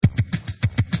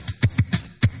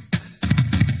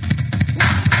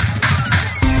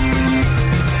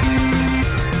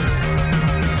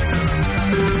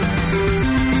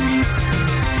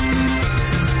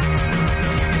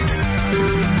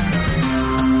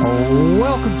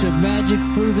Welcome to Magic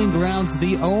Proving Grounds,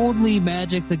 the only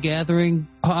Magic the Gathering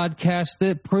podcast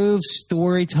that proves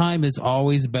story time is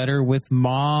always better with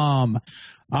MoM.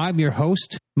 I'm your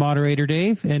host, moderator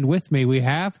Dave, and with me we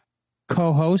have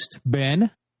co-host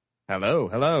Ben. Hello,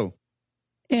 hello.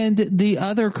 And the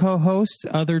other co-host,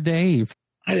 other Dave.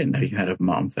 I didn't know you had a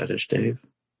MoM fetish, Dave.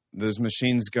 Those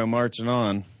machines go marching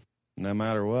on, no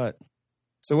matter what.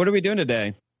 So what are we doing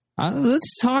today?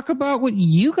 Let's talk about what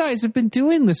you guys have been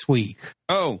doing this week.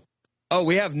 Oh,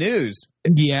 we have news.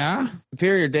 Yeah?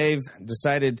 Superior Dave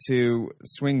decided to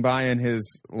swing by in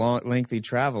his lengthy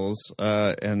travels,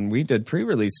 and we did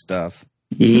pre-release stuff.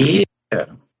 Yeah. I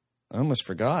almost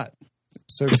forgot.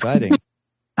 So exciting.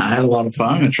 I had a lot of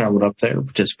fun. I traveled up there,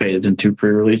 participated in 2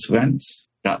 pre-release events,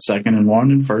 got second in one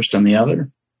and first in the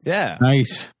other. Yeah.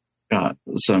 Nice. Got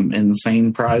some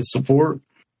insane prize support.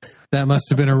 That must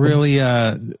have been a really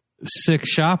sick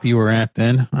shop you were at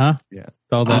then, huh? Yeah.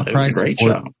 All that It prize was a great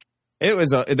support. shop. It was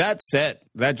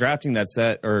drafting that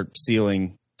set or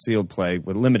sealed play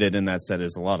with limited in that set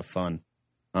is a lot of fun.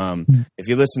 If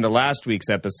you listen to last week's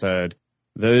episode,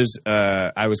 those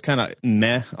I was kind of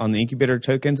meh on the incubator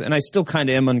tokens, and I still kind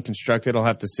of am unconstructed. I'll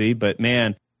have to see, but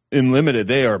man, in limited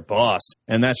they are boss,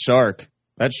 and that shark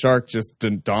just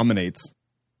dominates.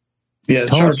 Yeah,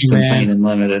 the shark's insane and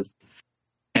limited.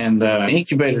 And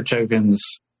incubator tokens,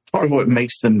 part of what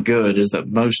makes them good is that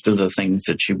most of the things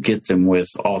that you get them with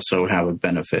also have a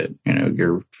benefit. You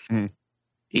know,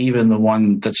 even the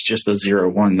one that's just a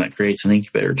 0/1 that creates an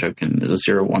incubator token is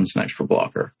a 0/1's an extra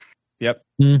blocker. Yep.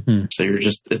 Mm-hmm. So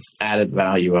it's added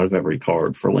value out of every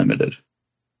card for limited.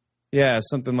 Yeah,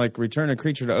 something like return a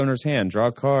creature to owner's hand, draw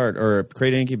a card, or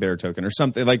create an incubator token, or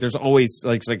something. Like there's always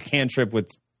like it's like a cantrip with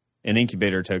an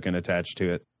incubator token attached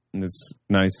to it. And it's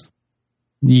nice.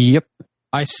 Yep.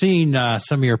 I seen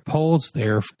some of your polls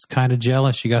there. It's kind of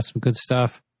jealous. You got some good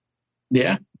stuff.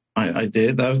 Yeah, I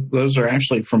did. Those are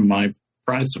actually from my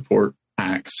prize support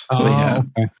packs. Oh, We have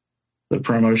okay. the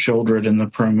promo Shouldred and the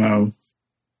promo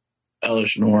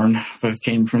Elish Norn both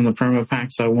came from the promo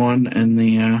packs I won, and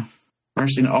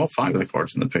actually all 5 of the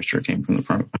cards in the picture came from the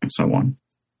promo packs I won.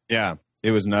 Yeah, it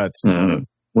was nuts. The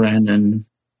Ren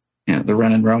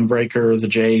and Realm Breaker, the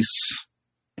Jace,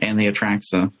 and the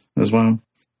Atraxa as well.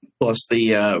 Plus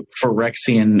the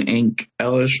Phyrexian Ink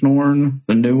Elish Norn,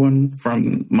 the new one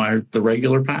from the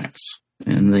regular packs,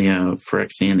 and the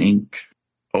Phyrexian Ink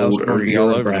old Elsport all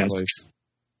over the Brass. place.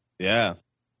 Yeah.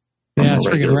 Yeah, it's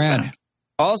freaking rad. pack.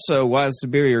 Also, while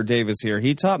Superior Dave is here,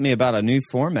 he taught me about a new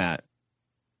format,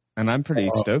 and I'm pretty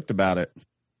stoked about it.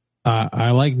 I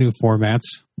like new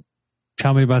formats.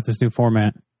 Tell me about this new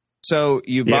format. So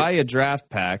you buy a draft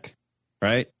pack,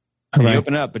 right? All And right. you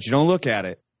open it up, but you don't look at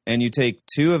it. And you take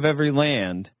 2 of every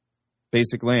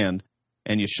basic land,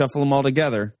 and you shuffle them all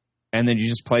together, and then you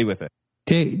just play with it.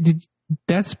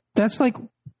 That's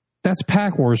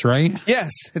Pack Wars, right?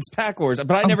 Yes, it's Pack Wars,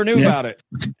 but I never knew about it.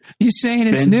 You saying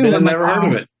it's new? Ben I'm never heard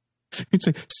of it. It's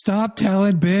like, stop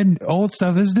telling Ben old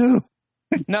stuff is new.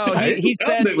 No, he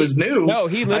said it was new. No,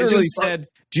 he literally said,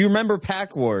 "Do you remember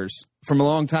Pack Wars from a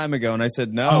long time ago?" And I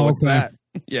said, "No, what's that?"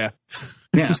 Yeah.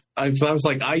 Yeah, I was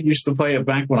like, I used to play it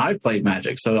back when I played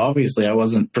Magic, so obviously I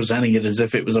wasn't presenting it as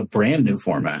if it was a brand new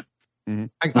format.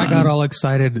 I got all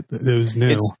excited. It was new.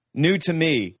 It's new to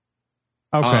me.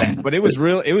 Okay, but it was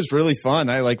really fun.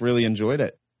 I really enjoyed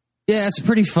it. yeah, it's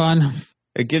pretty fun.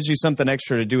 It gives you something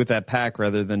extra to do with that pack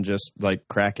rather than just like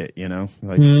crack it, you know,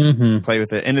 like play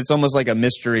with it. And it's almost like a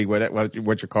mystery what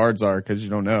your cards are because you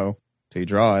don't know till you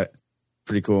draw it.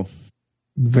 Pretty cool.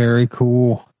 Very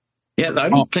cool. Yeah, I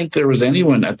don't think there was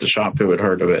anyone at the shop who had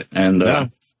heard of it.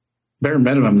 And bare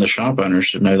minimum, the shop owner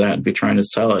should know that and be trying to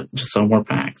sell it to sell more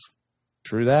packs.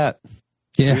 True that.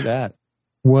 Yeah. True that.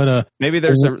 Maybe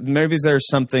there's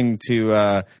something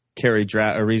to carry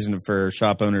a reason for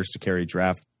shop owners to carry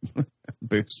draft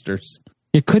boosters.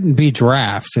 It couldn't be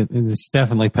drafts. It's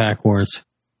definitely Pack Wars.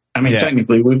 I mean,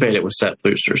 technically, we paid it with set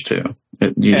boosters too.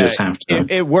 You just have to.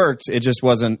 It worked. It just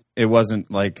wasn't. It wasn't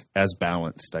like as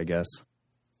balanced, I guess.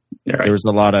 Yeah, right. There was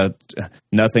a lot of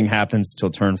nothing happens till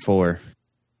turn 4.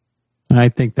 I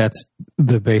think that's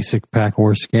the basic Pack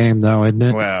Wars game, though, isn't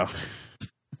it? Well,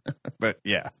 but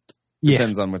yeah,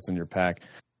 depends on what's in your pack.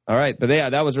 All right, but yeah,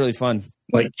 that was really fun.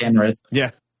 Like Kenrith.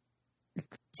 Yeah,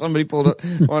 somebody pulled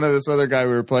one of this other guy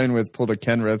we were playing with pulled a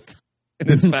Kenrith in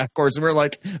his pack course, and we we're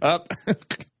like, up.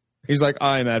 He's like,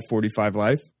 I'm at 45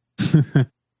 life.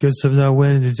 Guess I'm not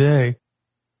winning today.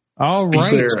 All right,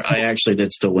 clear, I actually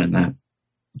did still win that.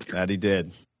 That he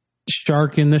did.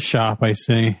 Shark in the shop, I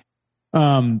see.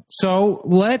 So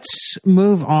let's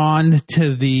move on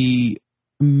to the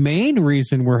main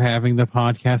reason we're having the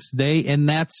podcast today, and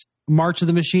that's March of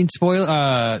the Machine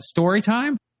story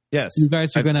time. Yes. You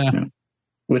guys are going to...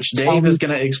 Which Dave is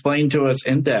going to explain to us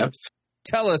in depth.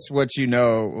 Tell us what you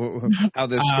know, how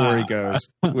this story goes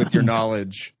with your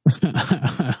knowledge.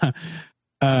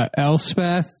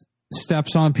 Elspeth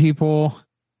steps on people,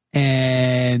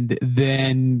 and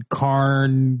then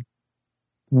Karn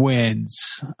wins.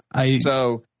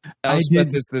 So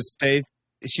Elspeth is the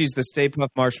she's the Stay Puft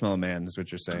Marshmallow Man, is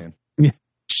what you're saying. Yeah,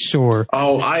 sure.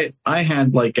 Oh, I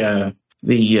had like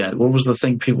what was the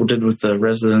thing people did with the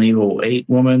Resident Evil 8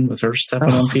 woman with her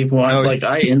stepping on people?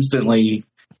 I instantly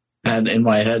had in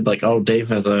my head like, oh, Dave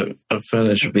has a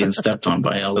fetish of being stepped on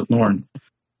by Alice Norn.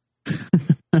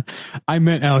 I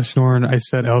meant Alice Norn. I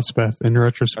said Elspeth in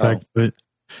retrospect, but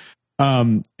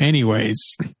anyways,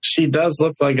 she does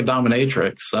look like a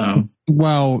dominatrix. So,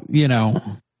 well,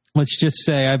 let's just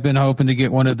say I've been hoping to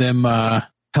get one of them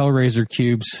Hellraiser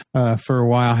cubes for a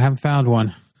while. I haven't found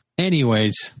one.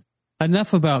 Anyways,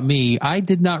 enough about me. I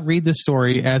did not read the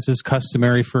story as is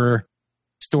customary for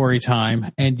story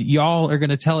time, and y'all are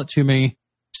going to tell it to me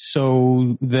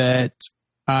so that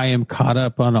I am caught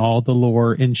up on all the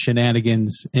lore and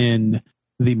shenanigans in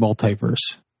the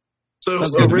multiverse. So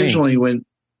originally,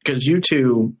 because you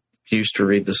two used to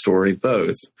read the story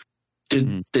both,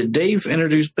 did Dave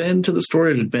introduce Ben to the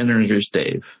story, or did Ben introduce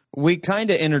Dave? We kind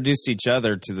of introduced each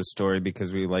other to the story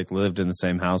because we lived in the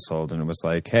same household, and it was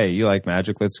like, hey, you like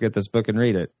magic? Let's get this book and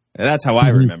read it. And that's how I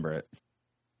remember it.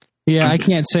 Yeah, I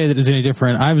can't say that it's any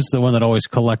different. I was the one that always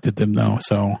collected them, though.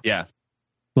 So yeah,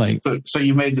 so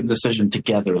you made the decision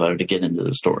together, though, to get into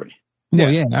the story. Well,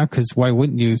 yeah, because why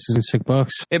wouldn't you? It's 6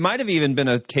 bucks. It might have even been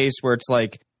a case where it's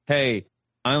like, hey,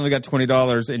 I only got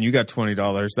 $20 and you got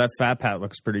 $20. That Fat Pat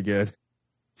looks pretty good.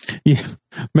 Yeah,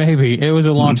 maybe. It was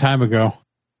a long time ago.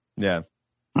 Yeah.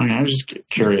 I was just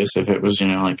curious if it was,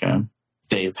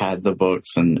 Dave had the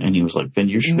books and he was like, Ben,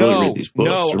 you should really read these books.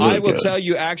 No, really I will tell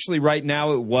you, actually, right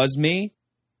now it was me,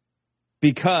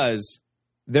 because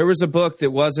there was a book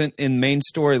that wasn't in main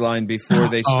storyline before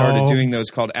they started doing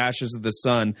those called Ashes of the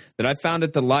Sun that I found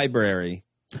at the library.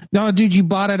 No, dude, you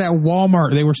bought it at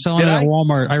Walmart. They were selling it at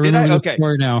Walmart. I remember the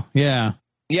story now. Yeah.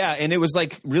 Yeah, and it was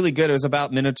really good. It was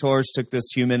about Minotaurs took this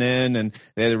human in, and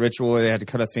they had a ritual where they had to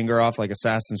cut a finger off like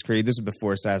Assassin's Creed. This is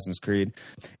before Assassin's Creed.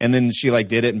 And then she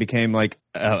did it and became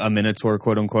a Minotaur,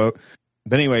 quote unquote.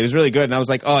 But anyway, it was really good. And I was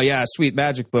like, oh yeah, sweet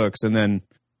magic books. And then,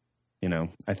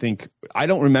 I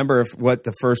don't remember what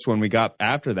the first one we got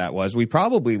after that was. We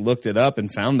probably looked it up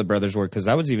and found the Brothers' work, because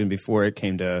that was even before it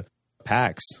came to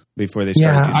PAX, before they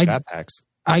started doing Fat Packs.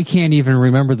 I can't even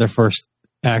remember the first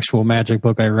actual magic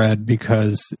book I read,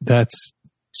 because that's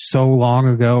so long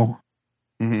ago.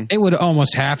 Mm-hmm. It would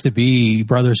almost have to be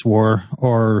Brothers' War,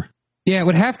 or it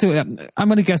would have to. I'm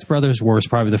going to guess Brothers' War is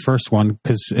probably the first one,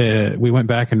 because we went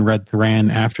back and read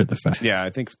Thran after the fact. Yeah, I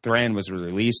think Thran was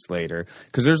released later,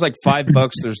 because there's 5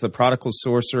 books. There's The Prodigal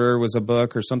Sorcerer was a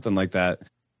book or something like that,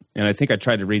 and I think I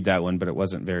tried to read that one, but it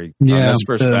wasn't very. Yeah, those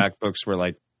first back books were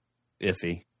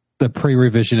iffy. The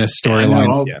pre-revisionist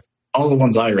storyline. Yeah. All the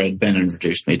ones I read, Ben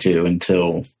introduced me to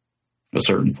until a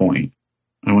certain point.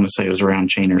 I want to say it was around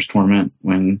Chainer's Torment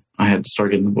when I had to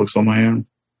start getting the books on my own.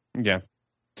 Yeah.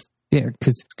 Yeah,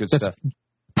 because good stuff.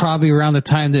 Probably around the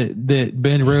time that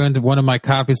Ben ruined one of my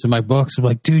copies of my books. I'm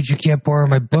like, dude, you can't borrow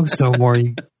my books no more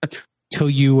till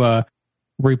you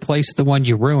replace the one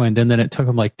you ruined. And then it took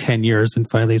him 10 years. And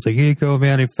finally he's like, here you go,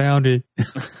 man, I found it.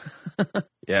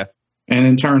 Yeah. And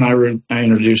in turn, I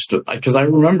introduced, because I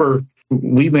remember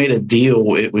we made a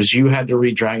deal. It was you had to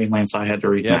read Dragonlance, I had to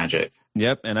read Magic.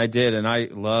 Yep, and I did, and I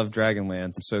love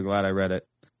Dragonlance. I'm so glad I read it.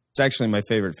 It's actually my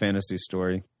favorite fantasy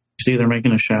story. See, they're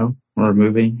making a show or a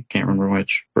movie. Can't remember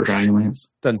which, for Dragonlance.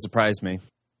 Doesn't surprise me.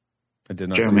 I did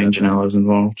not Joe see Manganiello's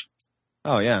involved.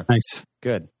 Oh, yeah. Nice.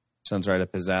 Good. Sounds right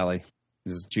up his alley.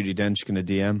 Is Judi Dench going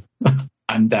to DM?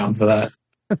 I'm down for that.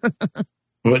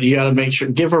 But you got to make sure,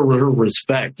 give her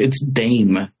respect. It's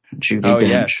Dame Judi Dench.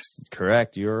 Yes,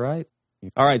 correct. You were right.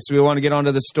 All right, so we want to get on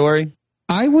to the story?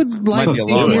 I would like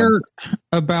to hear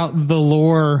about the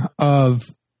lore of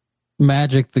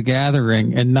Magic the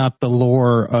Gathering and not the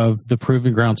lore of the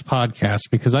Proving Grounds podcast,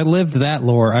 because I lived that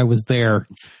lore. I was there.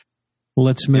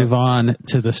 Let's move on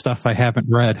to the stuff I haven't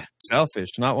read.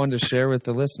 Selfish, not one to share with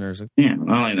the listeners. Yeah,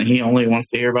 well, he only wants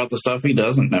to hear about the stuff he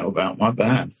doesn't know about. My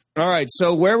bad. All right,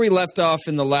 so where we left off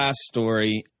in the last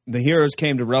story, the heroes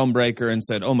came to Realmbreaker and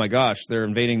said, oh my gosh, they're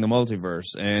invading the multiverse.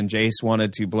 And Jace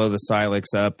wanted to blow the Silex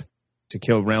up to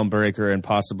kill Realmbreaker and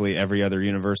possibly every other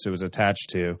universe it was attached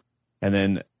to. And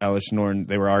then Elish Norn,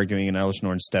 they were arguing, and Elish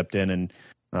Norn stepped in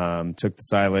and took the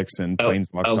Silex and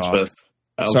planeswalked off.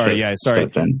 Sorry.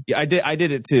 stepped in. Yeah, I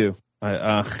did it too.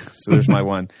 So there's my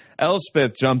one.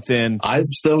 Elspeth jumped in.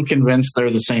 I'm still convinced they're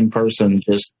the same person,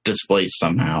 just displaced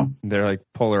somehow. They're like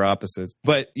polar opposites.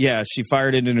 But yeah, she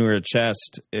fired it into her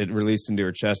chest. It released into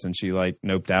her chest, and she like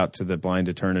noped out to the blind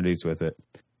eternities with it.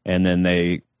 And then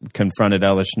they confronted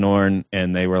Elish Norn,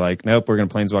 and they were like, "Nope, we're going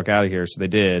to planeswalk out of here." So they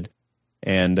did,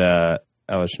 and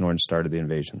Elish Norn started the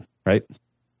invasion. Right?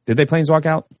 Did they planeswalk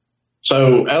out?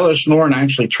 So Elish Norn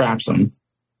actually traps them.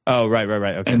 Oh, right.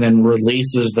 Okay. And then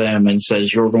releases them and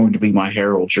says, "You're going to be my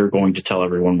herald. You're going to tell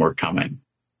everyone we're coming."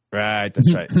 Right,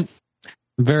 that's right.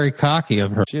 Very cocky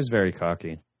of her. She is very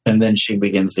cocky. And then she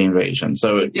begins the invasion.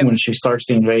 So when she starts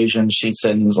the invasion, she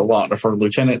sends a lot of her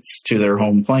lieutenants to their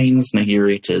home planes,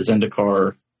 Nahiri to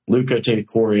Zendikar, Luca to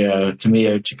Ikoria,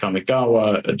 Tamio to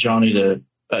Kamigawa,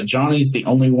 Johnny's the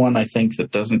only one, I think, that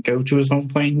doesn't go to his home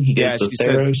plane. He goes to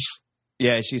Theros.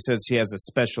 She says she has a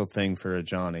special thing for a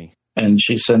Johnny. And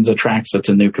she sends Atraxa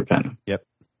to New Capenna. Yep.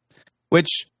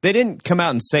 Which, they didn't come out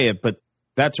and say it, but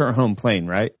that's her home plane,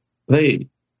 right?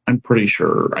 I'm pretty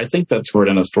sure. I think that's word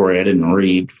in a story I didn't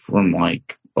read from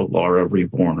like Alara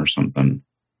Reborn or something.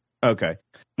 Okay.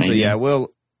 Maybe. So yeah,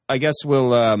 I guess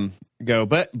we'll go.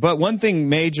 But one thing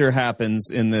major happens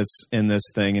in this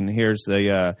thing, and here's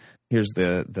the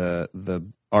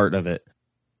art of it.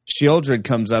 Sheoldred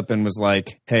comes up and was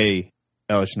like, "Hey,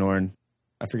 Elish Norn,"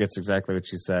 I forget exactly what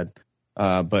she said,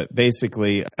 but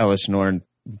basically Elish Norn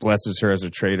blesses her as a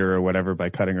traitor or whatever by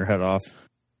cutting her head off.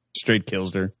 Straight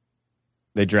kills her.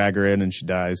 They drag her in and she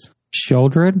dies.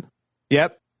 Sheoldred?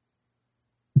 Yep.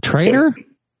 Traitor?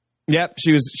 Yep.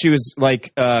 She was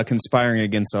like conspiring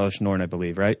against Elish Norn, I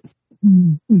believe, right?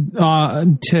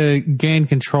 To gain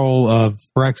control of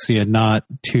Phyrexia, not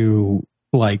to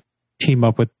like team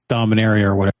up with Dominaria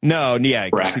or whatever. No, yeah,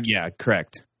 correct.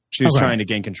 Correct. She was trying to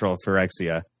gain control of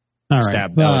Phyrexia.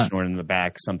 Stab Elish Norn in the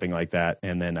back, something like that.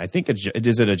 And then I think,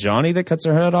 is it a Johnny that cuts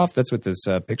her head off? That's what this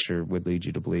picture would lead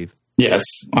you to believe. Yes,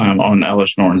 on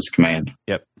Elish Norn's command.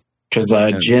 Yep. Because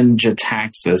Jin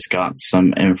Jataxis got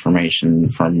some information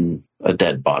from a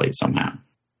dead body somehow.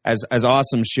 As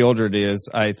awesome Sheoldred is,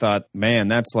 I thought, man,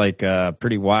 that's like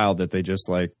pretty wild that they just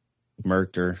like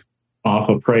murked her. Off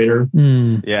a Praetor?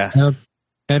 Yeah.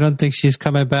 I don't think she's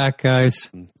coming back,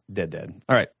 guys. Dead.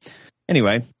 All right.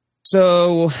 Anyway.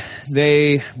 So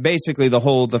they basically the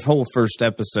whole first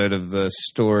episode of the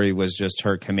story was just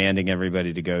her commanding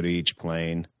everybody to go to each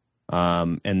plane.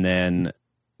 And then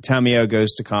Tamio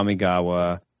goes to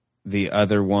Kamigawa. The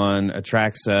other one,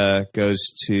 Atraxa, goes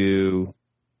to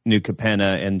New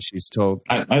Capenna, and she's told.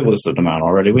 I listed them out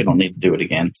already. We don't need to do it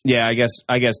again. Yeah, I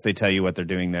guess they tell you what they're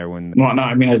doing there when. Well, no,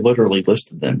 I mean I literally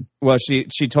listed them. Well, she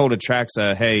told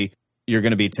Atraxa, "Hey, you're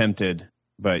going to be tempted,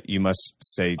 but you must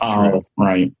stay true." Oh,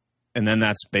 right. And then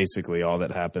that's basically all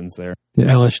that happens there.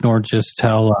 Elish Norn just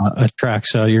tell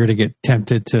Atraxa, "You're going to get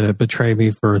tempted to betray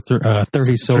me for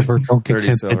 30 silver. Don't get 30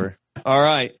 tempted." Silver. All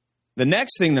right. The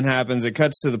next thing that happens, it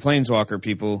cuts to the Planeswalker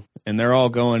people, and they're all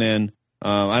going in.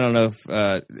 I don't know if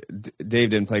Dave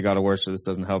didn't play God of War, so this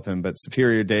doesn't help him, but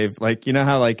Superior Dave, like, you know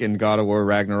how like in God of War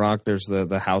Ragnarok, there's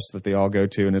the house that they all go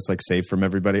to, and it's like safe from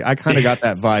everybody? I kind of got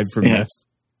that vibe from this.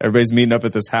 Everybody's meeting up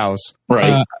at this house.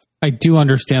 Right. I do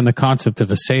understand the concept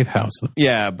of a safe house.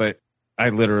 Yeah, but I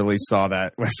literally saw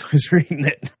that as I was reading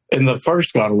it. In the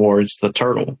first God of War, it's the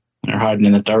turtle. They're hiding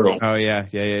in the turtle. Oh, yeah.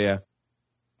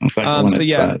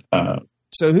 Like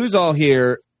so who's all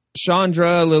here?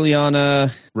 Chandra,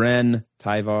 Liliana, Ren,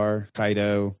 Tyvar,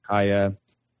 Kaido, Kaya,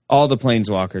 all the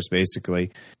Planeswalkers,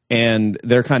 basically. And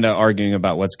they're kind of arguing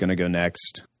about what's going to go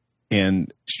next.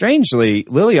 And strangely,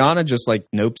 Liliana just like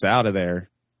nopes out of there.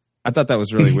 I thought that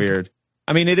was really weird.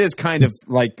 I mean, it is kind of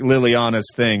like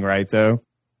Liliana's thing, right, though?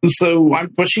 So,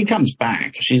 but she comes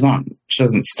back. She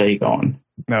doesn't stay gone.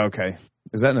 Oh, okay.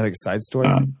 Is that like a side story?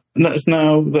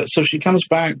 No. So she comes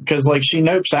back because like she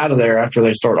nopes out of there after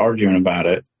they start arguing about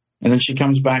it. And then she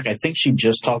comes back. I think she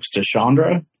just talks to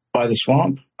Chandra by the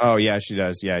swamp. Oh, yeah, she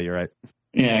does. Yeah, you're right.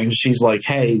 Yeah, because she's like,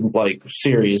 hey, like,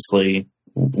 seriously,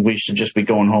 we should just be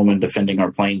going home and defending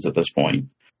our planes at this point.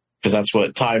 Because that's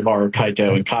what Tyvar,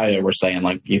 Kaito, and Kaya were saying.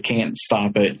 Like, you can't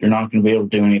stop it. You're not going to be able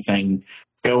to do anything.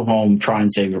 Go home, try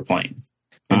and save your plane.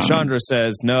 And Chandra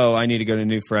says, no, I need to go to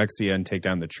New Phyrexia and take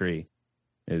down the tree,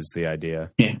 is the idea.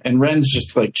 Yeah, and Ren's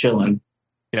just, like, chilling.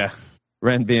 Yeah,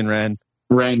 Ren being Ren.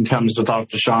 Ren comes to talk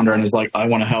to Chandra and is like, I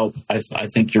want to help. I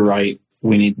think you're right.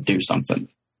 We need to do something.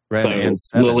 Ren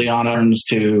so Liliana turns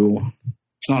to,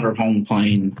 it's not her home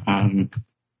plane,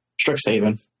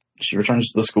 Strixhaven. She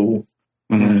returns to the school.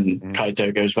 And then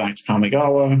Kaito goes back to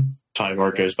Kamigawa,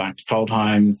 Tyvar goes back to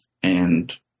Kaldheim,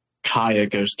 and Kaya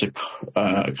goes to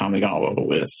Kamigawa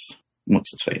with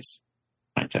what's his face?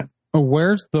 Kaito.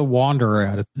 Where's the Wanderer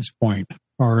at this point?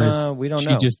 Or is we don't she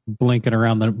know. just blinking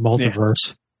around the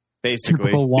multiverse?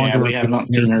 Basically. Yeah, we have not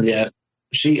seen her yet.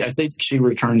 I think she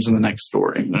returns in the next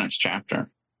story, the next chapter.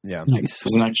 Yeah. Nice.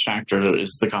 The next chapter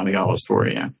is the Kamigawa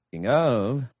story, yeah. Speaking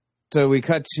of, so we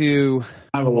cut to...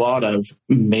 I have a lot of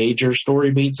major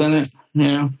story beats in it,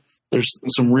 There's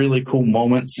some really cool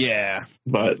moments. Yeah.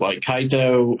 But like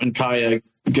Kaito and Kaya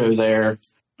go there.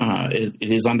 It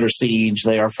is under siege.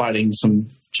 They are fighting some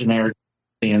generic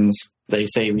aliens. They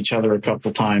save each other a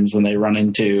couple times when they run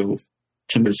into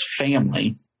Timber's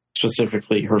family,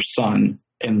 specifically her son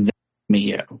and then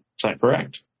Mio. Is that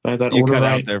correct? Did I have that You order cut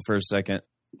right? out there for a second.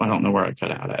 I don't know where I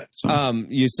cut out at. So.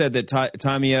 You said that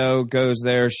Tamio goes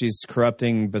there. She's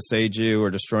corrupting Beseiju or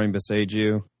destroying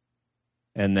Beseiju.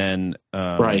 And then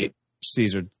right.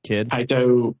 sees her kid.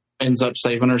 Kaito ends up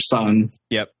saving her son.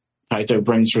 Yep. Kaito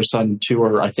brings her son to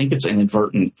her. I think it's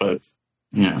inadvertent, but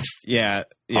Yeah.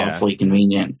 awfully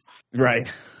convenient.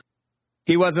 Right.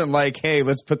 He wasn't like, hey,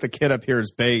 let's put the kid up here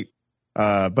as bait.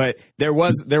 But there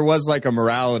was like a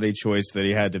morality choice that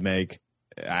he had to make,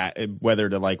 whether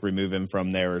to like remove him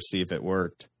from there or see if it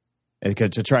worked.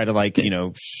 To try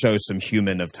to show some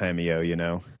human of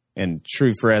Tamio, And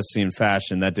true Pharexian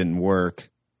fashion, that didn't work.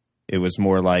 It was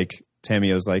more like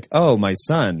Tamio's like, oh, my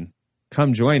son,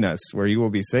 come join us where you will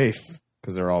be safe.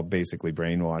 Because they're all basically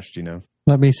brainwashed,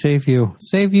 Let me save you.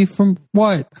 Save you from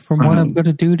what? From what I'm going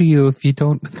to do to you if you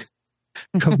don't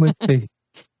come with me.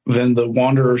 Then the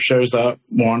Wanderer shows up.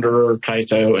 Wanderer,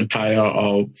 Kaito, and Kaya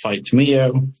all fight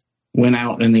Tamio. Win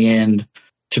out in the end.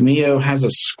 Tamio has a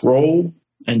scroll,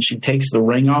 and she takes the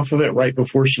ring off of it right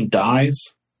before she dies.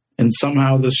 And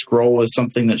somehow the scroll is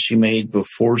something that she made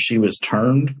before she was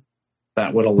turned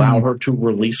that would allow her to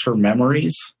release her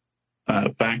memories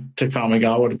back to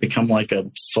Kamigawa to become like a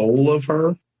soul of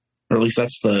her. Or at least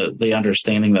that's the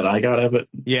understanding that I got of it.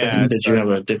 Yeah. Did you have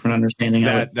a different understanding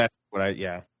of it? That's what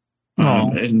yeah.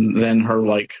 And then her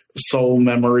like soul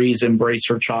memories embrace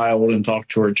her child and talk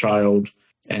to her child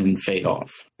and fade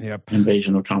off. Yep.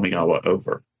 Invasion of Kamigawa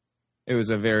over. It was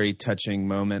a very touching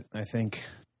moment, I think.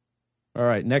 All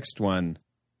right, next one.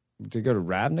 Did it go to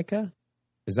Ravnica?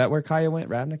 Is that where Kaya went,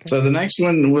 Ravnica? So the next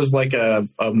one was like a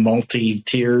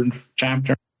multi-tiered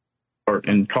chapter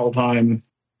in Kaldheim,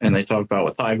 and they talk about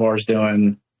what Tyvar's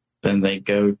doing. Then they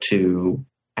go to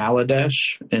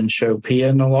Kaladesh and show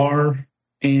Pia Nalar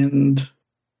and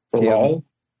Baral.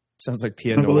 Sounds like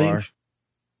Pia Noir.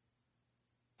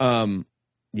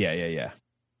 Yeah.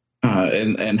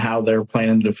 And how they're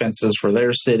planning defenses for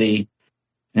their city.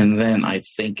 And then I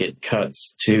think it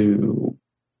cuts to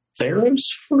Theros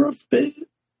for a bit.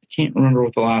 I can't remember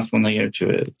what the last one they go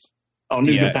to is. Oh,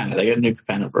 New Capenna. They go to New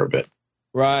Capenna for a bit.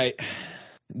 Right.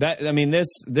 This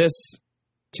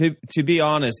to be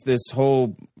honest, this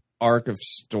whole arc of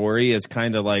story is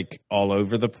kind of like all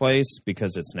over the place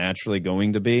because it's naturally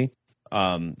going to be.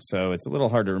 So it's a little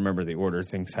hard to remember the order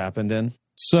things happened in.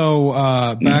 So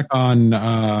back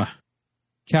on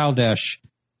Kaldesh,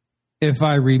 if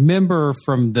I remember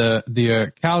from the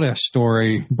Kaldesh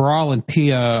story, Brawl and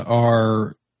Pia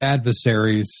are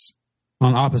adversaries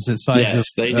on opposite sides. Yes,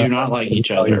 they do not like each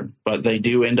other, but they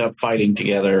do end up fighting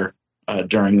together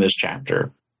during this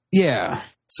chapter. Yeah,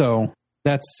 so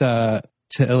that's to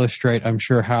illustrate, I'm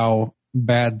sure, how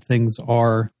bad things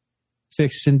are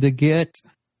fixing to get.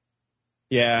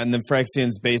 Yeah, and the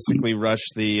Phyrexians basically rush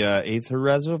the Aether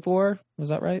Reservoir. Was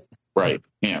that right? Right,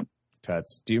 yeah.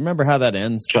 Cuts. Do you remember how that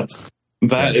ends?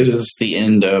 That is the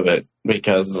end of it,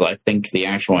 because I think the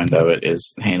actual end of it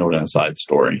is handled in a side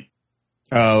story.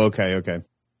 Oh, okay.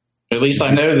 At least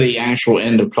I know the actual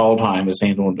end of Kaldheim is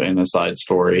handled in a side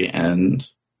story, and...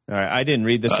 All right, I didn't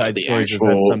read the side stories. Is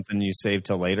that something you saved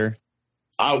till later?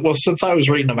 Well, since I was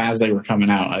reading them as they were coming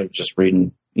out, I was just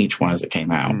reading each one as it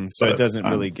came out. So it doesn't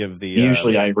really give the...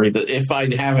 Usually I read if I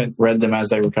haven't read them as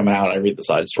they were coming out, I read the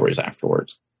side stories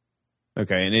afterwards.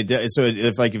 Okay, and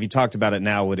if you talked about it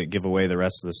now, would it give away the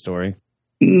rest of the story?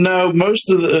 No,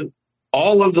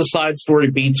 all of the side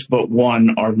story beats but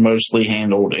one are mostly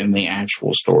handled in the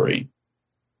actual story.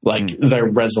 Like their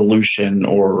resolution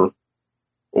or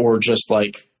just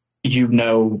like,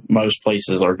 most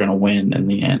places are going to win in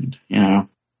the end,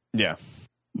 Yeah.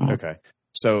 Okay.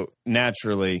 So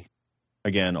naturally,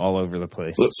 again, all over the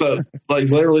place. So like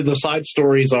literally the side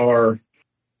stories are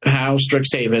how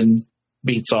Strixhaven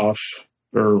beats off,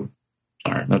 sorry,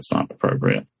 that's not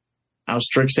appropriate. How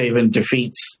Strixhaven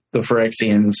defeats the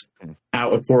Phyrexians,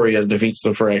 how Ikoria defeats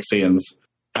the Phyrexians,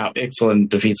 how Ixalan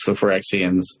defeats the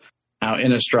Phyrexians, how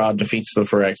Innistrad defeats the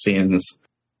Phyrexians,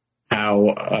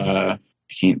 how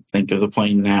can't think of the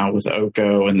plane now with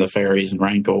Oko and the fairies and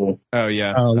Rankle. Oh,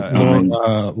 yeah.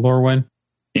 Lorwyn.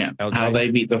 Yeah, how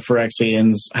they beat the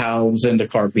Phyrexians, how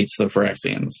Zendikar beats the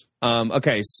Phyrexians.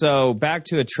 Okay, so back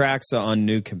to Atraxa on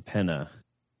New Capenna.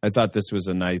 I thought this was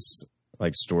a nice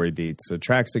story beat. So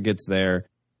Atraxa gets there.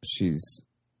 She's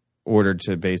ordered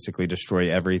to basically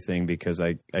destroy everything because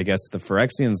I guess the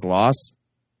Phyrexians lost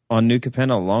on New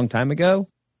Capenna a long time ago.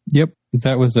 Yep,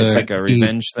 that was it's like a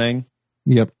revenge thing.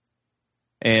 Yep.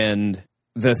 And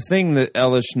the thing that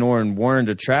Elish Norn warned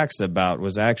Atraxa about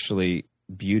was actually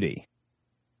beauty.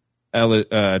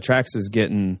 Atraxa's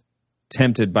getting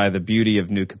tempted by the beauty of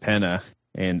New Capenna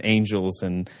and angels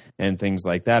and things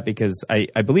like that because I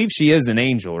believe she is an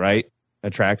angel, right?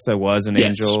 Atraxa was an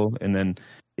angel, and then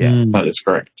that is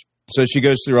correct. So she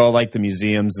goes through all the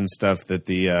museums and stuff that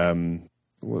the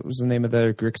what was the name of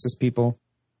the Grixis people?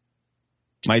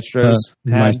 Maestros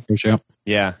had. Maestros,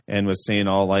 yeah, and was seeing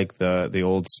all the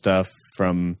old stuff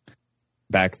from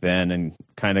back then, and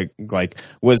kind of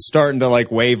was starting to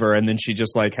waver, and then she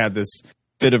just had this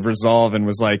bit of resolve and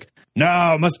was like, "No,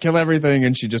 I must kill everything,"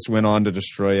 and she just went on to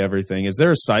destroy everything. Is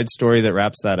there a side story that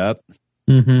wraps that up?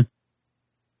 Mm-hmm.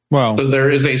 Well, so there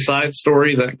is a side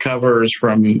story that covers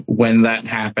from when that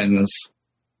happens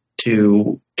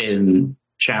to in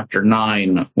chapter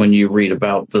 9 when you read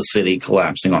about the city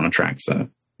collapsing on Atraxa,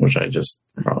 which I just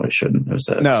probably shouldn't have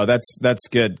said. No, that's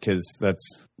good because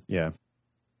that's I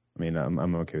mean,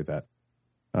 I'm okay with that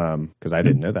because I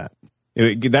didn't know that.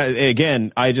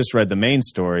 Again, I just read the main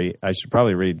story. I should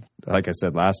probably read, like I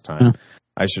said last time.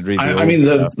 I should read.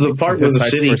 The part where the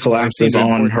city collapses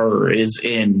on her is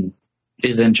in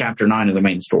chapter 9 of the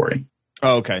main story.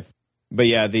 Oh, okay. But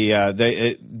yeah,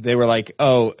 they were like,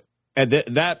 oh,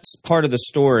 that's part of the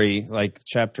story,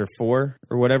 chapter 4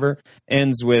 or whatever,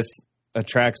 ends with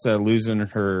Atraxa losing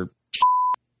her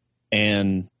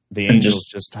and the angels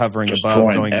just hovering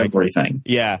above, going everything.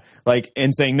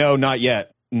 And saying, no, not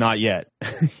yet. Not yet.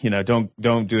 Don't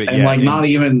do it and yet. Not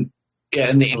even,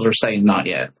 and the angels are saying, not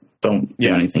yet. Don't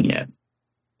do anything yet.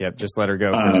 Yep, just let her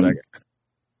go for a second.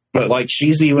 But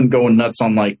she's even going nuts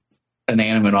on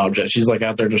inanimate objects. She's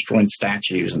out there destroying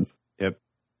statues. Yep,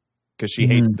 because she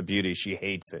hates the beauty. She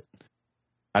hates it.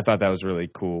 I thought that was really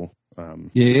cool.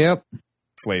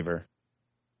 Flavor.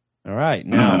 All right,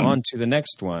 now on to the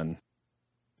next one.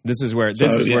 This is where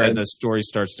the story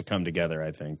starts to come together,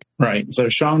 I think. Right. So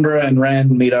Chandra and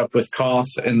Ren meet up with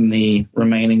Koth and the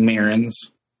remaining Mirrans,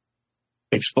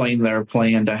 explain their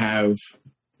plan to have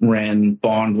Ren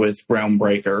bond with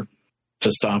Realmbreaker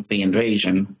to stop the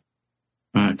invasion.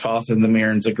 Koth and the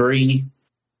Mirrans agree.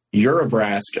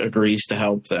 Urabrask agrees to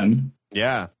help them.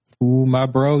 Yeah. Ooh, my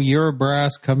bro,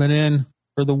 Urabrask coming in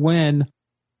for the win.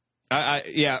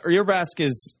 Urabrask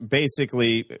is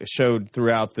basically showed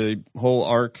throughout the whole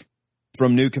arc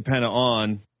from New Capenna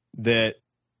on that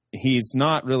he's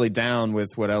not really down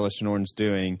with what Elish Norn's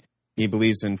doing. He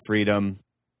believes in freedom,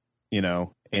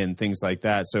 and things like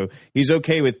that. So he's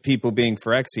okay with people being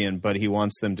Phyrexian, but he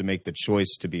wants them to make the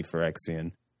choice to be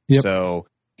Phyrexian. Yep. So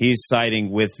he's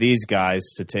siding with these guys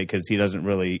to take, because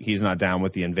he's not down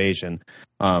with the invasion.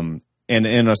 And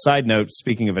a side note,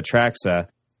 speaking of Atraxa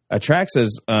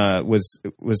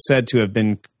was said to have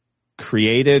been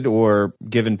created or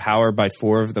given power by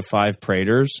 4 of the 5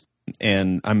 Praetors,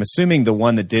 and I'm assuming the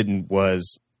one that didn't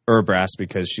was Urabrask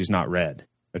because she's not red.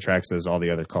 Atraxa is all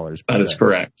the other colors. That is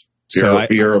correct. So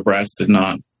Urabrask did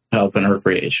not help in her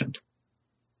creation.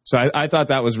 So I thought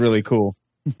that was really cool.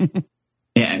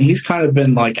 Yeah, he's kind of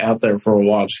been out there for a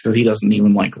while just because he doesn't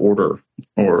even order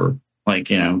or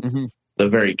the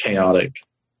very chaotic.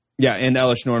 Yeah, and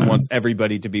Elish Norn wants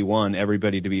everybody to be one,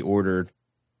 everybody to be ordered,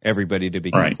 everybody to be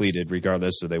completed,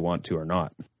 regardless if they want to or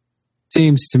not.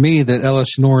 Seems to me that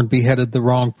Elish Norn beheaded the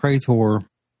wrong Praetor.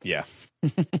 Yeah.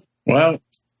 Well,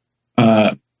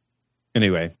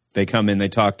 anyway, they come in, they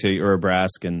talk to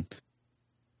Urabrask, and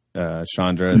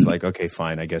Chandra is like, okay,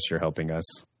 fine, I guess you're helping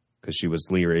us, because she was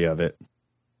leery of it.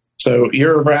 So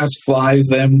Urabrask flies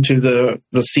them to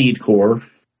the Seed Core,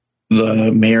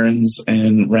 the Mirrans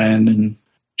and Ren and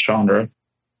Chandra,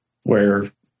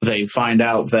 where they find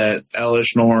out that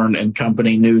Elish Norn and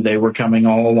company knew they were coming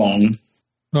all along.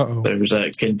 Uh-oh. There's a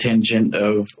contingent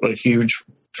of a huge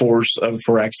force of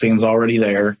Phyrexians already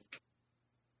there.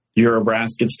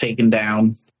 Urabrask gets taken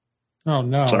down. Oh,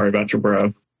 no. Sorry about your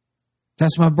bro.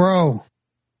 That's my bro.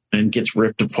 And gets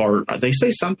ripped apart. They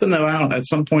say something about, at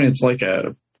some point, it's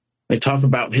they talk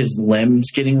about his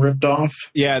limbs getting ripped off.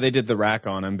 Yeah, they did the rack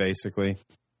on him, basically.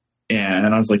 Yeah,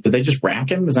 and I was like, did they just rack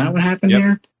him? Is that what happened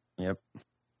here? Yep.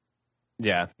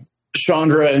 Yeah.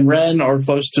 Chandra and Ren are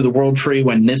close to the World Tree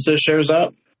when Nissa shows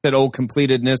up. That old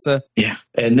completed Nissa? Yeah.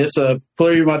 And Nissa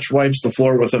pretty much wipes the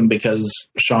floor with him because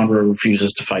Chandra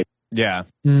refuses to fight. Yeah.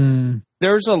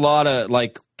 There's a lot of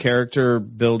like character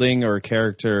building or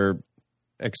character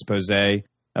expose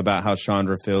about how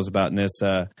Chandra feels about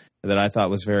Nissa that I thought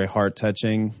was very heart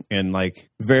touching and like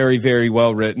very, very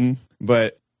well written.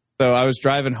 But so I was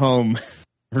driving home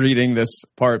reading this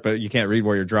part, but you can't read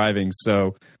while you're driving.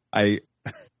 So because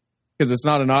it's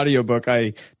not an audiobook,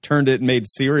 I turned it and made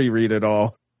Siri read it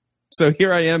all. So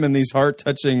here I am in these heart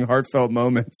touching, heartfelt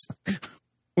moments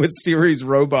with Siri's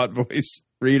robot voice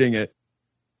reading it.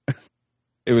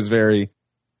 It was very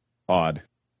odd.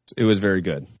 It was very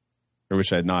good. I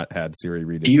wish I had not had Siri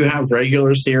read it. Do you have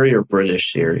regular Siri or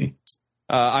British Siri?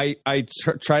 I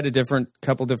tried a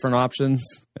couple different options,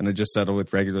 and I just settled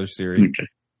with regular Siri. Okay.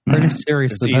 British Siri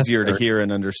is It's easier to hear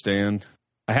and understand.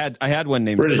 I had one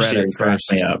named British Fred Siri at first,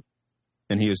 cracks me up.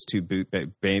 and he was too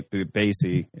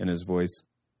bassy in his voice.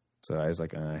 So I was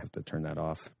like, I have to turn that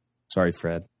off. Sorry,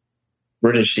 Fred.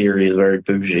 British Siri is very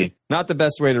bougie. Not the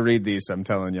best way to read these, I'm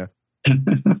telling you.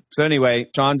 So anyway,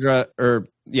 Chandra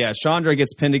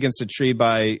gets pinned against a tree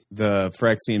by the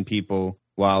Phyrexian people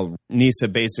while Nissa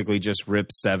basically just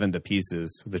rips Seven to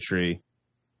pieces, the tree.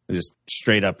 Just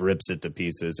straight up rips it to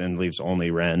pieces and leaves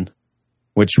only Ren.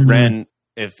 Which Ren,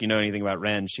 if you know anything about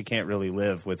Ren, she can't really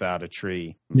live without a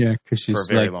tree. Yeah, because she's for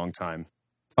a very long time.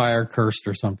 Fire cursed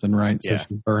or something, right? So she's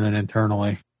burning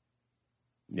internally.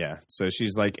 Yeah, so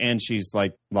she's like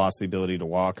lost the ability to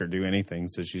walk or do anything,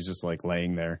 so she's just like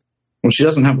laying there. Well, she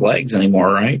doesn't have legs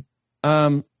anymore, right?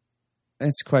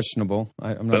 It's questionable.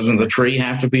 I'm not Doesn't sure. the tree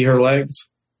have to be her legs?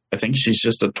 I think she's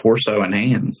just a torso and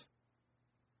hands.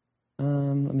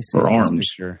 Let me see. Or arms.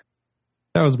 Sure.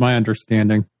 That was my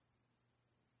understanding.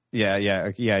 Yeah,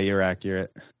 you're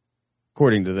accurate.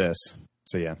 According to this.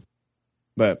 So yeah.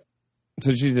 But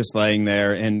so she's just laying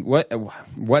there, and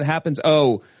what happens?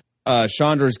 Oh,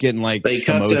 Chandra's getting like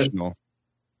emotional.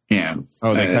 Yeah.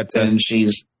 Oh, they cut to, and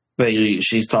she's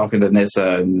talking to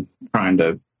Nissa and trying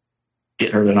to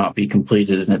get her to not be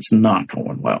completed, and it's not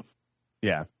going well.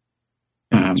 Yeah.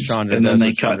 Chandra and then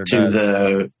they cut to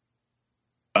the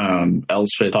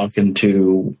Elspeth talking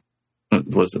to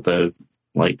the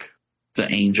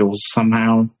angels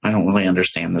somehow. I don't really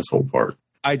understand this whole part.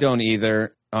 I don't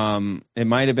either. It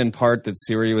might have been part that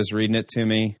Siri was reading it to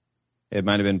me. It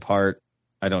might have been part,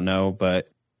 I don't know, but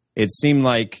it seemed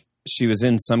like she was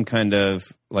in some kind of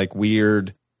like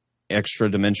weird extra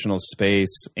dimensional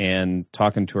space and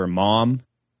talking to her mom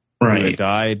who had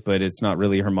died, but it's not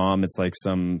really her mom. It's like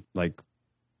some like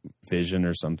vision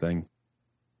or something.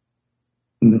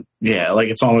 Yeah, like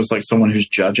it's almost like someone who's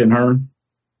judging her.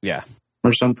 Yeah.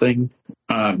 Or something.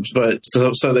 But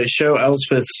so they show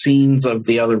Elspeth scenes of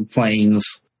the other planes,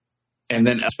 and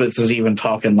then Elspeth is even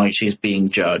talking like she's being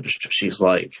judged. She's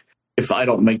like, if I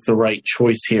don't make the right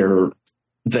choice here,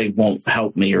 they won't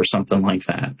help me or something like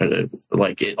that.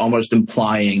 Like it almost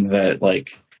implying that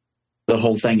like the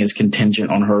whole thing is contingent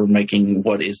on her making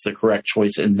what is the correct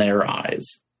choice in their eyes.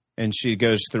 And she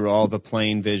goes through all the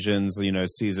plane visions,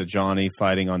 sees a Johnny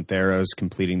fighting on Theros,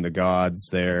 completing the gods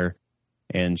there.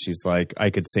 And she's like, I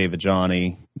could save a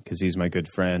Johnny because he's my good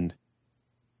friend.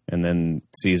 And then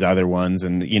sees other ones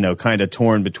and, kind of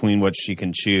torn between what she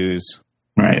can choose.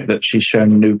 Right. That she's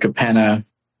shown New Capenna.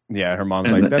 Yeah. Her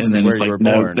mom's like, this is where you were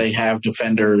born. No, they have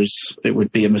defenders. It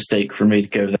would be a mistake for me to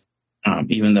go there,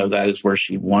 even though that is where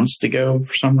she wants to go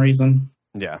for some reason.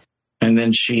 Yeah. And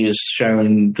then she is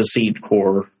shown the Seed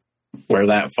Corps where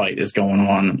that fight is going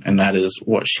on. And that is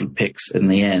what she picks in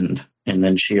the end. And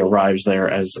then she arrives there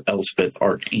as Elspeth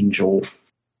Archangel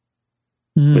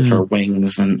with her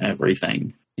wings and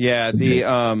everything. Yeah,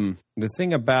 the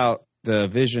thing about the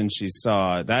vision she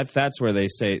saw, that's where they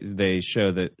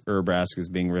show that Urbrask is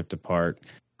being ripped apart.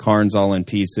 Karn's all in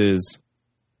pieces.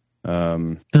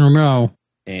 Oh no.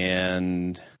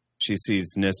 And she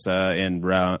sees Nissa and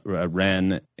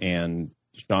Ren and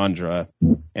Chandra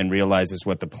and realizes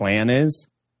what the plan is.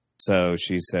 So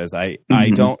she says, I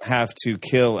don't have to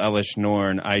kill Elish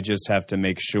Norn. I just have to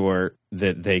make sure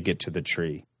that they get to the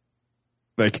tree.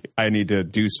 Like, I need to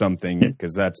do something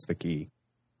because that's the key.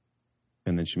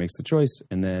 And then she makes the choice.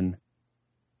 And then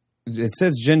it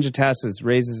says Jin-Jatasis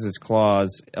raises his claws.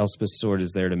 Elspeth's sword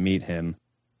is there to meet him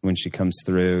when she comes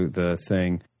through the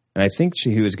thing. And I think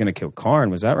he was going to kill Karn.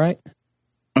 Was that right?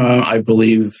 I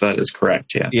believe that is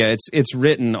correct, yes. Yeah, it's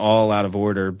written all out of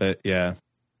order, but yeah.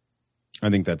 I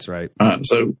think that's right.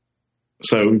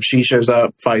 So she shows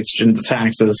up, fights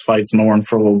Jin-Jatasis, fights Norn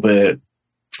for a little bit,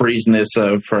 frees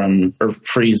Nissa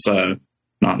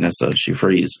not Nissa, she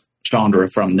frees Chandra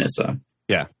from Nissa.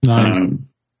 Yeah. Nice.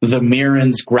 The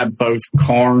Mirrans grab both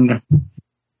Karn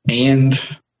and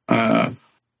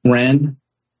Ren.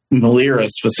 Malira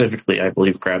specifically, I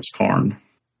believe, grabs Karn.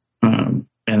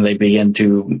 And they begin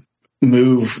to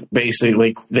move.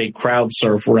 Basically, they crowd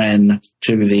surf Ren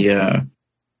to the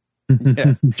to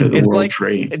the it's world like,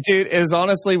 tree. Dude, it's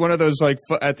honestly one of those like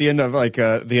at the end of like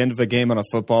the end of the game on a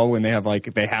football when they have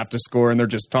like they have to score and they're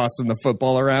just tossing the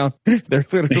football around. They're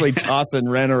literally tossing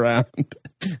Ren around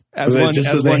as one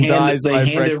dies by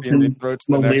Phyrexia, they throw it to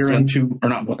the next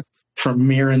one. From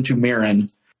Mirren to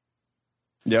Mirren.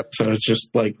 Yep. So it's just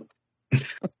like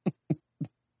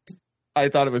I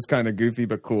thought it was kind of goofy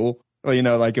but cool. Well, you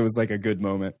know, like it was like a good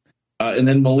moment. And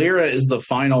then Malira is the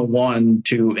final one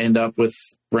to end up with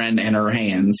Ren in her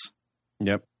hands.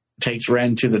 Yep. Takes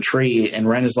Ren to the tree, and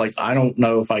Ren is like, I don't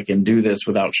know if I can do this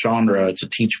without Chandra to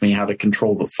teach me how to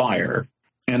control the fire.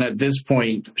 And at this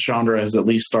point, Chandra has at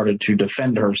least started to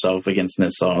defend herself against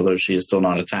Nissa, although she is still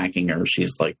not attacking her.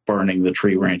 She's like burning the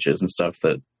tree branches and stuff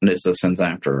that Nissa sends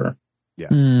after her. Yeah.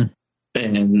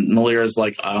 And Malira's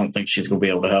like, I don't think she's going to be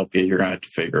able to help you. You're going to have to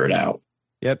figure it out.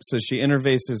 Yep. So she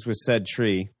interfaces with said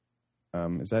tree.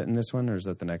 Is that in this one or is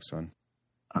that the next one?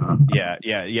 Yeah.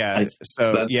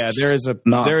 There is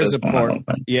a part.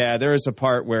 Yeah, there is a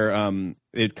part where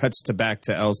it cuts to back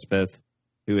to Elspeth,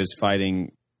 who is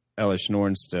fighting Elish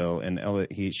Norn still, and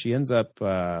she ends up.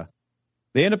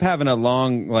 They end up having a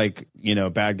long, like, you know,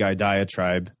 bad guy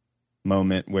diatribe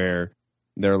moment where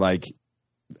they're like,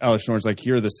 Elish Norn's like,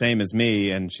 "You're the same as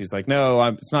me," and she's like, "No,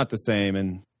 it's not the same."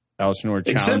 And Elish Norn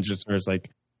challenges her, is like,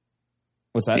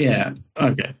 "What's that?" Yeah.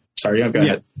 Okay. Sorry. Go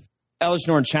ahead. Elish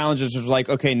Norn challenges her, like,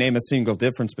 "Okay, name a single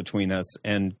difference between us."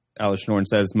 And Elish Norn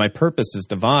says, "My purpose is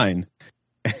divine."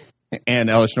 And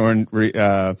Elish Norn,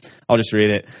 I'll just read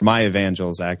it. "My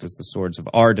evangels act as the swords of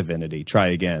our divinity. Try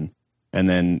again." And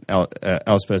then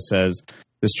Elspeth says,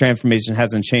 "This transformation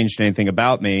hasn't changed anything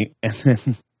about me." And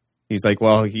then he's like,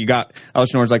 "Well,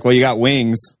 Elish Norn's like, well, you got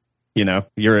wings. You know,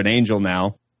 you're an angel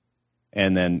now."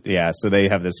 And then, so they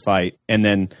have this fight. And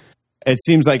then it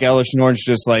seems like Elish Norn's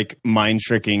just like mind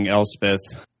tricking Elspeth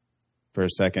for a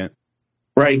second.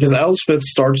 Right, because Elspeth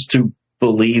starts to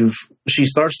believe, she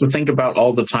starts to think about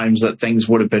all the times that things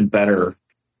would have been better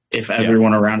if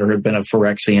everyone around her had been a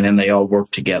Phyrexian and they all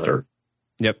worked together.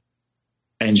 Yep.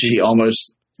 And she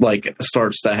almost like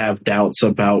starts to have doubts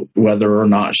about whether or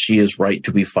not she is right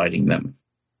to be fighting them.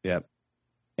 Yep.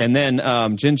 And then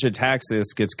Jinja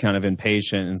Taxis gets kind of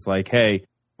impatient and is like, "Hey,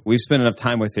 we've spent enough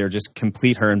time with her. Just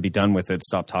complete her and be done with it.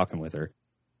 Stop talking with her."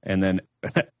 And then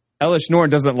Elish Norn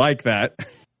doesn't like that.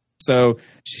 So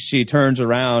she turns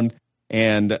around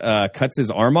and cuts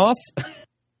his arm off,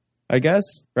 I guess,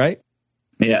 right?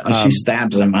 Yeah, she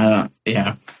stabs him.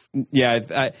 Yeah.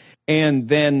 And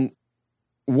then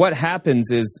what happens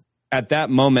is at that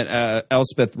moment,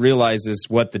 Elspeth realizes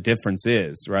what the difference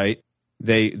is, right?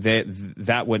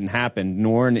 That wouldn't happen.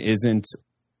 Norn isn't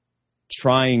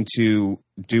trying to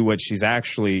do what she's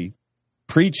actually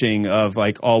preaching of,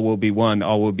 like, all will be one,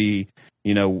 all will be,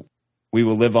 you know, we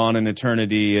will live on in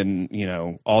eternity and, you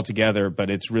know, all together, but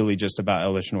it's really just about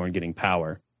Elish Norn getting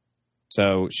power.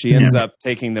 So she ends up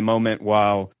taking the moment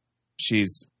while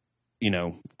she's, you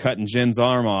know, cutting Jin's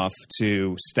arm off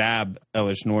to stab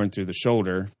Elish Norn through the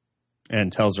shoulder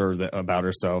and tells her about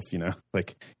herself, you know,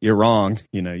 like, "You're wrong.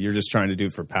 You know, you're just trying to do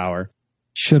it for power."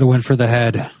 Should have went for the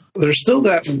head. There's still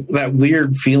that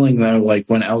weird feeling, though, like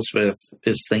when Elspeth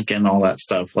is thinking all that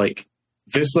stuff, like,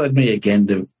 this led me again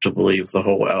to believe the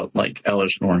whole, like,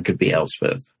 Elish Norn could be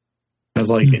Elspeth. Because,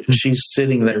 like, she's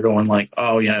sitting there going, like,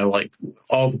 oh, you know, like,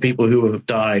 all the people who have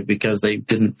died because they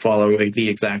didn't follow the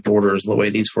exact orders the way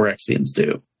these Phyrexians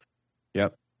do.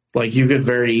 Yep. Like, you could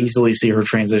very easily see her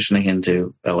transitioning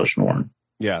into Elish Norn.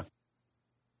 Yeah.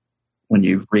 When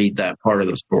you read that part of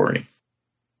the story.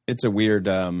 It's a weird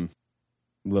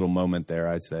little moment there,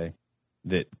 I'd say,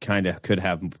 that kind of could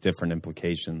have different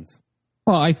implications.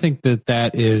 Well, I think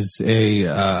that is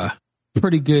a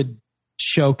pretty good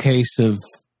showcase of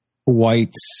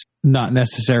White's, not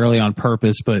necessarily on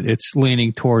purpose, but it's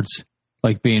leaning towards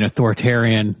like being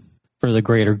authoritarian for the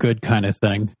greater good kind of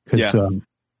thing.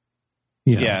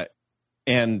 Yeah.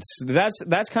 And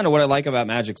that's kind of what I like about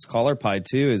Magic's Caller Pie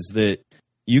too, is that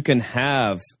you can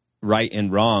have right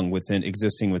and wrong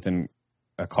existing within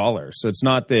a caller. So it's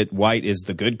not that White is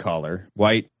the good caller.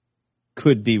 White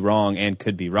could be wrong and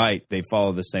could be right. They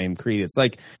follow the same creed. It's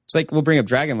like we'll bring up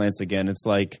Dragonlance again. It's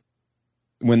like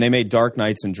when they made Dark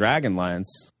Knights and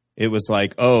Dragonlance, it was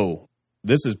like, oh,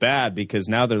 this is bad because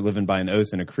now they're living by an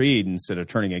oath and a creed instead of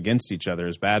turning against each other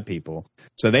as bad people.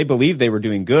 So they believed they were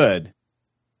doing good,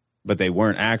 but they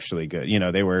weren't actually good. You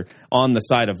know, they were on the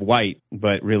side of White,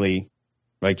 but really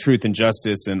like truth and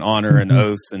justice and honor and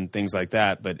oaths and things like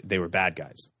that, but they were bad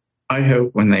guys. I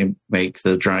hope when they make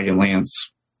the Dragonlance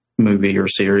movie or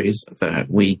series that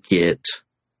we get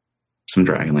some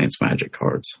Dragonlance magic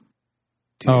cards.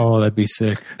 Dude, oh, that'd be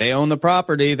sick. They own the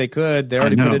property. They could. They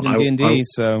already put it in D&D,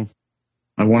 so...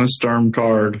 I want a Storm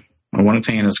card. I want a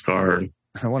Tannis card.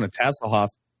 I want a Tasselhoff.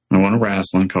 I want a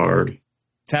Wrestling card.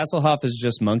 Tasselhoff is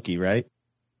just monkey, right?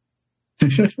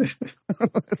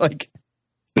 Like...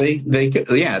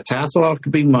 Tasselhoff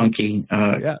could be monkey.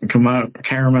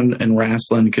 Karaman and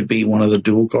Wrestling could be one of the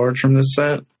dual cards from this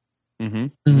set.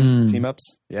 Team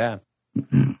ups, yeah.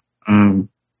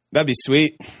 That'd be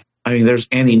sweet. I mean, there's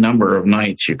any number of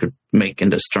knights you could make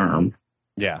into Sturm.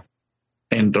 Yeah.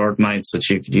 And Dark Knights that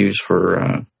you could use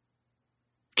for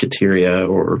Kateria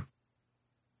or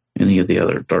any of the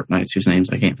other Dark Knights whose names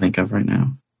I can't think of right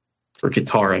now. For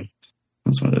Kitara.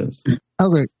 That's what it is.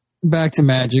 Okay, back to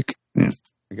Magic. Yeah.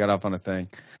 We got off on a thing.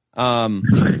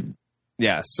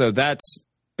 Yeah, so that's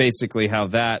basically how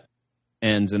that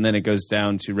ends, and then it goes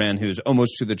down to Ren, who's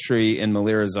almost to the tree in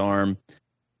Malira's arm.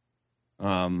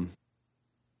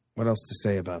 What else to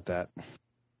say about that?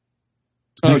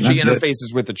 Oh, she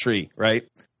interfaces with the tree, right?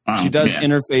 She does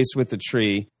interface with the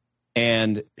tree,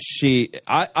 and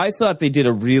I thought they did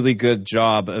a really good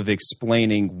job of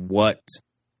explaining what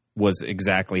was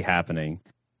exactly happening.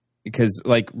 Because,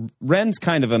 like, Ren's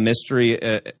kind of a mystery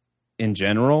in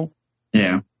general.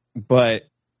 Yeah. But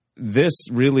this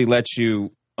really lets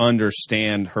you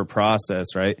understand her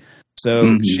process, right?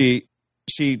 So she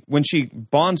when she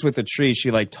bonds with the tree,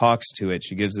 she, like, talks to it.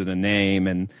 She gives it a name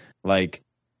and, like,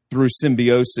 through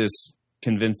symbiosis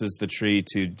convinces the tree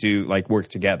to do, like, work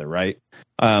together, right?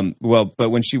 But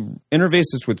when she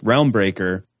interfaces with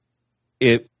Realmbreaker,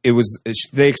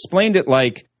 they explained it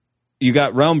like, you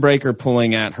got Realmbreaker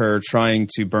pulling at her, trying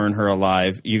to burn her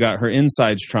alive. You got her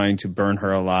insides trying to burn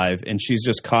her alive, and she's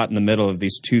just caught in the middle of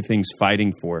these two things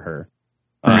fighting for her.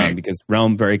 Right. Because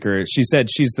Realmbreaker, she said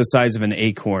she's the size of an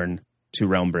acorn to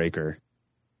Realmbreaker.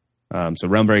 So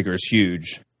Realmbreaker is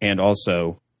huge and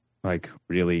also, like,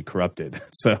 really corrupted.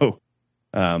 So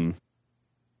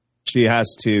she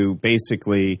has to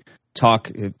basically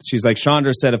talk. She's like,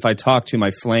 Chandra said, if I talk to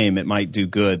my flame, it might do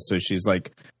good. So she's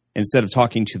like, instead of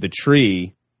talking to the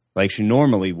tree like she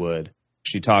normally would,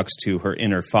 she talks to her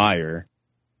inner fire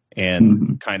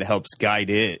and kind of helps guide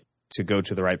it to go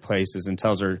to the right places and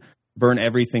tells her, burn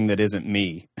everything that isn't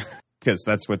me. Because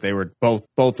that's what they were, both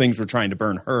things were trying to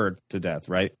burn her to death,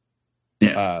 right?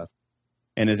 Yeah.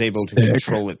 And is able to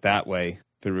control it that way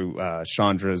through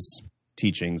Chandra's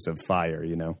teachings of fire,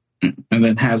 you know? And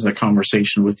then has a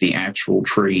conversation with the actual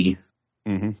tree,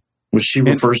 which she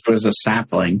refers to as a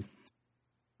sapling.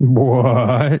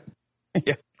 What?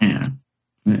 Yeah. Yeah.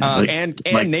 And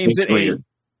names it 8.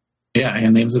 Yeah,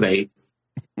 and names it 8.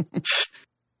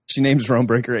 She names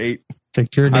Realmbreaker 8.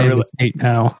 Like, your name is 8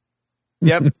 now.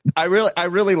 Yep. I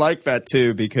really like that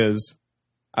too, because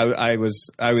I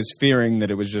was fearing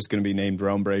that it was just going to be named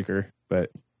Realmbreaker,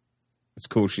 but it's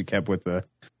cool she kept with the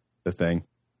thing.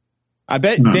 I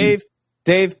bet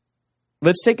Dave,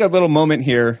 let's take a little moment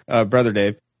here, brother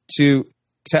Dave, to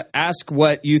ask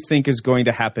what you think is going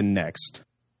to happen next.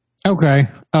 Okay.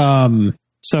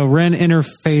 So Ren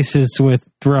interfaces with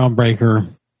Realmbreaker.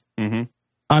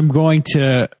 I'm going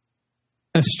to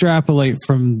extrapolate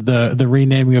from the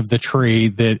renaming of the tree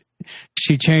that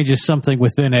she changes something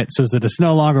within it so that it's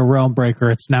no longer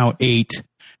Realmbreaker, it's now 8.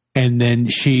 And then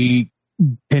she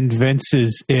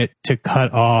convinces it to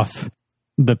cut off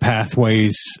the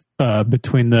pathways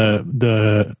between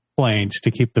the planes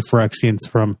to keep the Phyrexians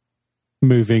from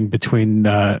moving between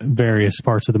various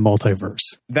parts of the multiverse.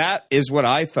 That is what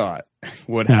I thought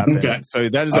would happen. Okay. So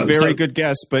that is a very good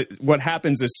guess, but what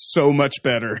happens is so much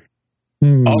better.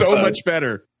 Also, so much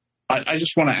better. I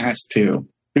just want to ask, too,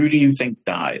 who do you think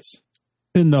dies?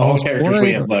 In the all characters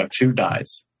we have left, who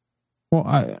dies?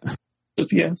 Well,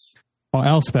 just guess. Well,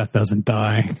 Elspeth doesn't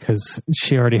die because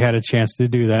she already had a chance to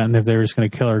do that, and if they were just going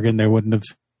to kill her again, they wouldn't have.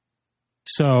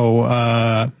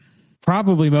 So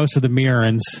probably most of the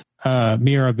Mirrans,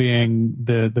 Mira being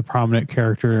the prominent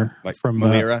character, like from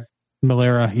Malira.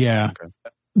 Malira, yeah. Okay.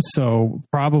 So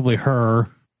probably her.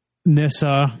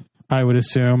 Nissa, I would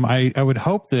assume. I would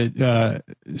hope that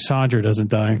Chandra doesn't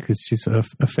die because she's a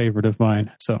favorite of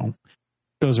mine. So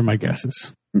those are my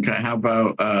guesses. Okay, how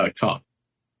about Koth?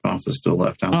 Koth is still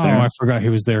left out there. Oh, I forgot he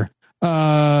was there.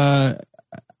 I'd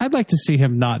like to see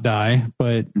him not die,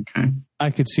 but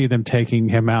I could see them taking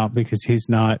him out because he's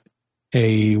not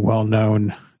a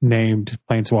well-known named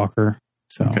planeswalker.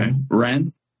 So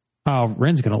Ren? Oh,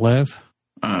 Ren's going to live.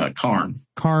 Karn.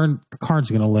 Karn's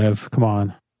going to live. Come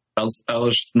on.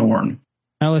 Elish Norn.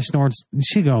 Elish Norn's,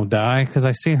 she gonna die because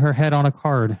I seen her head on a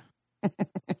card.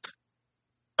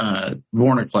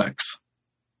 Vornaclex.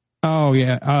 Oh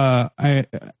yeah.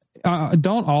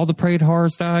 Don't all the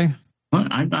Praetors die? What?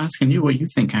 I'm asking you what you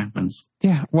think happens.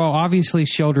 Yeah. Well, obviously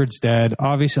Shieldred's dead.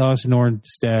 Obviously Elish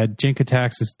Norn's dead.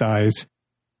 Jinkataxis dies.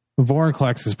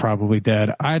 Vornaclex is probably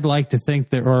dead. I'd like to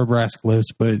think that Orobrask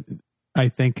lives, but I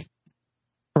think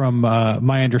from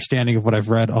my understanding of what I've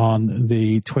read on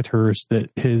the Twitters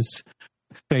that his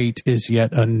fate is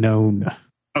yet unknown.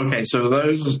 Okay, so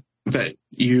those that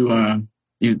you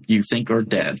think are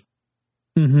dead,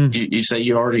 you say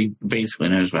you already basically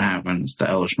knows what happens to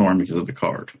Elish Norn because of the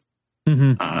card.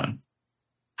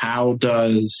 How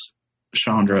does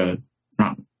Nissa?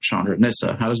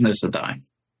 How does Nissa die?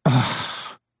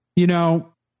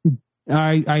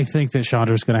 I think that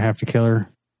Chandra's going to have to kill her.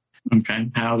 Okay.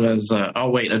 How does?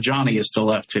 Ajani is still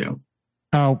left too.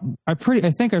 Oh, I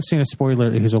think I've seen a spoiler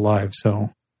that he's alive.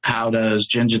 So how does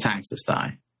Jin-Gitaxias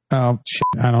die? Oh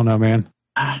shit! I don't know, man.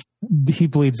 He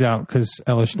bleeds out because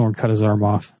Elish Norn cut his arm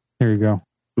off. There you go.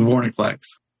 Vornaclex.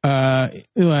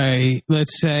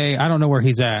 Let's say I don't know where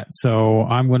he's at, so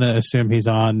I'm going to assume he's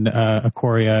on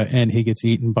Ikoria and he gets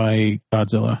eaten by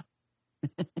Godzilla.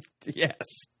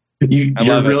 Yes,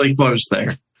 you're really close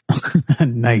there.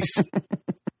 Nice.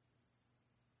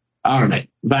 All right,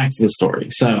 back to the story.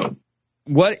 So,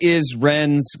 what is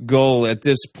Ren's goal at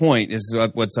this point is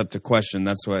what's up to question.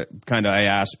 That's what kind of I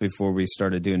asked before we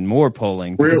started doing more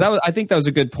polling. Because I think that was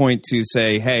a good point to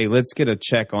say, hey, let's get a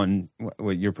check on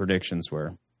what your predictions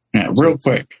were. Yeah, real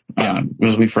quick,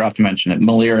 because we forgot to mention it,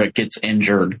 Malira gets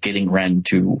injured getting Ren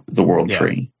to the World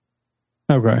Tree.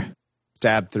 Okay.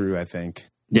 Stabbed through, I think.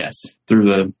 Yes, through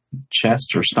the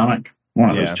chest or stomach. One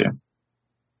of those two.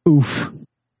 Oof.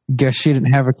 Guess she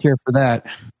didn't have a cure for that.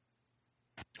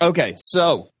 Okay,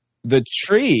 so the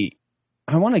tree,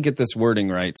 I want to get this wording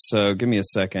right, so give me a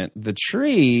second. The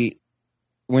tree,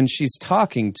 when she's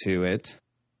talking to it,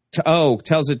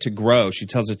 tells it to grow. She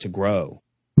tells it to grow.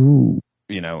 Ooh.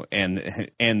 And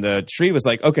the tree was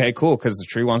like, okay, cool, because the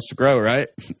tree wants to grow, right?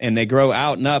 And they grow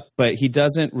out and up, but he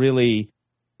doesn't really,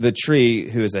 the tree,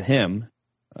 who is a him,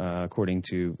 according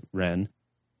to Ren,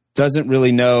 doesn't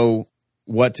really know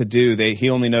what to do. He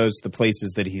only knows the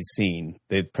places that he's seen,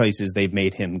 the places they've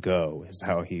made him go, is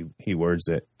how he words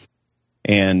it.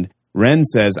 And Ren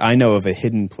says, I know of a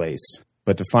hidden place,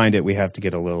 but to find it, we have to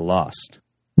get a little lost.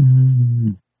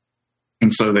 Mm.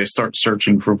 And so they start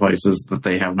searching for places that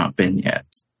they have not been yet.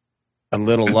 A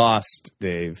little lost,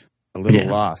 Dave. A little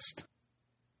lost.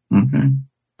 Okay.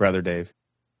 Brother Dave.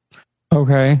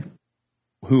 Okay.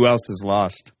 Who else is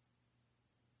lost?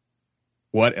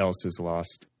 What else is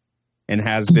lost? And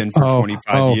has been for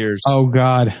 25 years. Oh,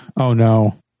 God. Oh,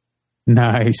 no.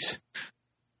 Nice.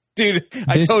 Dude,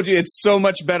 I told you it's so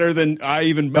much better than I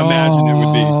even imagined it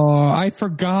would be. Oh, I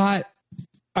forgot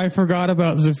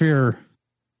about Zephyr.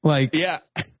 So how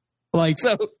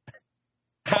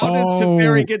does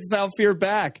Teferi get Zalfir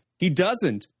back? He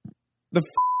doesn't. The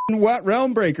what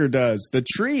Realmbreaker does. The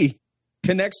tree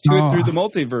connects to it through the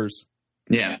multiverse.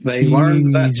 Yeah, they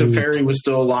learned that Teferi was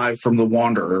still alive from the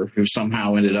Wanderer, who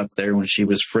somehow ended up there when she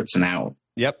was fritzing out.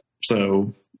 Yep.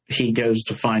 So he goes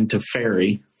to find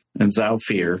Teferi and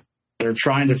Zalfir. They're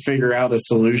trying to figure out a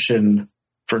solution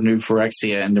for New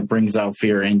Phyrexia and to bring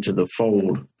Zalfir into the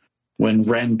fold. When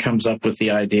Ren comes up with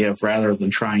the idea of rather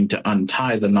than trying to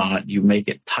untie the knot, you make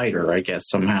it tighter, I guess,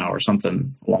 somehow, or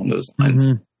something along those lines.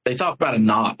 Mm-hmm. They talk about a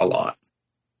knot a lot.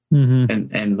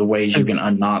 Mm-hmm. And the ways you can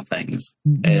unknot things.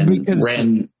 And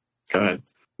Ren, go ahead.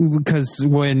 Because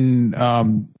when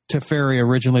Teferi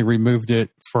originally removed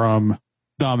it from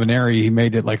Dominaria, he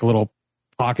made it like a little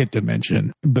pocket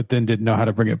dimension, but then didn't know how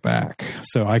to bring it back.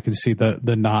 So I could see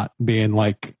the knot being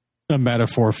like a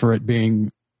metaphor for it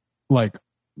being like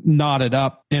knotted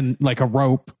up in like a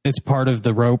rope. It's part of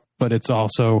the rope, but it's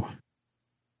also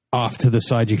off to the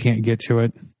side. You can't get to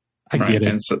it. I get it.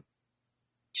 And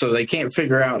so they can't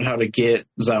figure out how to get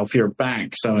Zalfir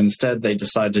back. So instead they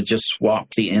decide to just swap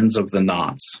the ends of the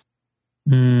knots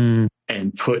and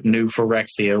put New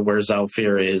Phyrexia where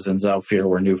Zalfir is and Zalfir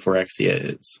where New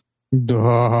Phyrexia is.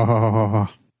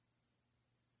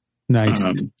 Nice.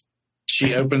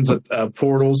 She opens a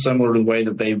portal similar to the way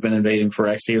that they've been invading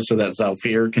Phyrexia so that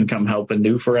Zalfir can come help a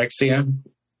New Phyrexia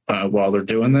while they're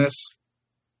doing this.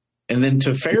 And then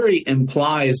Teferi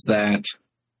implies that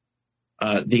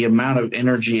the amount of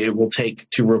energy it will take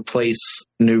to replace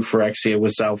New Phyrexia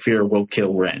with Zalfir will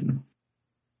kill Ren.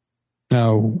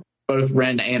 No. Both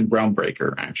Ren and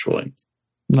Realmbreaker, actually.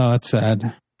 No, that's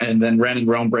sad. And then Ren and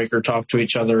Realmbreaker talk to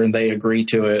each other and they agree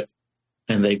to it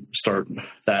and they start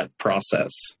that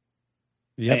process.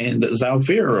 Yep. And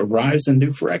Zalfir arrives in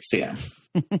New Phyrexia.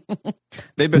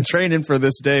 They've been training for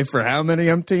this day for how many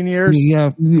umpteen years? Yeah,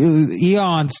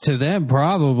 eons to them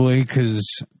probably,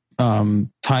 because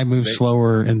time moves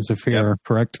slower in Zephyr,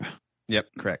 correct? Yep,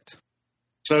 correct.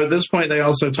 So at this point, they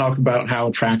also talk about how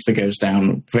Atraxa goes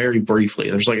down very briefly.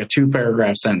 There's like a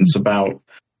 2-paragraph sentence about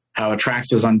how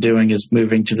Atraxa's undoing is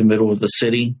moving to the middle of the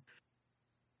city.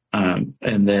 And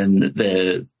then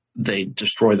they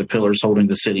destroy the pillars holding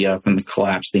the city up and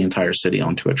collapse the entire city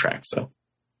onto Atraxa.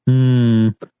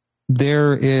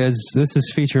 This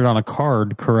is featured on a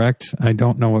card, correct? I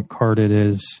don't know what card it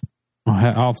is.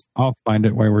 I'll find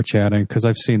it while we're chatting, because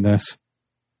I've seen this.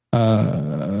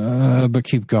 But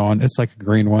keep going. It's like a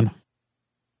green one.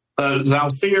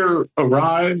 Zalfir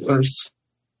arrive.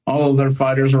 All of their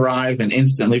fighters arrive and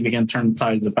instantly begin turning the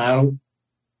tide of the battle.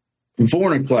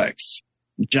 Vornaclex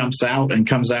jumps out and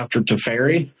comes after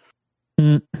Teferi.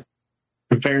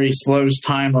 Teferi slows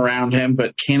time around him,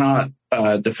 but cannot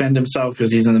defend himself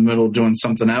because he's in the middle of doing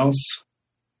something else.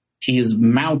 He's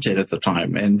mounted at the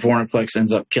time, and Vornaclex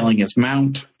ends up killing his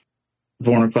mount.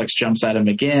 Vornaclex jumps at him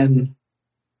again.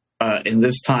 And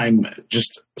this time,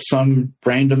 just some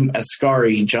random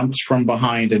Ascari jumps from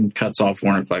behind and cuts off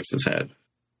Vornaclex's head.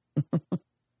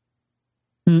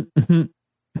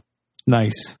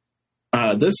 Nice.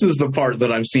 This is the part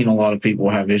that I've seen a lot of people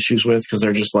have issues with, because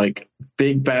they're just like,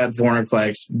 big bad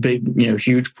Vornaclex, big,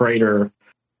 huge praetor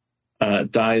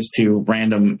dies to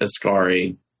random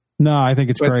Ascari. No, I think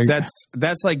it's great.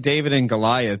 That's like David and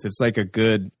Goliath. It's like a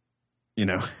good,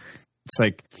 it's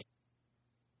like,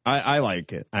 I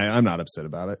like it. I'm not upset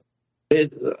about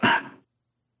it.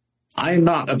 I'm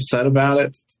not upset about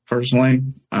it personally,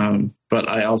 but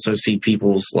I also see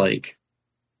people's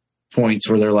points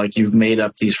where they're like, you've made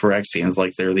up these Phyrexians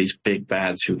like they're these big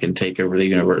bads who can take over the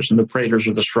universe, and the Praetors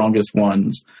are the strongest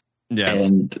ones,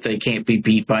 and they can't be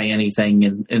beat by anything,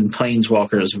 and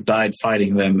Planeswalkers have died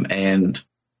fighting them, and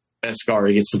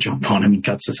Ascari gets the jump on him and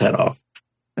cuts his head off.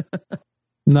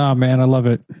 Nah, man, I love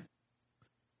it.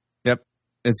 Yep,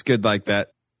 it's good like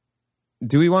that.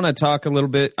 Do we want to talk a little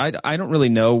bit? I don't really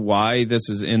know why this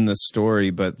is in the story,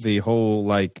 but the whole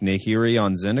Nahiri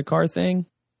on Zendikar thing,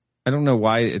 I don't know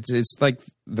why. It's like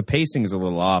the pacing is a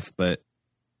little off, but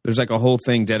there's a whole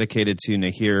thing dedicated to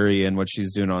Nahiri and what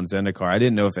she's doing on Zendikar. I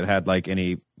didn't know if it had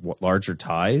any larger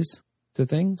ties to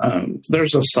things.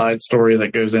 There's a side story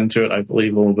that goes into it, I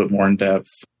believe, a little bit more in depth.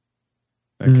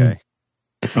 Okay.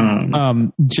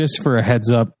 Just for a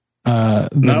heads up. No,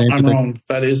 I'm wrong.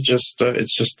 That is just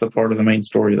it's just the part of the main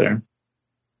story there.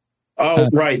 Oh,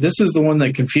 right. This is the one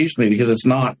that confused me because it's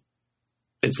not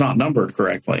numbered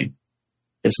correctly.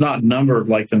 It's not numbered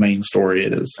like the main story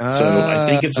is. So I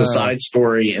think it's a side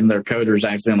story, and their coders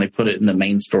accidentally put it in the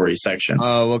main story section.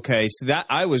 Oh, okay. So that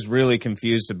I was really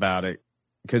confused about it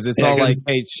because it's all like,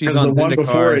 hey, she's on Zendikar. The one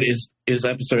before it is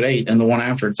episode 8, and the one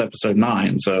after it's episode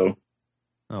 9. So,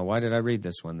 why did I read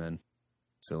this one then?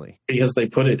 Silly. Because they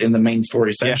put it in the main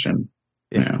story section.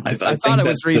 Yeah. I thought I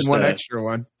was reading one extra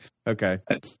one. Okay.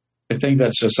 I think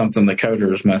that's just something the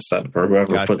coders messed up, or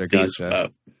whoever put these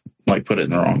up, put it in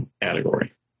the wrong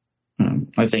category.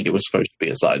 I think it was supposed to be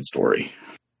a side story.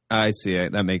 I see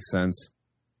it. That makes sense.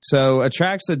 So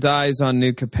Atraxa dies on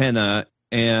New Capenna,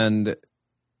 and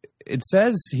it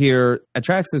says here,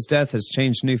 Atraxa's death has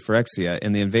changed New Phyrexia,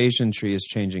 and the invasion tree is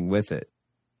changing with it.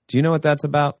 Do you know what that's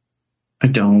about? I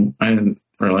didn't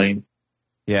really.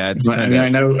 Yeah, I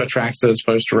know Atraxa is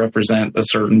supposed to represent a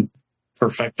certain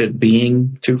perfected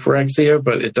being to Phyrexia,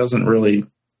 but it doesn't really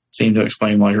seem to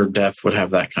explain why her death would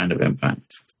have that kind of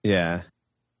impact. Yeah.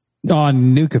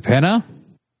 On New Capenna?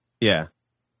 Yeah.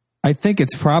 I think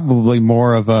it's probably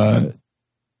more of a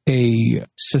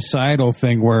societal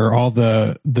thing where all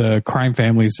the crime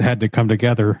families had to come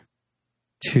together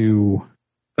to...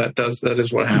 That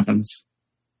is what happens.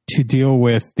 To deal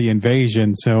with the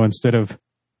invasion. So instead of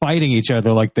fighting each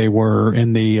other like they were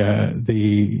in the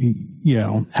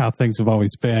how things have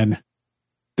always been,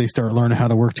 they start learning how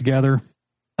to work together.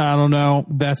 I don't know.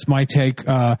 That's my take.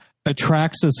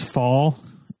 Atraxa's Fall.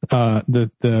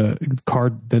 The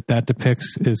card that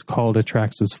depicts is called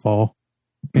Atraxa's Fall.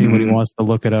 Anybody wants to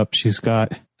look it up, she's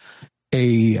got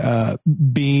a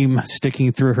beam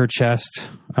sticking through her chest.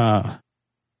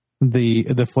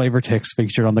 The flavor text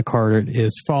featured on the card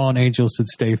is "Fallen angels should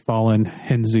stay fallen."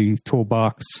 Henzi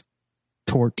toolbox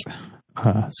tort.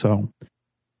 So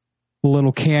a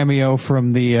little cameo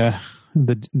from the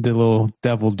little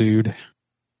devil dude.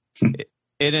 And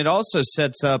it also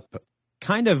sets up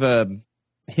kind of a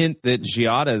hint that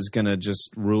Giada is going to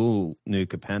just rule New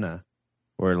Capenna,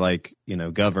 or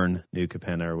govern New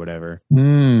Capenna or whatever.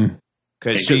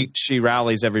 because she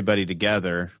rallies everybody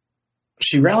together.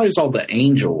 She rallies all the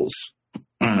angels,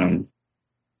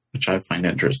 which I find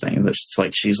interesting. It's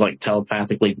like she's like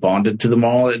telepathically bonded to them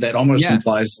all. That almost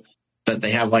implies that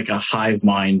they have like a hive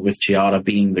mind with Giada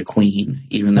being the queen,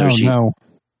 even though she's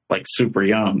like super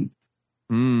young.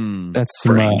 That's for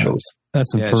some angels.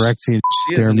 That's some Phyrexian.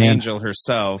 She is an angel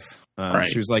herself. Right.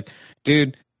 She was like,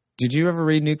 dude, did you ever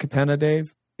read New Capenna,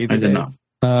 Dave? I did not.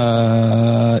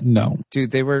 No.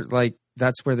 Dude, they were like,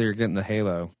 that's where they were getting the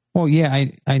halo. Well, yeah,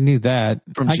 I knew that.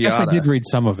 From I guess I did read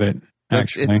some of it,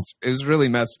 actually. It was really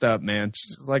messed up, man.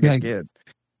 She's like a kid.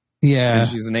 Yeah. And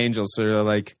she's an angel, so they're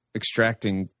like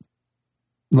extracting.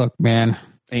 Look, man.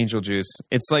 Angel juice.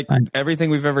 It's like everything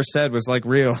we've ever said was like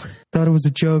real. Thought it was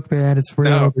a joke, man. It's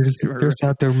real. No, they're just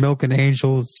out there milking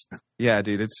angels. Yeah,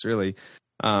 dude, it's really.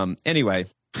 Anyway.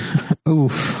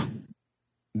 Oof.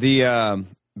 The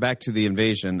back to the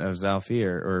invasion of Zhalfir,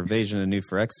 or invasion of New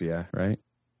Phyrexia, right?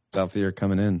 Zhalfir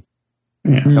coming in.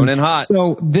 Yeah. Coming in hot.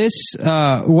 So this,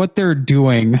 what they're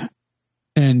doing,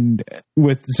 and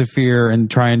with Zephyr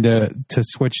and trying to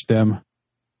switch them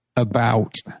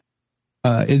about,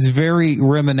 is very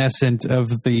reminiscent of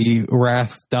the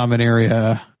Wrath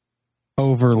Dominaria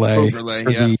overlay for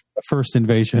the first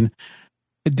invasion.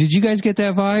 Did you guys get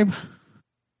that vibe?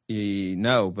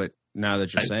 No, but now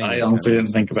that you're saying I honestly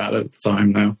didn't think about it at the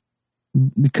time, though.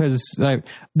 Because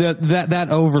that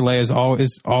overlay is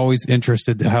always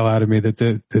interested the hell out of me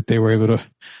that they were able to,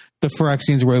 the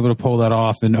Phyrexians were able to pull that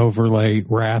off and overlay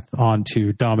Wrath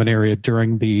onto Dominaria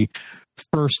during the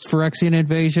first Phyrexian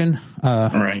invasion.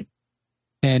 Right.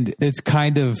 And it's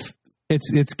kind of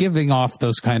it's giving off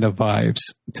those kind of vibes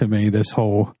to me, this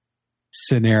whole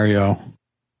scenario.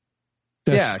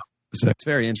 It's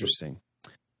very interesting.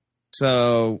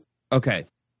 So, okay.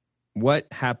 What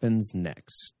happens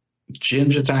next?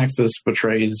 Jin-Gitaxias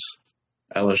betrays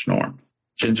Elish Norn.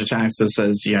 Jin-Gitaxias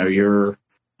says, your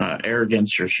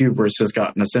arrogance, your hubris has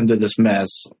gotten us into this mess.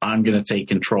 I'm going to take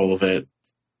control of it,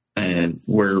 and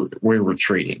we're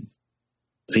retreating.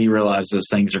 So he realizes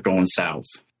things are going south.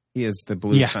 He is the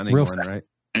blue cunning one, right?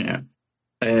 Yeah.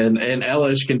 And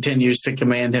Elish continues to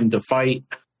command him to fight,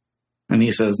 and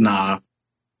he says, nah.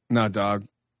 No, dog.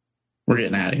 We're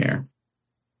getting out of here.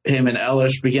 Him and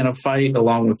Elish begin a fight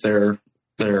along with their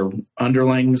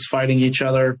underlings fighting each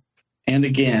other. And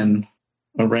again,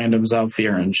 a random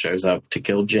Zhalfirin shows up to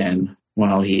kill Jin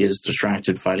while he is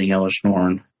distracted fighting Elish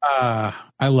Norn. I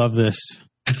love this.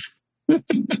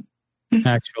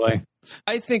 Actually.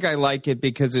 I think I like it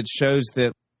because it shows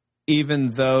that even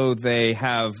though they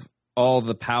have all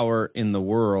the power in the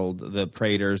world, the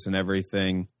Praetors and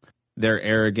everything, their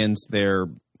arrogance, their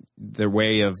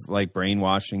way of like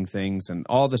brainwashing things and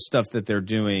all the stuff that they're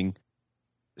doing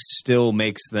still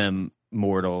makes them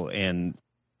mortal. And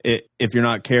if you're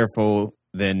not careful,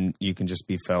 then you can just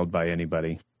be felled by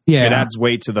anybody. Yeah. It adds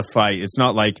weight to the fight. It's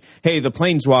not like, hey, the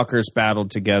Planeswalkers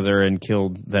battled together and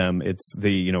killed them. It's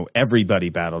everybody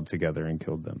battled together and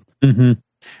killed them. Mm-hmm.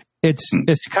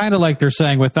 It's kind of like they're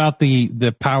saying, without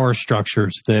the power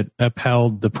structures that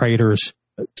upheld the Praetors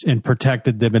and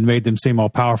protected them and made them seem all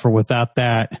powerful, without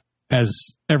that, as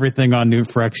everything on New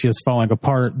Phyrexia is falling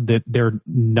apart, that they're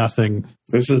nothing.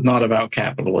 This is not about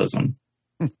capitalism.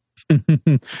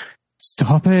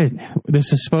 Stop it.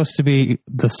 This is supposed to be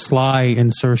the sly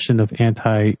insertion of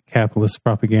anti-capitalist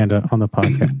propaganda on the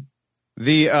podcast.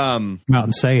 Come out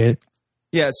and say it.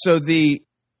 Yeah, so I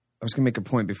was going to make a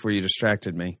point before you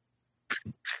distracted me.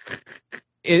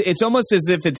 It's almost as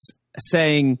if it's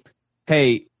saying,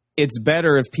 hey, it's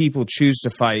better if people choose to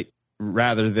fight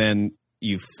rather than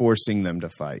you forcing them to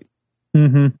fight.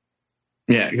 Mm-hmm.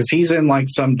 Yeah, because he's in like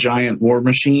some giant war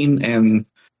machine, and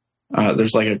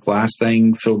there's like a glass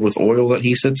thing filled with oil that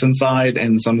he sits inside,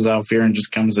 and some Zhalfirin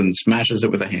just comes and smashes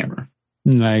it with a hammer.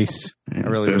 Nice. I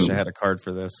really wish I had a card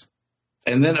for this.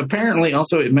 And then apparently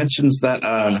also it mentions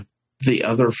that the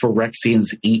other Phyrexians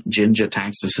eat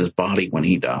Jin-Gitaxias' body when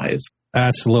he dies.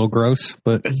 That's a little gross,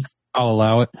 but I'll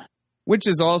allow it. Which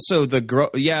is also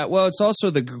it's also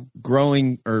the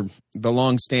growing or the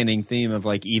long-standing theme of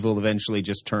like evil eventually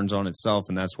just turns on itself,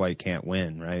 and that's why you can't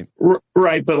win, right?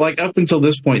 Right, but like up until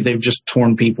this point, they've just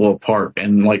torn people apart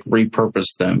and like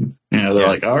repurposed them. They're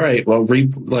like, all right, well,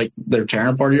 they're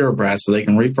tearing apart Eurobras so they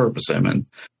can repurpose him and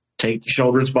take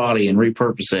Shoulder's body and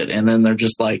repurpose it, and then they're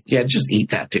just like, yeah, just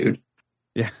eat that dude.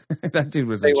 Yeah, that dude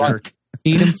was a jerk.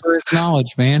 Eat him for his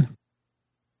knowledge, man.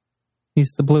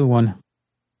 He's the blue one.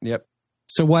 Yep.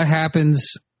 So what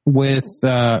happens with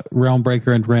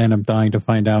Realmbreaker and Ren? I'm dying to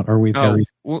find out. Are we?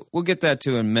 We'll get that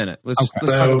to in a minute. Let's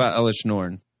talk about Elish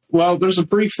Norn. Well, there's a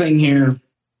brief thing here.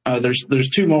 There's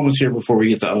two moments here before we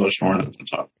get to Elish Norn at the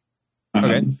top.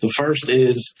 Okay. The first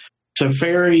is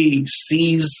Teferi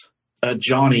sees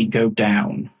Johnny go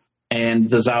down, and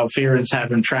the Zalfirans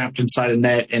have him trapped inside a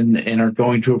net and are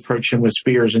going to approach him with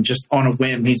spears. And just on a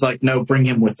whim, he's like, no, bring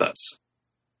him with us.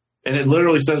 And it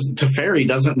literally says Teferi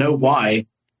doesn't know why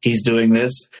he's doing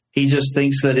this. He just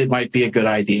thinks that it might be a good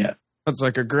idea. It's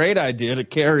like a great idea to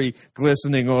carry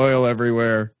glistening oil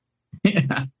everywhere.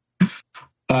 Yeah.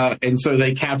 And so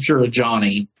they capture a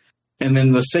Johnny. And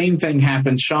then the same thing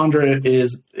happens. Chandra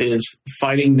is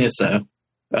fighting Nissa.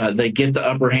 They get the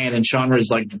upper hand, and Chandra is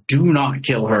like, do not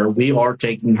kill her. We are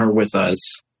taking her with us.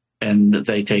 And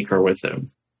they take her with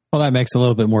them. Well, that makes a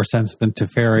little bit more sense than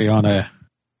Teferi on a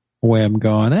whim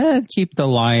going, keep the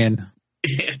lion.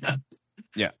 Yeah.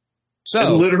 Yeah. So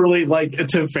and literally, like,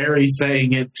 Teferi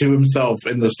saying it to himself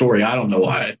in the story. I don't know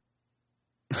why.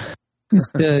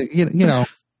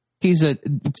 He's a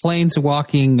plains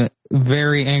walking,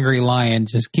 very angry lion.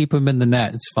 Just keep him in the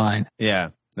net. It's fine. Yeah,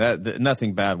 that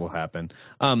nothing bad will happen.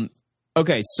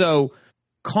 Okay, so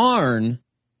Karn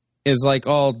is like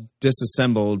all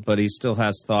disassembled, but he still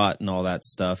has thought and all that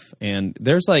stuff. And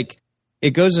there's like,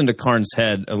 it goes into Karn's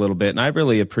head a little bit, and I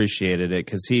really appreciated it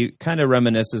because he kind of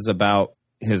reminisces about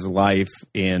his life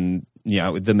and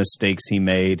the mistakes he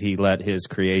made. He let his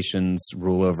creations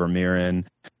rule over Mirren.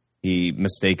 He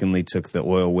mistakenly took the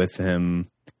oil with him.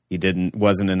 He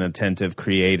wasn't an attentive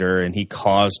creator, and he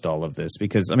caused all of this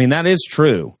because, I mean, that is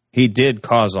true. He did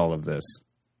cause all of this.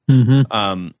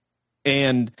 Mm-hmm.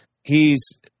 And he's,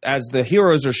 as the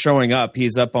heroes are showing up,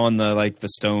 he's up on the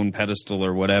stone pedestal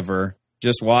or whatever,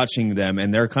 just watching them,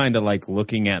 and they're kind of like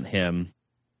looking at him.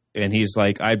 And he's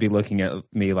like, I'd be looking at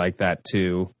me like that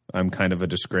too. I'm kind of a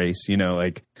disgrace,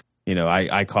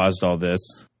 I caused all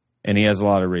this. And he has a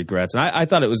lot of regrets. And I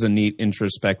thought it was a neat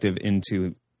introspective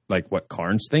into like what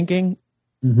Karn's thinking.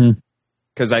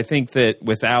 Because I think that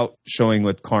without showing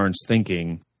what Karn's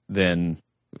thinking, then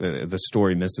the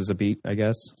story misses a beat, I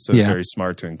guess. So it's very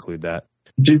smart to include that.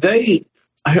 Do they,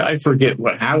 I forget,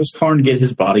 how does Karn get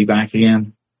his body back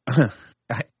again?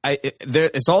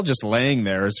 It's all just laying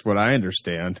there is what I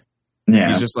understand. Yeah.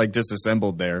 He's just like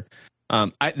disassembled there.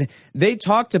 They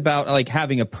talked about like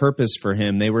having a purpose for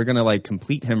him. They were going to like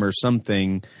complete him or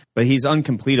something, but he's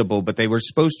uncompletable, but they were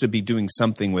supposed to be doing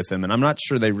something with him. And I'm not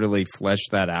sure they really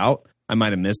fleshed that out. I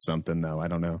might have missed something though. I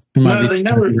don't know.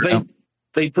 No,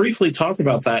 they briefly talk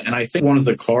about that. And I think one of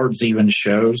the cards even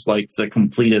shows like the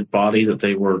completed body that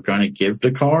they were going to give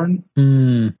to Karn.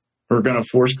 Or going to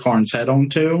force Karn's head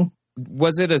onto.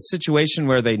 Was it a situation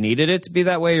where they needed it to be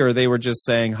that way, or they were just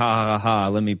saying, ha, ha, ha,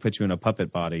 let me put you in a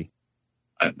puppet body?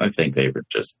 I think they were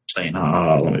just saying,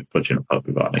 let me put you in a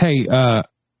puppet body. Hey, I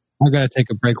got to take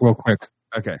a break real quick.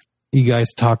 Okay. You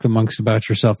guys talk amongst about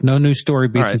yourself. No new story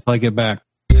beats right. until I get back.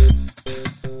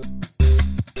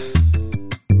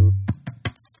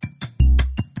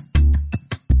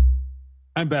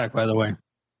 I'm back, by the way.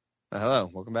 Hello,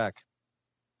 welcome back.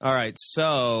 All right,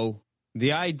 so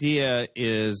the idea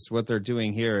is what they're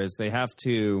doing here is they have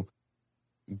to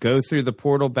go through the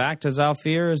portal back to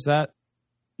Zalfir. Is that?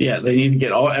 Yeah, they need to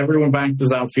get everyone back to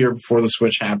Zalfir before the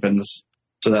switch happens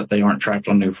so that they aren't trapped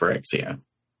on New Phyrexia.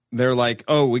 They're like,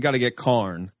 oh, we got to get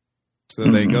Karn. So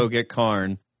they go get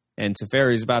Karn, and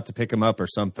Teferi's about to pick him up or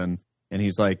something. And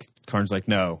he's like, Karn's like,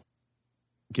 no,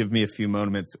 give me a few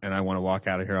moments and I want to walk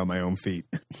out of here on my own feet.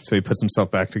 So he puts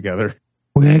himself back together.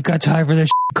 We ain't got time for this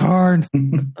Karn.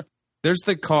 There's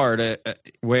the card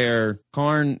where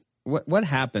Karn, what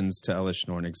happens to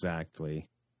Elishnorn exactly?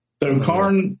 So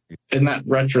Karn, in that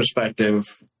retrospective,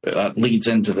 leads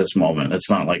into this moment. It's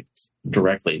not like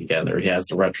directly together. He has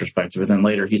the retrospective, and then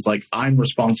later he's like, I'm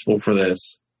responsible for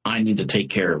this. I need to take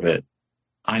care of it.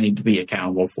 I need to be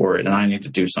accountable for it, and I need to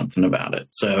do something about it.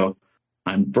 So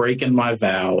I'm breaking my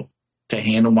vow to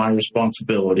handle my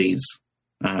responsibilities,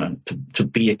 to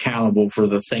be accountable for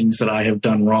the things that I have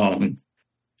done wrong.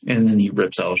 And then he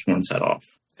rips Elishnorn's head off.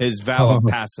 His vow of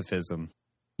pacifism.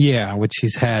 Yeah, which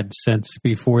he's had since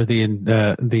before the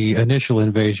initial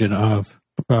invasion of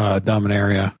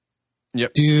Dominaria.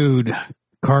 Yep. Dude,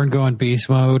 Karn going beast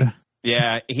mode.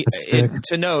 Yeah,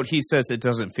 to note, he says it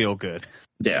doesn't feel good.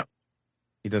 Yeah.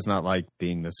 He does not like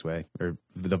being this way, or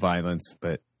the violence,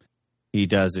 but he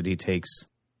does it. He takes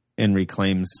and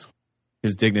reclaims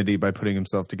his dignity by putting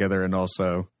himself together and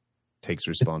also takes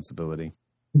responsibility.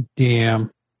 Damn.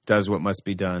 Does what must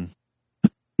be done.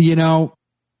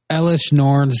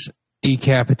 Elishnorn's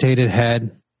decapitated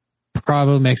head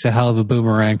probably makes a hell of a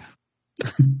boomerang.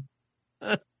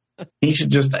 He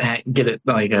should just get it,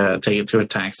 take it to a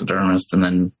taxidermist and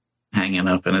then hang it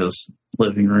up in his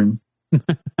living room.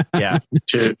 Yeah.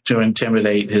 To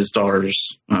intimidate his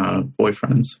daughter's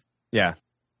boyfriends. Yeah.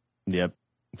 Yep.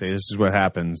 This is what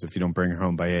happens if you don't bring her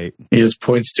home by 8. He just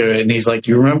points to it and he's like,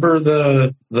 "You remember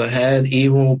the head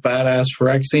evil badass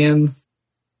Phyrexian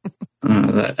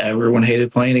that everyone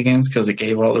hated playing against because it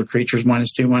gave all their creatures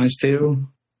 -2/-2?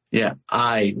 Yeah,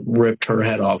 I ripped her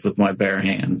head off with my bare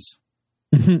hands.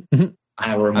 I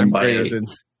have her home by 8.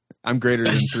 I'm greater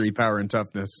than 3 power and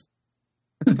toughness."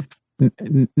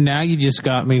 Now you just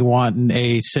got me wanting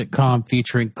a sitcom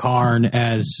featuring Karn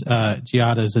as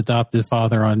Giada's adopted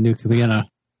father on New Cabana.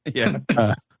 Yeah.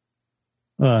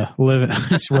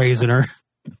 Just raising her.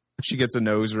 She gets a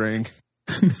nose ring.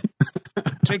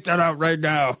 Take that out right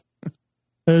now.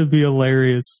 That'd be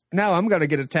hilarious. Now I'm going to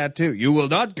get a tattoo. You will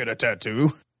not get a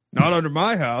tattoo. Not under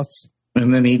my house.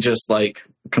 And then he just like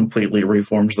completely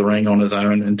reforms the ring on his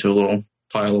own into a little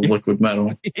pile of liquid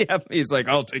metal. Yeah, he's like,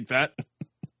 "I'll take that."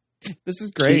 This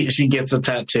is great. She gets a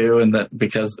tattoo, and that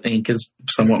because ink is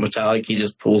somewhat metallic, he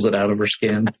just pulls it out of her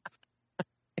skin.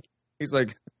 He's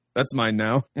like, "That's mine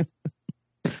now."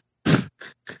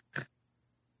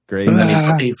 Great. And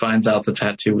then he finds out the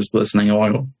tattoo was glistening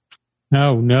oil.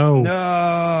 No.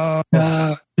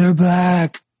 They're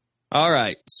back. All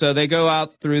right. So they go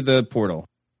out through the portal.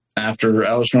 After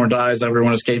Elishnorn dies,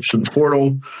 everyone escapes through the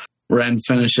portal. Ren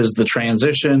finishes the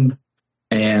transition,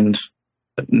 and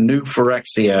New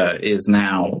Phyrexia is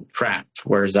now trapped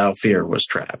where Zalfir was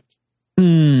trapped.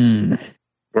 Where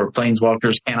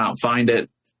planeswalkers cannot find it.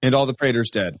 And all the Praetors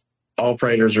dead. All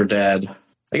Praetors are dead.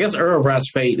 I guess Urabra's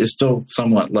fate is still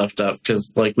somewhat left up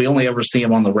because, like, we only ever see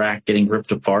him on the rack getting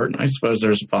ripped apart. I suppose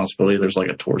there's a possibility there's like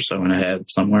a torso and a head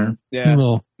somewhere. Yeah,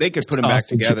 they could put him back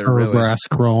together. Really, grass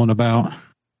crawling about.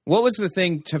 What was the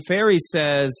thing? Teferi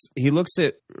says he looks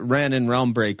at Ren and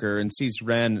Realmbreaker and sees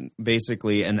Ren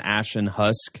basically an ashen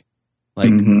husk,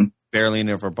 like barely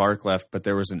any of her bark left, but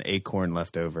there was an acorn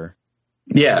left over.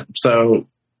 Yeah, so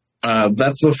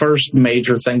that's the first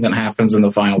major thing that happens in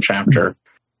the final chapter.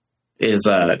 Is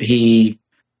he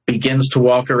begins to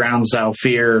walk around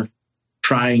Zalfir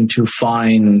trying to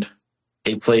find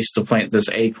a place to plant this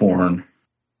acorn.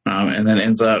 And then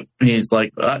ends up, he's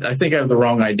like, I think I have the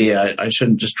wrong idea. I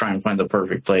shouldn't just try and find the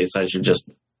perfect place. I should just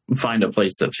find a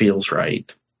place that feels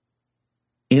right.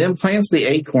 He then plants the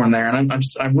acorn there. And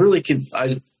I'm really,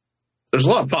 there's a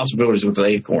lot of possibilities with the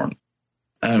acorn.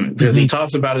 Because he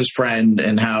talks about his friend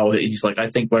and how he's like,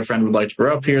 I think my friend would like to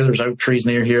grow up here. There's oak trees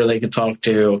near here they could talk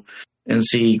to and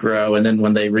see grow. And then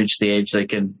when they reach the age, they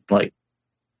can like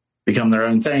become their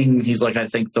own thing. He's like, I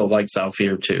think they'll like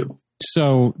Zalfir too.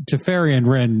 So Teferi and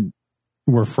Ren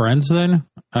were friends then?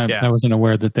 I wasn't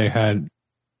aware that they had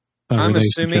I'm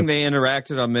assuming they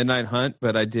interacted on Midnight Hunt,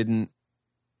 but I didn't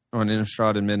on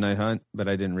Innistrad and Midnight Hunt, but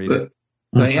I didn't read it.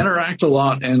 They interact a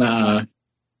lot in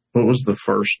what was the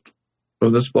first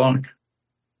of this block?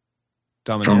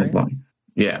 Dominaria?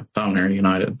 Yeah, Dominaria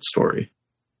United story.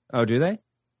 Oh, do they?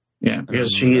 Yeah,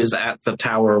 because she is at the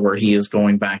tower where he is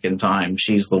going back in time.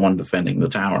 She's the one defending the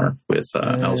tower with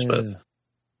Elspeth.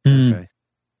 Okay.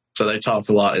 So they talk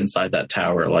a lot inside that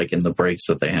tower, like in the breaks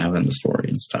that they have in the story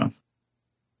and stuff.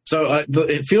 So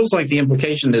it feels like the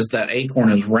implication is that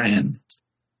Acorn is Ren.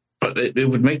 But it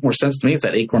would make more sense to me if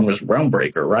that Acorn was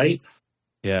Realmbreaker, right?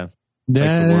 Yeah. Like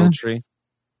the World Tree.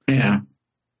 Yeah.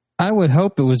 I would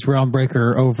hope it was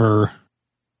Realmbreaker over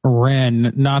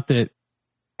Ren. Not that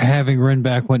having Ren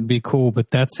back wouldn't be cool, but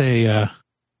Ren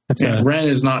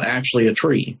is not actually a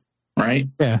tree, right?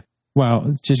 Yeah.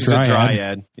 Well, it's just a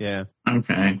dryad. Yeah.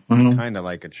 Okay. Well, kind of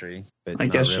like a tree, but I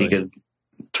guess really. she could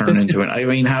turn into it. I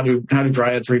mean, how do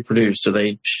dryads reproduce? Do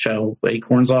they shell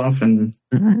acorns off and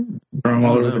throw them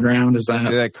all over the ground? Is that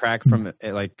do they crack from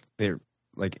like they're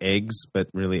like eggs, but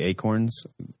really acorns?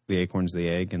 The acorn's the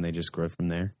egg, and they just grow from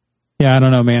there. Yeah, I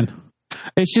don't know, man.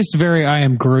 It's just very I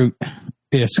Am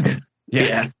Groot-esque.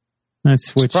 Yeah.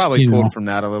 That's which probably pulled from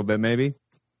that a little bit, maybe.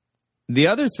 The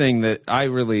other thing that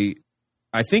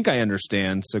I think I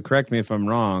understand, so correct me if I'm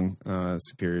wrong,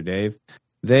 Superior Dave.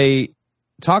 They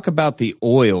talk about the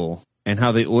oil and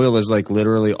how the oil is like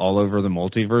literally all over the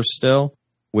multiverse still,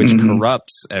 which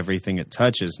corrupts everything it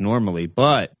touches normally.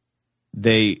 But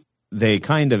they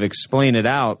kind of explain it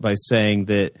out by saying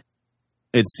that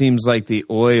it seems like the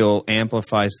oil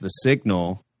amplifies the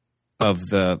signal of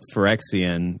the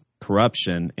Phyrexian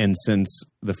corruption. And since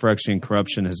the Phyrexian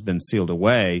corruption has been sealed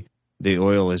away, the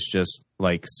oil is just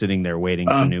like sitting there waiting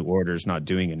for new orders, not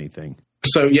doing anything.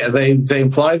 So yeah, they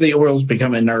imply the oils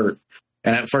become inert,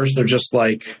 and at first they're just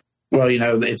like, well,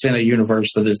 it's in a universe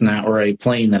that is now, or a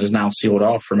plane that is now sealed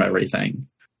off from everything.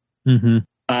 And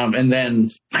then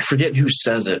I forget who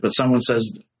says it, but someone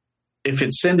says if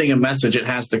it's sending a message, it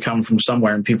has to come from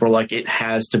somewhere, and people are like, it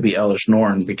has to be Elish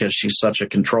Norn because she's such a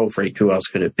control freak. Who else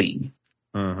could it be?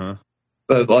 Uh-huh.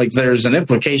 But like, there's an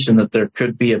implication that there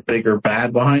could be a bigger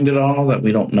bad behind it all that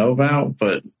we don't know about,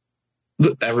 but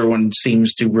everyone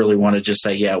seems to really want to just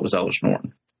say, yeah, it was Elish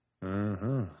Norton.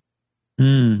 Uh-huh.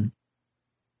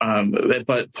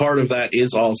 But part of that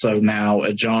is also now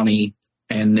Johnny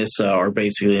and Nyssa are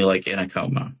basically like in a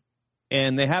coma.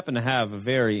 And they happen to have a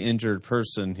very injured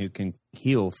person who can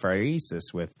heal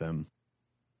pharesis with them.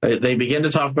 They begin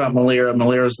to talk about Melira.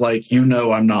 Melira's like,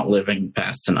 I'm not living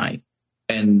past tonight.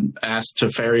 And asks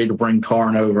Teferi to bring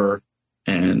Karn over.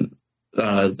 And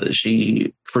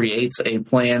she creates a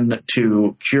plan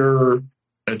to cure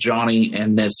Johnny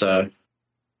and Nyssa,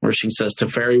 where she says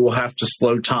Teferi will have to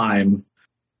slow time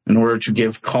in order to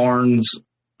give Karn's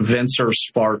Venser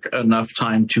spark enough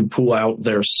time to pull out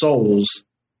their souls,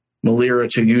 Melira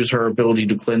to use her ability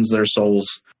to cleanse their souls,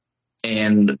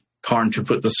 and Karn to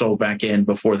put the soul back in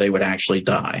before they would actually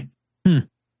die.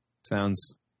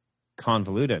 Sounds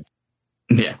convoluted.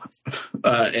 Yeah.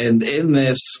 And in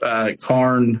this,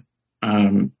 Karn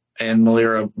and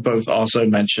Melira both also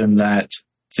mentioned that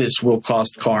this will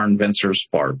cost Karn Venser's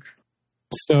spark.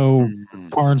 So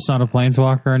Karn's not a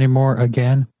planeswalker anymore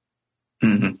again?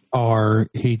 Mm-hmm. Or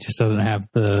he just doesn't have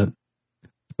the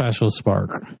special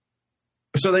spark?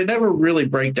 So they never really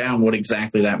break down what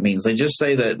exactly that means. They just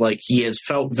say that like he has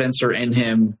felt Venser in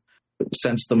him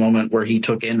since the moment where he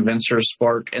took in Venser's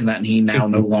spark, and that he now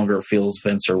no longer feels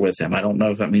Venser with him. I don't know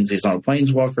if that means he's not a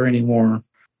planeswalker anymore.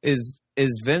 Is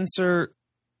Venser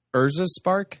Urza's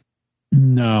spark?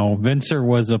 No, Venser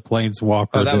was a planeswalker.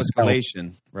 Oh, that was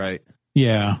Galatian, right?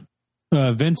 Yeah.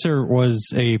 Venser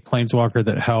was a planeswalker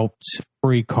that helped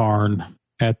free Karn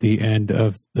at the end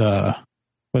of the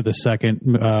second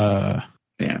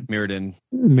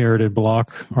Mirrodin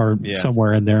block, or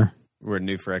somewhere in there. Where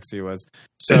New Phyrexia was.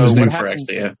 So it was New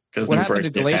Phyrexia, because New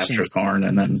Phyrexia captured Karn,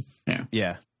 and then,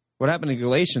 Yeah. What happened to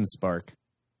Galatian's spark?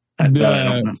 I don't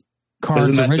know.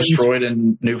 Isn't that destroyed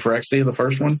in New Phyrexia, the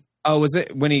first one? Oh, was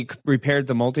it when he repaired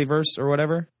the multiverse or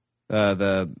whatever? How they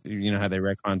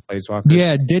retcon planeswalkers?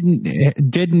 Yeah,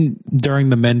 didn't during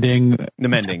the mending,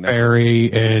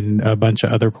 Teferi and a bunch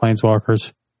of other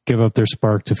planeswalkers give up their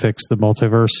spark to fix the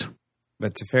multiverse.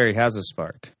 But Teferi has a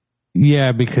spark.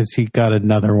 Yeah, because he got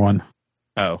another one.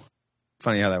 Oh,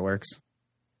 funny how that works.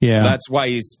 Yeah, that's why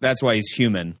he's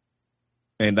human,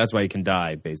 and that's why he can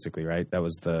die. Basically, right? That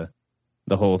was the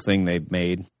whole thing they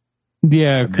made.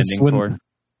 Yeah, because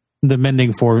the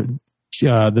mending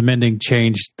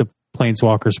changed the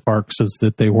planeswalker spark so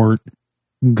that they weren't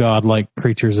godlike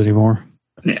creatures anymore.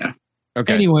 Yeah.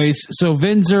 Okay. Anyways, so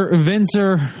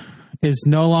Venser is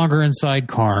no longer inside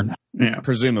Karn. Yeah,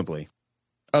 presumably,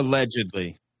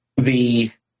 allegedly.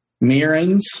 The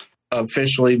Mirrans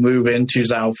officially move into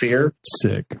Zalfir.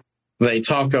 Sick. They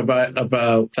talk about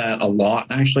that a lot.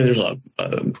 Actually, there's a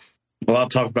lot of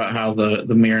talk about how the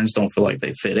Mirrans don't feel like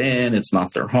they fit in. It's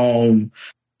not their home.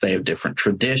 They have different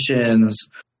traditions.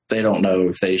 They don't know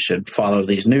if they should follow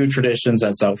these new traditions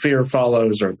that Zalfir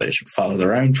follows, or if they should follow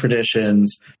their own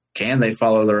traditions. Can they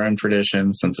follow their own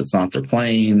traditions since it's not their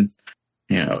plane?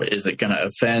 Is it going to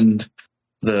offend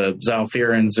the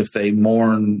Zalfirans if they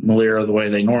mourn Melira the way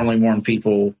they normally mourn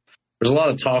people? There's a lot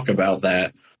of talk about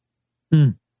that.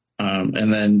 And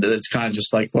then it's kind of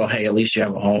just like, well, hey, at least you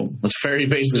have a home. It's very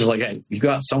basically just like, hey, you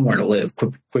got somewhere to live.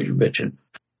 Quit your bitching.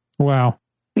 Wow.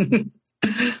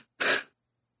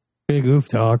 Big oof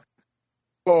talk.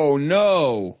 Oh,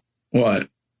 no. What?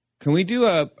 Can we do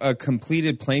a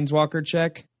completed planeswalker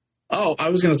check? Oh, I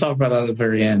was going to talk about that at the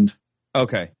very end.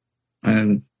 Okay.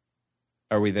 And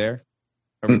are we there?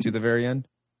 Are we to the very end?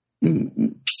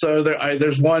 So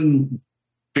there's one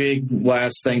big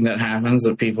last thing that happens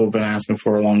that people have been asking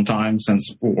for a long time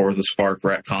since War of the Spark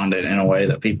retconned it in a way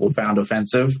that people found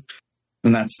offensive.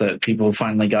 And that's that people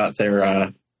finally got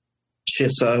their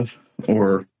Chissa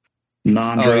or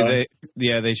Nandra.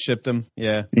 They shipped them.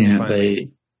 Yeah. They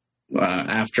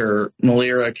after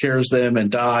Melira cures them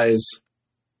and dies,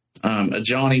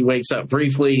 Johnny wakes up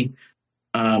briefly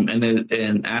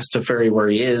and asks Teferi where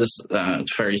he is.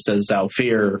 Teferi says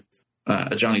Zalfir.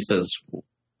 Johnny says,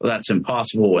 well, that's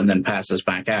impossible, and then passes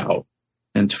back out.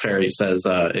 And Teferi says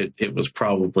it was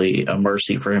probably a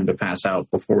mercy for him to pass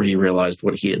out before he realized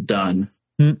what he had done.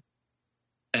 And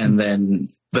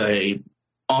then they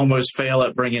almost fail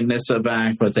at bringing Nyssa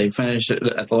back, but they finish it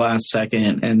at the last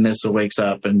second, and Nyssa wakes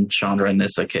up, and Chandra and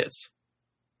Nyssa kiss.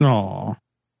 Aw,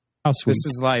 how sweet. This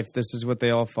is life. This is what they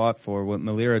all fought for, what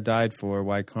Melira died for,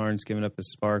 why Karn's given up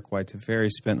his spark, why Teferi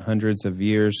spent hundreds of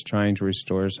years trying to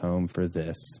restore his home for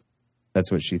this. That's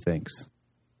what she thinks.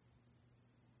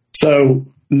 So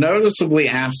noticeably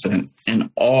absent in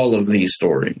all of these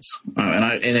stories,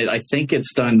 I think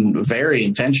it's done very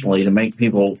intentionally to make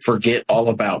people forget all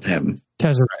about him.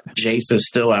 Tezzeret. Jace is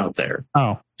still out there.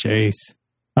 Oh, Jace.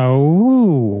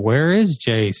 Oh, where is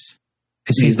Jace?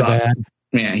 Is he the bad?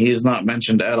 Yeah, he is not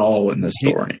mentioned at all in this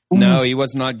story. No, he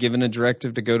was not given a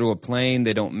directive to go to a plane.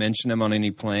 They don't mention him on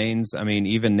any planes. I mean,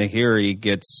 even Nahiri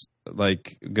goes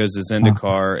to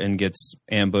Zendikar and gets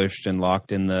ambushed and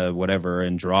locked in the whatever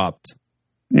and dropped.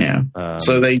 Yeah.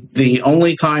 So the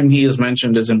only time he is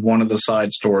mentioned is in one of the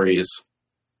side stories,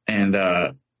 and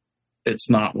it's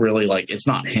not really it's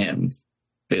not him.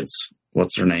 It's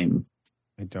what's her name?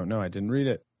 I don't know. I didn't read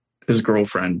it. His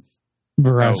girlfriend.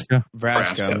 Vraska.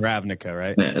 Ravnica,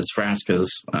 right? Yeah, it's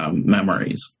Vraska's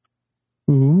memories.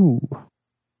 Ooh.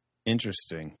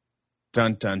 Interesting.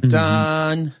 Dun, dun,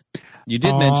 dun. You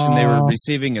did mention they were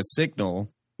receiving a signal,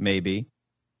 maybe.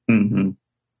 Mm-hmm.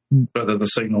 Whether the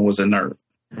signal was inert.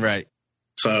 Right.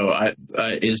 So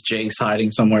is Jace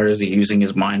hiding somewhere? Is he using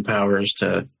his mind powers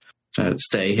to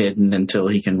stay hidden until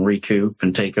he can recoup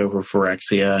and take over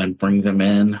Phyrexia and bring them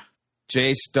in?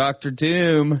 Jace, Dr.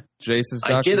 Doom. Jace is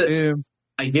Dr. Doom.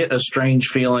 I get a strange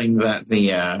feeling that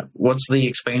the what's the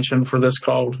expansion for this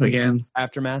called again?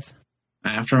 Aftermath.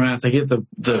 I get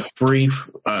the brief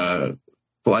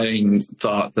flighting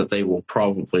thought that they will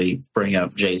probably bring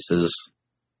up Jace's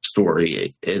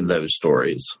story in those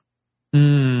stories.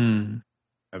 I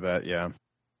bet, yeah.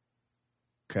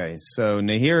 Okay, so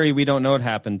Nahiri, we don't know what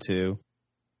happened to.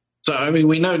 So, I mean,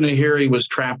 we know Nahiri was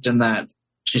trapped in that.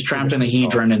 She's trapped in a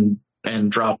hedron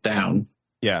and dropped down.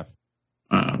 Yeah.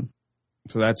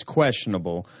 So that's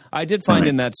questionable. I did find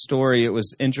in that story it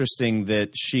was interesting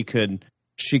that she could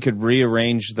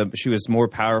rearrange she was more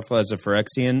powerful as a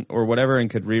Phyrexian or whatever and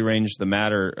could rearrange the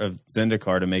matter of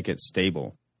Zendikar to make it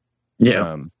stable.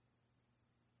 Yeah.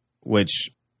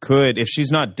 Which could, if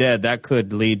she's not dead, that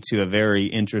could lead to a very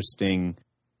interesting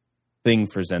thing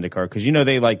for Zendikar. Because,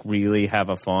 they really have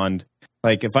a fond,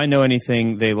 if I know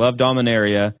anything, they love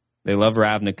Dominaria, they love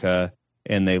Ravnica,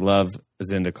 and they love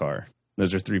Zendikar.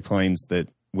 Those are 3 planes that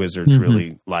Wizards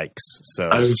really likes. So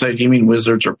I was going to say, do you mean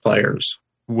Wizards or players?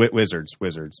 Wizards.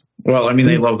 Well, I mean,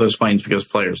 they love those planes because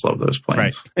players love those planes.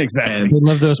 Right, exactly. They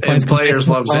love those planes. And players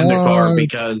love Zendikar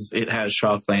because it has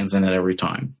shock lands in it every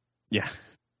time. Yeah.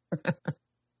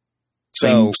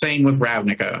 Same with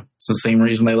Ravnica. It's the same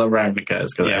reason they love Ravnica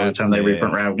is because every time they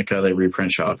reprint Ravnica, they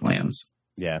reprint shock lands.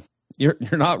 Yeah, you're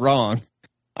not wrong.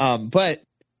 But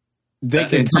they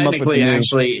can technically,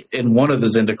 actually, in one of the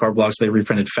Zendikar blocks, they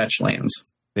reprinted fetch lands.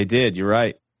 They did. You're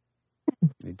right.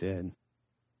 They did.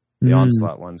 The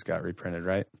Onslaught ones got reprinted,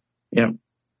 right? Yep.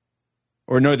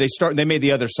 Or no, they made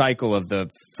the other cycle of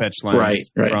the fetch lands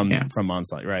from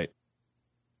Onslaught, right?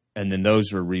 And then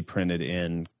those were reprinted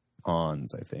in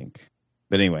Pawns, I think.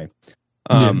 But anyway,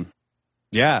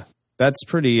 that's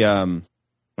pretty. I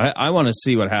want to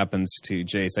see what happens to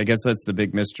Jace. I guess that's the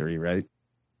big mystery, right?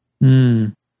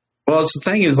 Well, it's the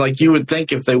thing is, you would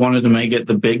think if they wanted to make it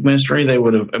the big mystery, they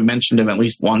would have mentioned him at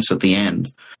least once at the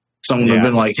end. Someone would have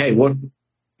been like, "Hey, what?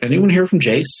 Anyone hear from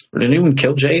Jace? Or did anyone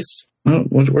kill Jace?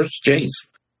 Where's Jace?"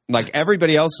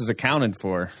 Everybody else is accounted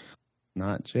for,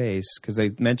 not Jace, because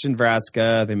they mentioned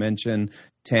Vraska, they mentioned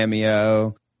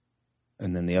Tamio,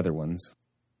 and then the other ones.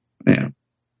 Yeah.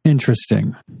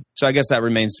 Interesting. So I guess that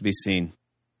remains to be seen.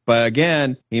 But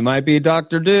again, he might be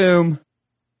Dr. Doom.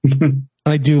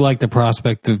 I do like the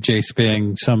prospect of Jace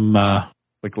being some...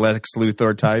 Lex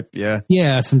Luthor type, yeah.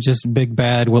 Yeah, some just big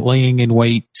bad laying in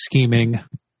wait, scheming.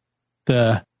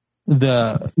 The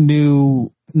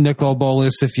new Nicol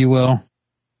Bolas, if you will.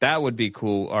 That would be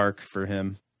cool arc for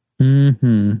him.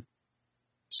 Mm-hmm.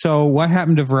 So what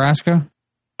happened to Vraska?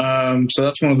 So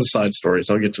that's one of the side stories.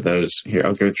 I'll get to those here.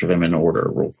 I'll go through them in order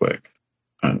real quick.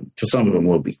 Because some of them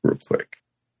will be real quick.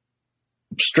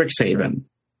 Strixhaven.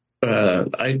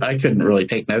 I couldn't really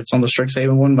take notes on the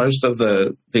Strixhaven one. Most of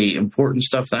the important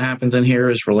stuff that happens in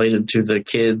here is related to the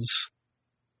kids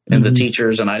and the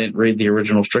teachers, and I didn't read the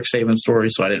original Strixhaven story,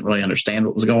 so I didn't really understand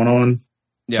what was going on.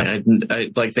 Yeah.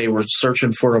 They were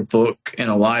searching for a book in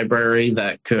a library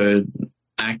that could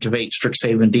activate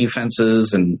Strixhaven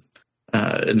defenses, and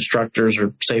instructors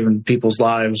are saving people's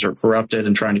lives or corrupted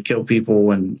and trying to kill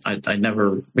people. And I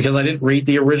never, because I didn't read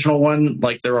the original one,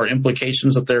 there are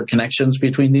implications that there are connections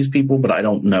between these people, but I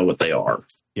don't know what they are.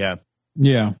 Yeah.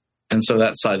 Yeah. And so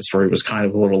that side story was kind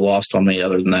of a little lost on me.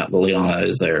 Other than that, Liliana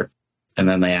is there. And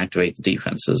then they activate the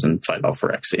defenses and fight off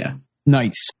Phyrexia.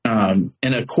 Nice. In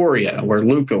Ikoria, where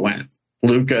Luca went,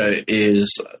 Luca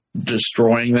is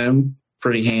destroying them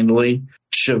pretty handily.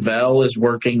 Chevelle is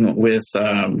working with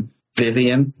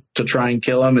Vivian to try and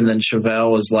kill him, and then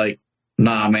Chevelle is like,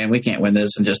 nah, man, we can't win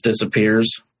this, and just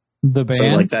disappears. The band?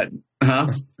 So like that, huh?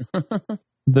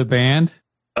 The band?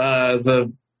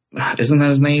 Isn't that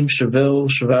his name? Chevelle,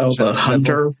 the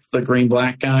hunter, the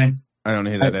green-black guy? I don't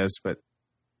know who that is, but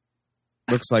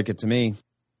looks like it to me.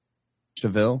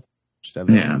 Chevelle?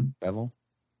 Yeah.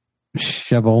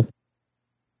 Chevel.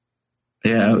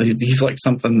 Yeah, he's like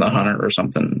something the hunter or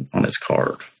something on his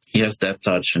card. He has death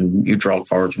touch, and you draw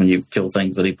cards when you kill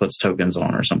things that he puts tokens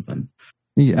on or something.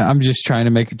 Yeah, I'm just trying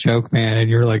to make a joke, man, and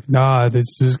you're like, nah, this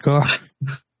is card.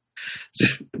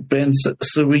 Ben,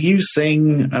 so will you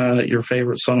sing your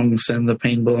favorite song, Send the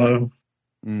Pain Below?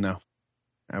 No,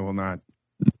 I will not.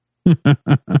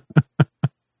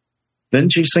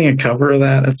 Didn't you sing a cover of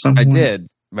that at some point? I did,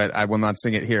 but I will not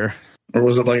sing it here. Or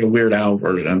was it like a Weird Al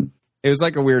version? It was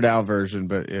like a Weird Al version,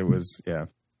 but it was, yeah.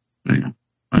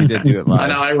 He did do it live. I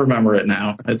know, I remember it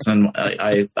now. It's in,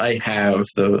 I have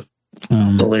the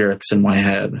lyrics in my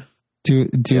head.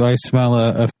 Do I smell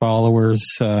a follower's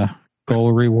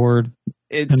goal reward?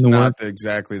 It's not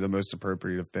exactly the most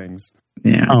appropriate of things.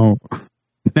 Yeah. Oh,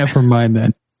 never mind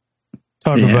then.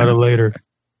 Talk about it later.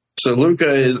 So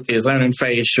Luca is out in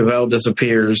phase. Chevelle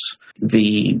disappears.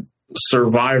 The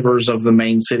survivors of the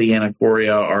main city,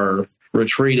 Anacoria, are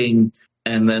retreating.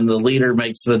 And then the leader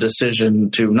makes the decision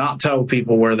to not tell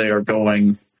people where they are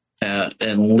going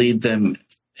and lead them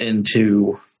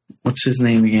into, what's his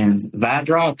name again?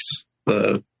 Vadrox,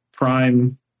 the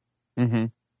prime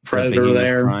predator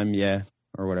there. Prime, yeah,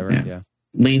 or whatever, yeah.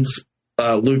 Leads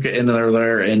Luca into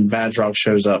there, and Vadrox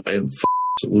shows up and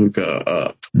Luca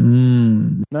up.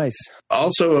 Nice.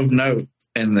 Also of note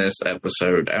in this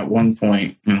episode, at one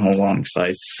point, and hold on, because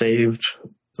I saved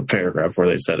the paragraph where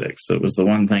they said it, because it was the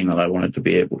one thing that I wanted to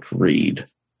be able to read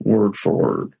word for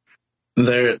word.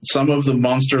 There, some of the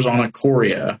monsters on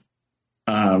Anacoria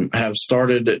have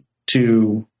started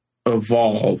to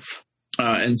evolve,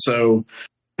 and so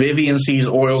Vivian sees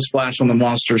oil splash on the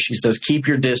monster. She says, "Keep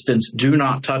your distance. Do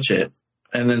not touch it."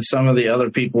 And then some of the other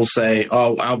people say,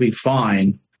 "Oh, I'll be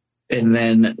fine." And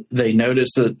then they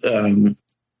notice that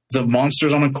the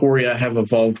monsters on Anacoria have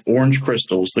evolved orange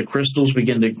crystals. The crystals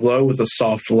begin to glow with a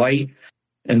soft light,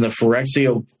 and the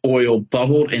Phyrexia oil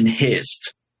bubbled and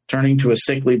hissed, turning to a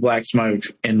sickly black smoke.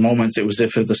 In moments, it was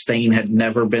as if the stain had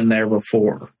never been there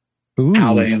before.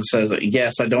 Haldane says,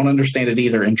 "Yes, I don't understand it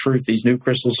either. In truth, these new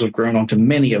crystals have grown onto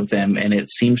many of them, and it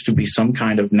seems to be some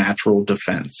kind of natural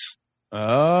defense."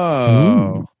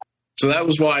 Oh. So that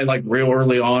was why, like, real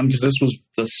early on, because this was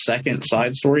the second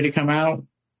side story to come out,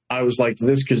 I was like,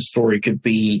 this story could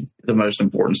be the most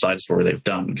important side story they've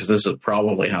done, because this is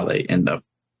probably how they end up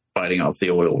fighting off the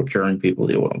oil or curing people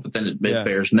with the oil. But then it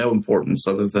bears no importance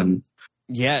other than...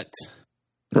 Yet.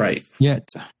 Right. Yet.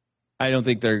 I don't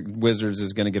think their Wizards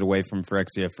is going to get away from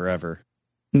Phyrexia forever.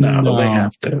 No, they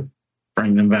have to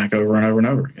bring them back over and over and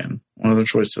over again. What other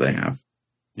choice do they have?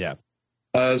 Yeah.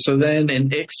 So then in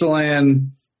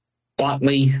Ixalan,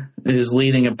 Watley is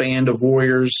leading a band of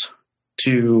warriors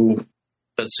to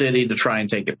a city to try and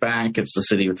take it back. It's the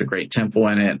city with the great temple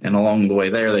in it. And along the way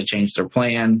there, they changed their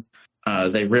plan.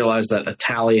 They realize that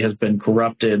Atali has been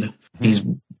corrupted. He's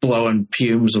blowing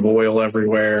fumes of oil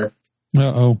everywhere.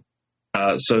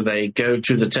 So they go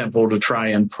to the temple to try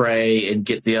and pray and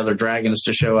get the other dragons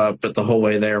to show up. But the whole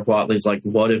way there, Watley's like,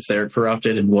 what if they're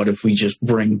corrupted? And what if we just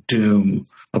bring doom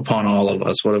upon all of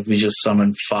us? What if we just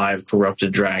summon 5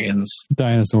 corrupted dragons?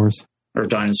 Dinosaurs,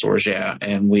 yeah.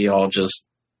 And we all just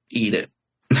eat it.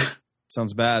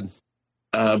 Sounds bad.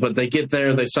 But they get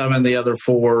there, they summon the other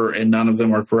 4, and none of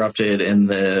them are corrupted, and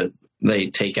they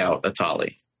take out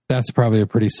Atali. That's probably a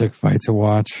pretty sick fight to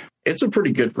watch. It's a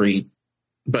pretty good read,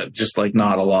 but just like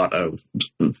not a lot of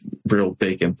real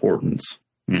big importance,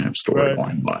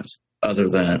 storyline wise, other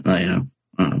than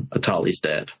Atali's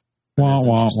dead. Wah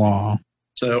wah wah.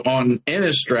 So on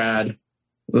Innistrad,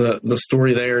 the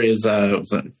story there is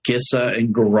Gissa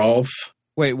and Geralf.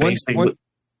 Wait,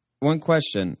 one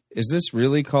question. Is this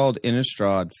really called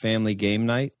Innistrad Family Game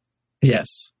Night? Yes.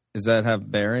 Does that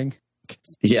have bearing?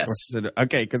 Yes.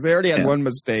 Okay, because they already had one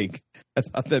mistake. I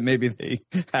thought that maybe they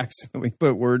accidentally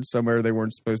put words somewhere they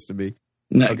weren't supposed to be.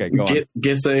 No, okay, go on.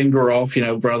 Gissa and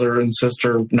Geralf, brother and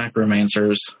sister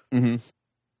necromancers,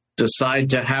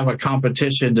 decide to have a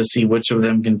competition to see which of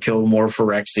them can kill more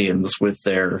Phyrexians with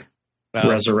their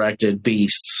resurrected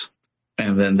beasts.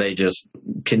 And then they just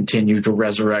continue to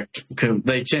resurrect.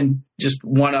 They just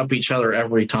one-up each other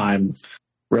every time,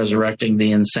 resurrecting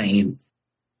the insane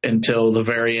until the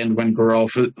very end when Geralf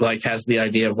has the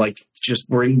idea of just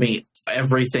bring me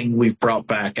everything we've brought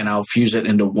back and I'll fuse it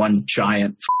into one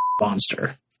giant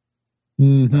monster.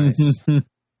 Nice.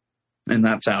 And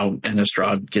that's how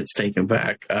Innistrad gets taken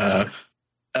back.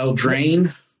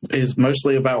 Eldraine is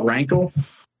mostly about Rankle.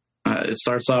 It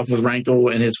starts off with Rankle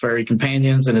and his fairy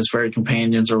companions, and his fairy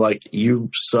companions are like, "You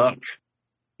suck.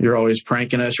 You're always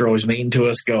pranking us. You're always mean to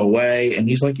us. Go away." And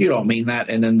he's like, "You don't mean that."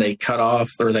 And then they cut off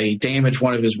or they damage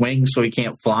one of his wings so he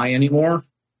can't fly anymore.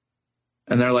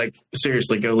 And they're like,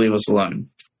 "Seriously, go leave us alone."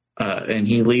 And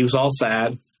he leaves all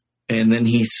sad. And then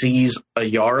he sees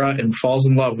Ayara and falls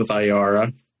in love with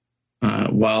Ayara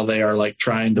while they are like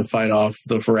trying to fight off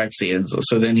the Phyrexians.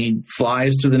 So then he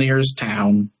flies to the nearest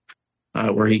town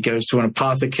where he goes to an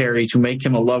apothecary to make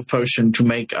him a love potion to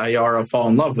make Ayara fall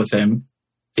in love with him.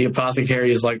 The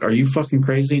apothecary is like, "Are you fucking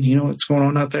crazy? Do you know what's going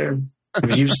on out there?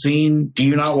 Do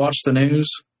you not watch the news?"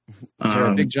 There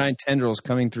are big giant tendrils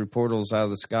coming through portals out of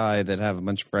the sky that have a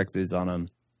bunch of Phyrexians on them.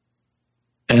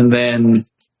 And then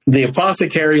the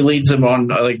apothecary leads him on,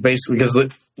 like, basically because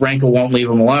Rankle won't leave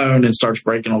him alone and starts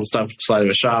breaking all the stuff inside of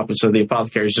his shop. And so the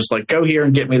apothecary is just like, "Go here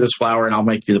and get me this flower and I'll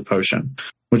make you the potion,"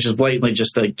 which is blatantly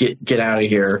just to get out of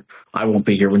here. I won't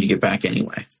be here when you get back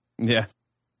anyway. Yeah.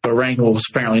 But Rankle was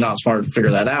apparently not smart to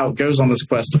figure that out, goes on this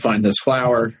quest to find this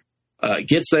flower,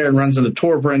 gets there and runs into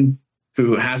Torbran,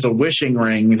 who has a wishing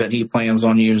ring that he plans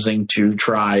on using to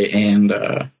try and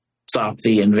stop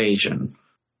the invasion.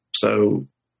 So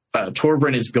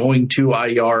Torbran is going to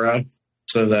Ayara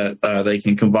so that they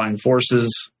can combine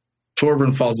forces.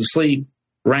 Torbran falls asleep.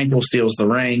 Rankle steals the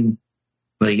ring.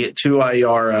 They get to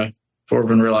Ayara.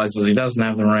 Torbran realizes he doesn't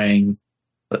have the ring,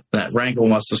 that Rankle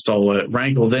must have stolen it.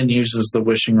 Rankle then uses the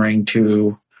wishing ring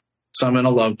to summon a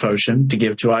love potion to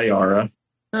give to Ayara.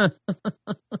 And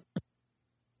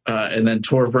then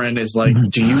Torbran is like,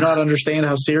 "Do you not understand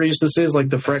how serious this is? Like,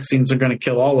 the Phyrexians are going to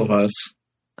kill all of us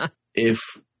if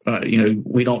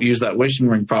we don't use that wishing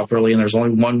ring properly, and there's only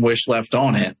one wish left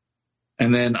on it."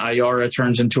 And then Ayara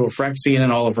turns into a Phyrexian,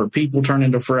 and all of her people turn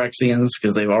into Phyrexians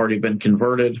because they've already been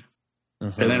converted.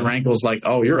 And then Rankle's like,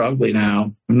 "Oh, you're ugly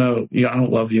now. No, I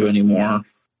don't love you anymore."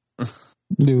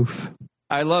 Oof.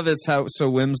 I love it's how so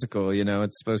whimsical.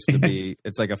 It's supposed to be.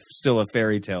 It's like still a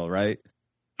fairy tale, right?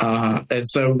 And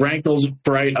so Rankle's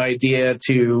bright idea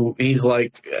he's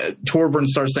like, Torbran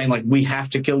starts saying, like, "We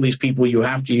have to kill these people. You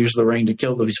have to use the ring to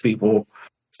kill these people."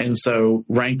 And so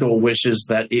Rankle wishes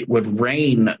that it would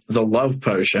rain the love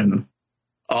potion.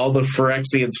 All the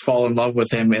Phyrexians fall in love with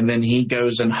him, and then he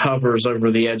goes and hovers over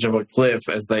the edge of a cliff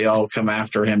as they all come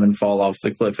after him and fall off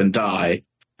the cliff and die.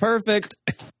 Perfect.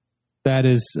 That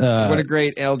is... what a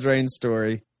great Eldraine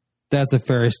story. That's a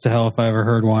fairies to hell if I ever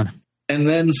heard one. And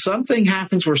then something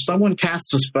happens where someone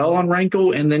casts a spell on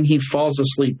Rankle, and then he falls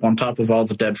asleep on top of all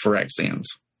the dead Phyrexians.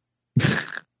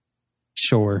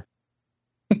 Sure.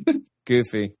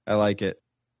 Goofy. I like it.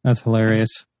 That's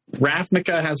hilarious.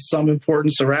 Ravnica has some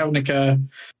importance. So Ravnica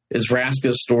is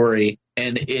Vraska's story,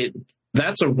 and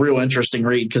that's a real interesting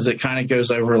read because it kind of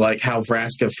goes over like how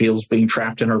Vraska feels being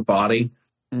trapped in her body.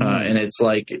 And it's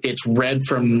like, it's read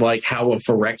from like how a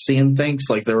Phyrexian thinks.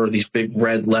 Like there are these big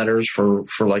red letters for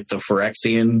like the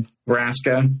Phyrexian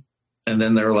Vraska. And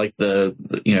then there are like the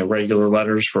regular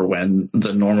letters for when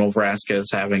the normal Vraska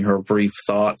is having her brief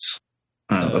thoughts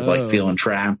of like feeling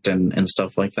trapped and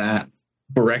stuff like that.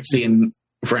 Phyrexian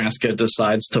Vraska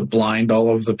decides to blind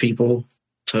all of the people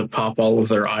to pop all of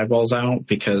their eyeballs out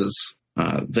because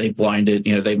they blinded,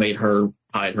 they made her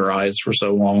hide her eyes for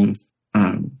so long.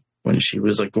 When she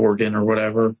was a Gorgon or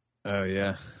whatever. Oh,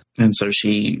 yeah. And so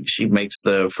she makes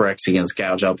the Phyrexians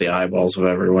gouge out the eyeballs of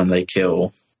everyone they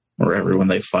kill or everyone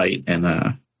they fight in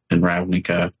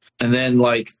Ravnica. And then,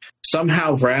 like,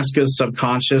 somehow Vraska's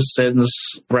subconscious sends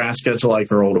Vraska to, like,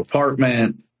 her old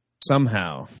apartment.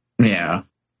 Somehow. Yeah.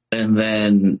 And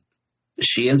then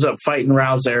she ends up fighting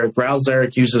Ralzeric.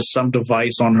 Ralzeric uses some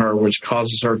device on her which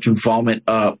causes her to vomit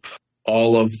up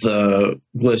all of the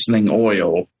glistening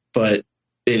oil, but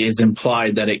it is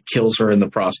implied that it kills her in the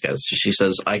process. She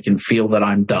says, "I can feel that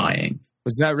I'm dying."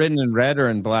 Was that written in red or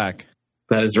in black?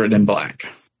 That is written in black.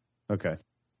 Okay.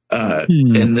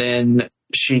 And then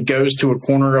she goes to a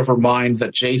corner of her mind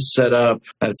that Jace set up.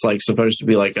 That's like supposed to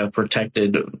be like a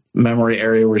protected memory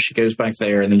area where she goes back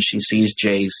there, and then she sees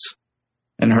Jace.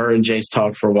 And her and Jace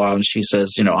talk for a while, and she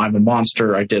says, "I'm a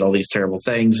monster. I did all these terrible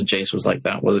things." And Jace was like,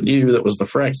 "That wasn't you. That was the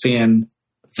Phyrexian."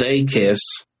 They kiss.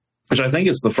 Which I think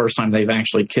it's the first time they've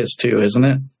actually kissed too, isn't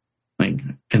it? Like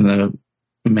in the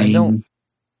main.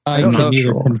 I don't can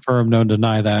neither confirm nor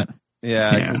deny that.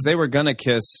 Yeah, because they were gonna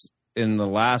kiss in the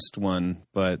last one,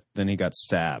 but then he got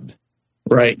stabbed.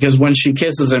 Right, because when she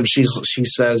kisses him, she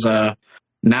says,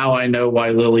 "Now I know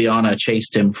why Liliana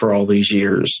chased him for all these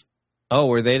years." Oh,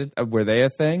 were they a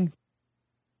thing?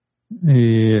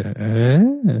 Yeah,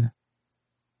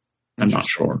 I'm not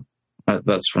sure.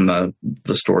 That's from the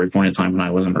story point in time when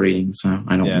I wasn't reading, so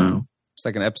I don't know. It's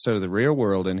like an episode of The Real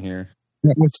World in here.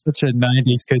 That was such a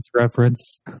 90s kids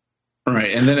reference. Right,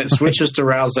 and then it switches to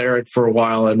Raul Zarek for a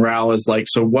while, and Raul is like,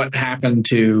 so what happened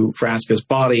to Vraska's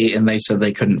body? And they said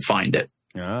they couldn't find it.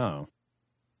 Oh.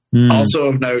 Also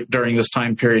of note, during this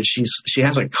time period, she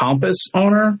has a compass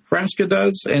on her, Vraska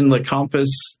does, and the compass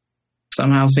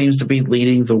somehow seems to be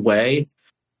leading the way.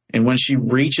 And when she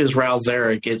reaches Raul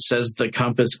Zarek, it says the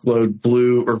compass glowed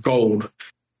blue or gold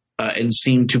and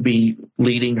seemed to be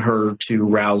leading her to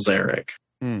Raul Zarek.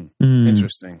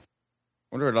 Interesting.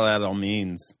 Wonder what all that all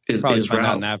means. Probably find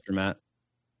out in Aftermath.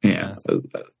 Yeah.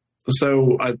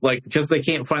 So, because they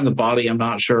can't find the body, I'm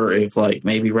not sure if,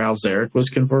 maybe Raul Zarek was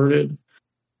converted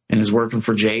and is working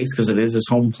for Jace because it is his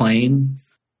home plane.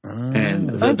 And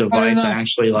the device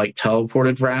actually,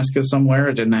 teleported Vraska somewhere.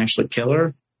 It didn't actually kill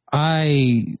her.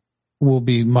 I will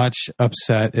be much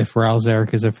upset if Raul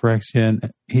Zarek is a Phyrexian.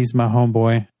 He's my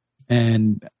homeboy,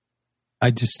 and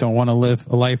I just don't want to live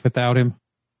a life without him.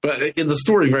 But the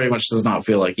story very much does not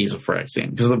feel like he's a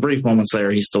Phyrexian, because the brief moments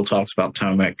there, he still talks about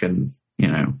Tomek, and,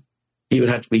 he would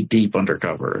have to be deep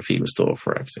undercover if he was still a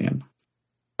Phyrexian.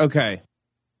 Okay.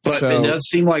 But it does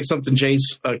seem like something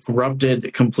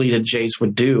corrupted, completed Jace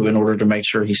would do in order to make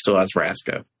sure he still has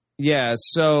Vraska. Yeah,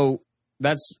 so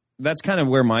that's kind of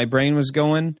where my brain was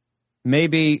going.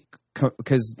 Maybe,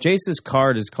 because Jace's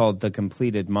card is called the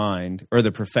Completed Mind, or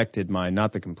the Perfected Mind,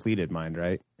 not the Completed Mind,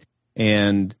 right?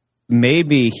 And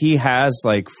maybe he has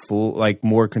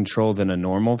more control than a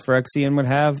normal Phyrexian would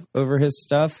have over his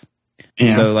stuff. Yeah.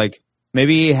 So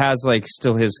maybe he has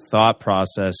still his thought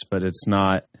process, but it's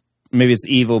not. Maybe it's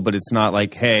evil, but it's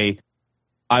not hey,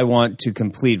 I want to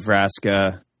complete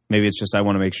Vraska. Maybe it's just I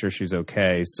want to make sure she's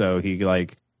okay. So he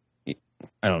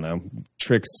I don't know,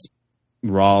 tricks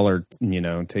Raul or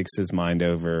takes his mind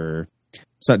over,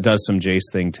 or does some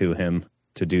Jace thing to him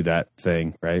to do that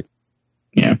thing, right?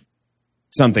 Yeah.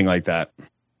 Something like that.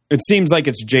 It seems like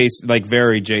it's Jace,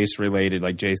 very Jace related.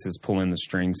 Jace is pulling the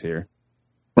strings here.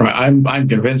 Right. I'm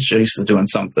convinced Jace is doing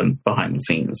something behind the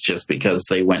scenes just because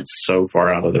they went so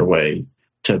far out of their way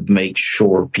to make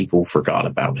sure people forgot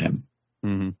about him.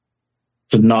 Mm-hmm.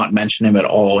 To not mention him at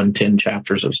all in 10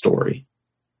 chapters of story.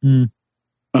 And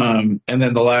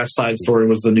then the last side story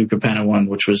was the New Capenna one,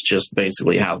 which was just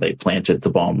basically how they planted the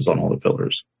bombs on all the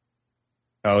pillars.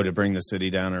 Oh, to bring the city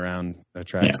down around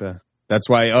Atraxa. Yeah. That's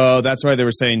why they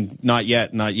were saying, not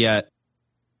yet, not yet.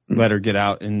 Let her get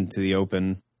out into the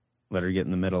open. Let her get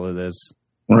in the middle of this.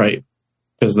 Right.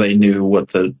 Because they knew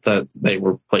that they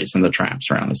were placing the traps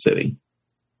around the city.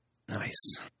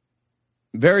 Nice.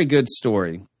 Very good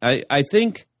story. I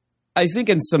think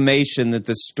in summation that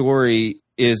the story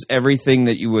is everything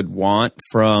that you would want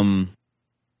from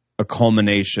a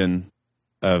culmination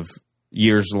of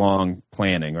years-long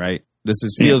planning, right?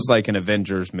 Feels like an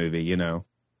Avengers movie,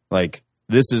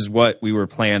 this is what we were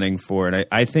planning for. And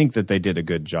I think that they did a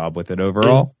good job with it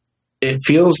overall. It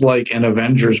feels like an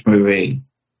Avengers movie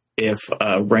if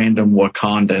a random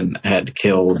Wakandan had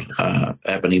killed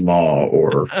Ebony Maw,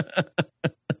 or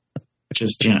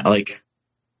just,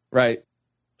 right.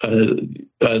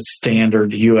 A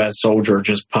standard U.S. soldier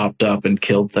just popped up and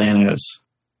killed Thanos.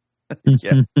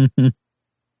 Yeah.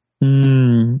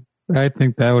 I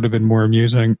think that would have been more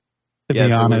amusing, to be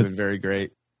honest. It would have been very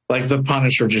great. The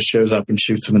Punisher just shows up and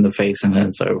shoots him in the face and then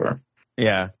it's over.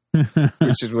 Yeah.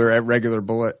 Which is a regular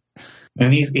bullet.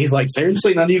 And he's like,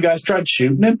 seriously, none of you guys tried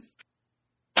shooting him?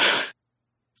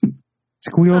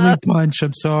 We only punch.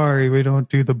 I'm sorry. We don't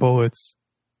do the bullets.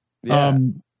 Yeah.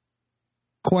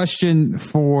 Question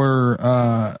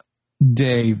for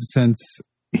Dave, since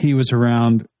he was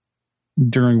around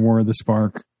during War of the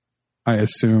Spark, I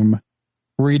assume,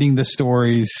 reading the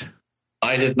stories.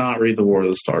 I did not read the War of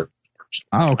the Spark.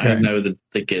 Oh, okay. I know the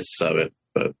gist of it,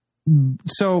 but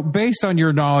so based on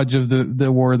your knowledge of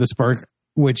the War of the Spark,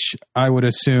 which I would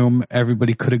assume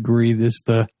everybody could agree is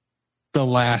the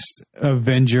last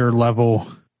Avenger level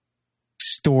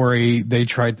story they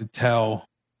tried to tell,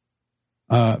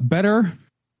 better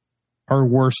or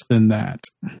worse than that?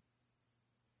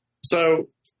 So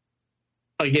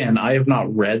again, I have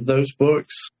not read those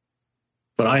books,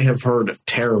 but I have heard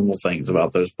terrible things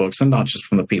about those books, and not just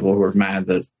from the people who are mad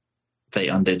that they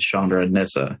undid Chandra and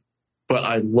Nissa. But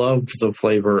I loved the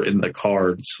flavor in the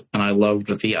cards, and I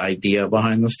loved the idea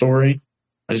behind the story.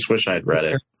 I just wish I had read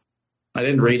it. I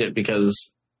didn't read it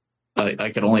because I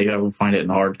could only ever find it in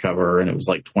hardcover, and it was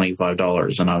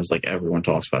 $25, and I was like, everyone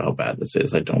talks about how bad this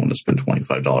is. I don't want to spend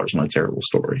 $25 on a terrible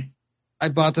story. I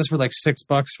bought this for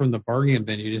 $6 from the bargain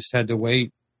bin. You just had to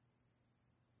wait.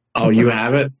 Oh, you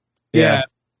have it? Yeah.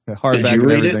 The hardback and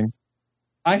everything.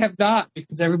 I have not,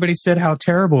 because everybody said how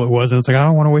terrible it was. And it's like, I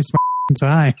don't want to waste my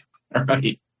time. All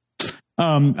right.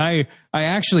 I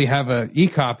actually have a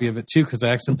e-copy of it too, because I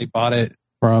accidentally bought it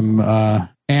from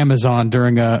Amazon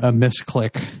during a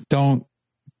misclick. Don't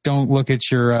look at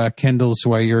your Kindles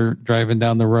while you're driving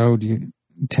down the road. You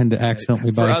tend to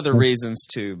accidentally buy for other stuff. reasons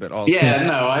too, but also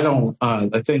No, I don't.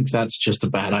 I think that's just a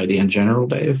bad idea in general,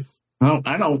 Dave.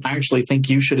 I don't actually think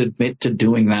you should admit to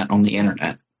doing that on the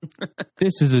internet.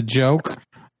 This is a joke.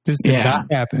 This did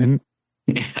not happen.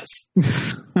 Yes.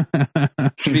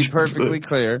 To be perfectly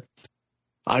clear,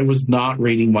 I was not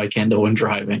reading my Kindle and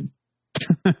driving.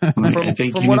 I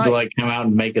think you need to come out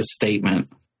and make a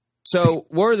statement. So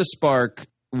War of the Spark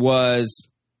was,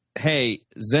 hey,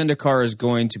 Zendikar is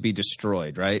going to be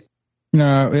destroyed, right?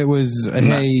 No, it was,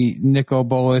 hey, Nicol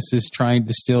Bolas is trying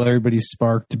to steal everybody's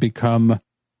spark to become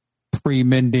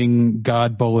pre-mending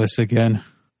God Bolas again.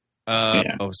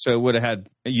 So it would have had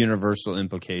universal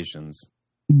implications.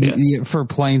 Yes. For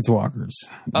Planeswalkers.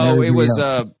 Oh, it was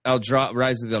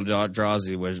Rise of the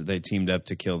Eldrazi, where they teamed up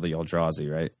to kill the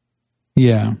Eldrazi, right?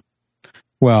 Yeah.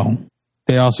 Well,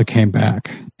 they also came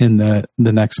back in the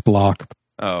next block.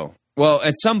 Oh. Well,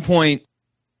 at some point...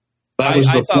 That was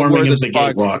the forming of the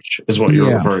Gatewatch, is what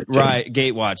you're referring to. Right,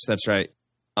 Gatewatch, that's right.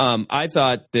 I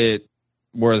thought that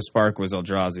War of the Spark was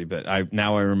Eldrazi, but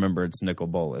now I remember it's Nicol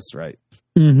Bolas, right?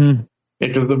 Mm-hmm.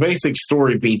 Because the basic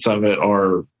story beats of it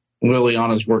are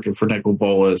Liliana's working for Nicol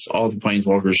Bolas, all the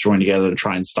Planeswalkers join together to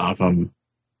try and stop him.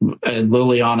 And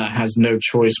Liliana has no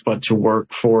choice but to work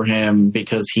for him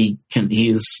because he's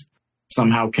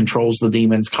somehow controls the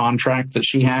demon's contract that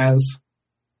she has.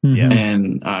 Mm-hmm.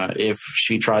 And if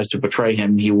she tries to betray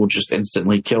him, he will just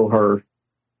instantly kill her.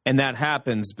 And that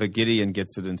happens, but Gideon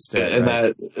gets it instead. And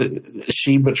right? that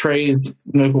she betrays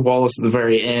Nicol Bolas at the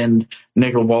very end.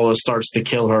 Nicol Bolas starts to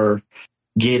kill her.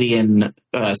 Gideon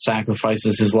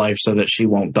sacrifices his life so that she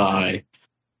won't die.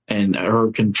 And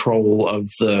her control of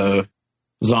the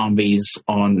zombies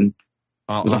on...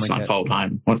 that's not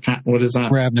Kaldheim. What is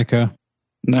that? Ravnica.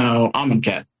 No,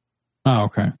 Amonkhet. Oh,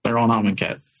 okay. They're on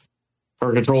Amonkhet.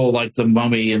 Her control, like the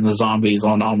mummy and the zombies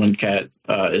on Amonkhet,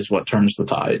 is what turns the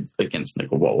tide against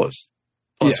Nicol Bolas.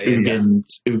 Plus Ugin's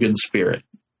spirit.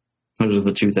 Those are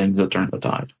the two things that turn the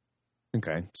tide.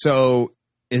 Okay. So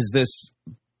is this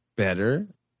better-ish?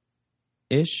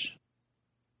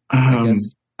 I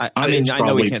guess. I mean, I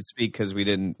know we can't speak because we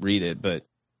didn't read it, but...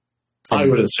 I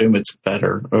would assume it's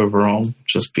better overall,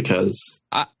 just because...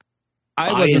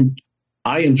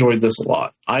 I enjoyed this a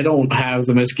lot. I don't have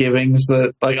the misgivings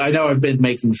that, I know I've been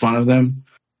making fun of them,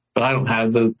 but I don't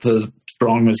have the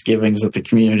strong misgivings that the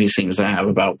community seems to have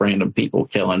about random people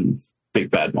killing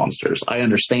big bad monsters. I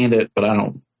understand it,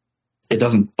 but it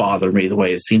doesn't bother me the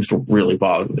way it seems to really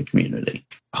bother the community.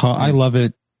 I love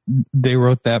it. They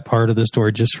wrote that part of the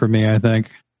story just for me, I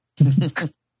think.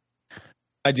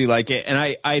 I do like it. And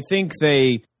I think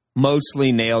they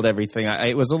mostly nailed everything.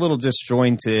 It was a little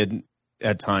disjointed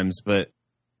at times, but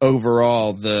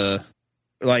overall to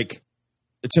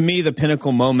me the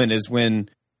pinnacle moment is when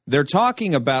they're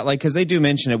talking about, because they do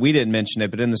mention it, we didn't mention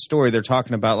it, but in the story they're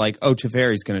talking about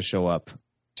Teferi's going to show up,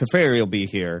 Teferi will be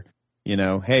here,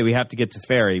 hey, we have to get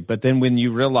Teferi. But then when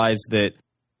you realize that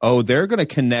they're going to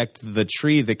connect the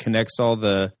tree that connects all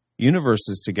the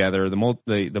universes together,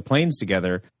 the planes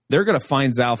together, they're going to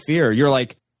find Zalfir, you're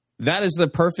like, that is the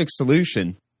perfect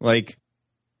solution.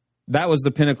 That was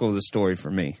the pinnacle of the story for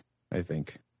me, I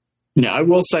think. Yeah, I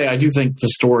will say I do think the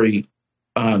story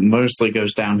mostly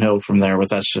goes downhill from there, but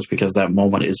that's just because that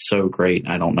moment is so great.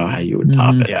 I don't know how you would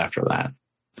top it after that.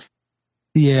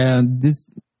 Yeah.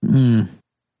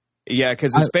 Yeah,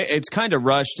 because it's kind of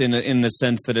rushed in the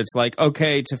sense that it's like,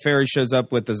 okay, Teferi shows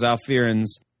up with the Zalfirans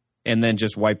and then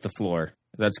just wipe the floor.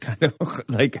 That's kind of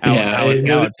how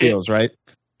it feels, right?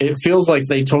 It feels like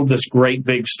they told this great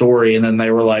big story, and then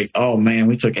they were like, "Oh man,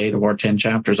 we took 8 of our 10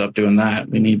 chapters up doing that.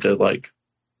 We need to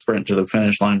sprint to the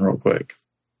finish line real quick."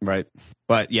 Right,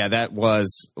 but yeah, that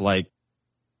was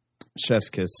chef's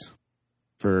kiss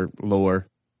for lore,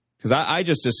 because I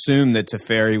just assumed that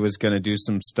Teferi was going to do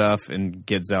some stuff and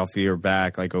get Zalfir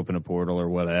back, open a portal or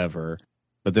whatever.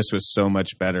 But this was so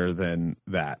much better than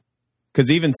that,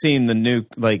 because even seeing the new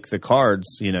the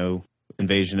cards,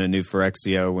 Invasion of New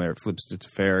Phyrexia, where it flips to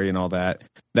Teferi and all that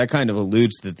kind of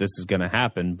alludes that this is going to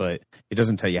happen, but it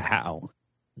doesn't tell you how.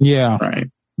 Yeah, right.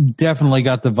 Definitely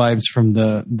got the vibes from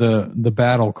the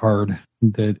battle card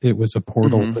that it was a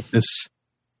portal. Mm-hmm. But this,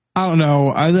 I don't know.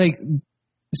 I like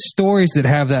stories that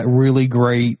have that really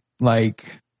great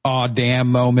aw damn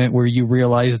moment where you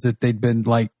realize that they'd been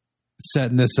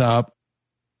setting this up,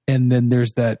 and then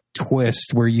there's that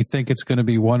twist where you think it's going to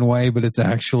be one way, but it's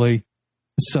actually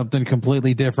something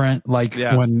completely different. Like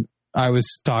when I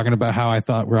was talking about how I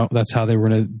thought that's how they were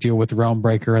going to deal with Realm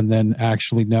Breaker, and then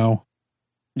actually no.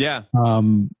 Yeah.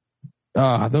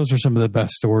 Those are some of the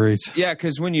best stories. Yeah,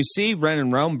 because when you see Ren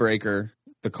and Realm Breaker,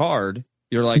 the card,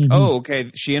 you're like, oh, okay,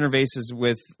 she interfaces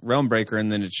with Realm Breaker,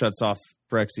 and then it shuts off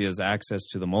Phyrexia's access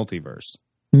to the multiverse.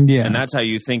 Yeah. And that's how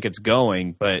you think it's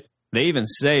going. But they even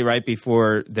say right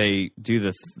before they do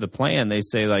the plan, they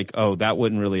say like, oh, that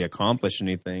wouldn't really accomplish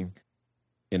anything.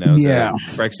 You know, the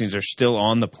Phyrexians are still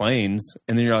on the planes.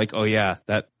 And then you're like, oh, yeah,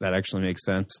 that actually makes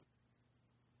sense.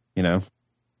 You know,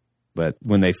 but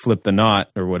when they flip the knot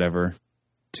or whatever,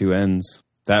 two ends,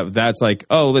 that's like,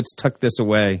 oh, let's tuck this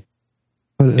away.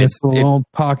 But it's a little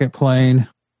pocket plane.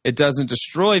 It doesn't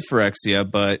destroy Phyrexia,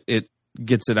 but it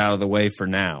gets it out of the way for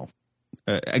now.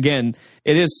 Again,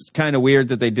 it is kind of weird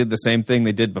that they did the same thing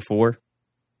they did before.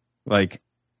 Like,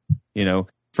 you know,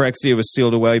 Phyrexia was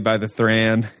sealed away by the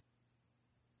Thran,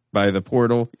 by the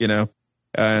portal, you know,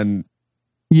 and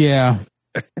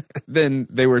then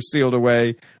they were sealed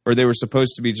away, or they were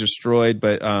supposed to be destroyed,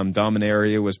 but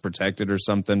Dominaria was protected or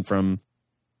something from.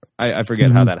 I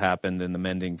forget how that happened, and the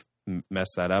mending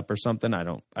messed that up or something. I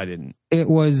didn't. It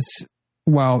was.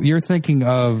 Well, you're thinking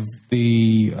of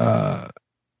the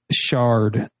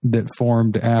shard that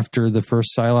formed after the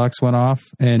first Psylocke went off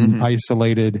and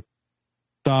isolated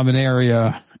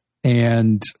Dominaria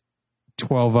and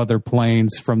 12 other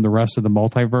planes from the rest of the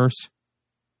multiverse,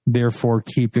 therefore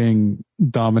keeping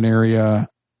Dominaria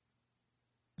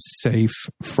safe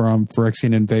from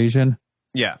Phyrexian invasion.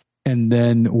 Yeah. And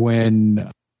then when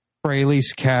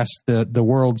Freyalise cast the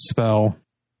world spell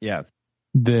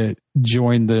that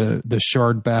joined the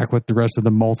shard back with the rest of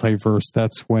the multiverse,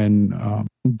 that's when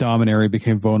Dominaria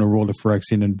became vulnerable to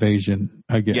Phyrexian invasion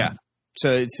again. Yeah.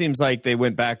 So it seems like they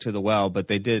went back to the well, but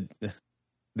they did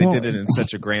it in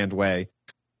such a grand way.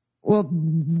 Well,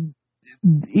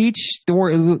 each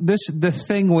story, the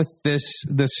thing with this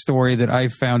story that I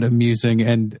found amusing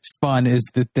and fun is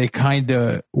that they kind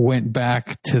of went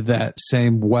back to that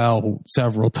same well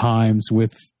several times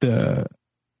with the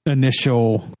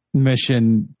initial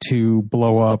mission to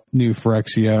blow up New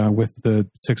Phyrexia with the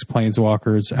 6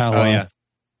 planeswalkers.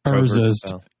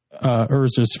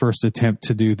 Urza's first attempt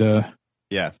to do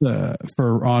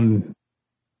on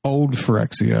old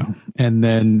Phyrexia, and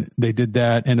then they did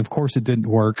that, and of course it didn't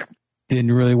work.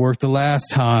 Didn't really work the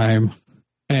last time,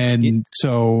 and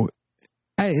so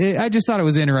I just thought it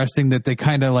was interesting that they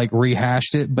kind of like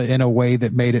rehashed it, but in a way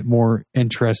that made it more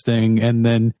interesting. And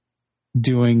then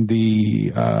doing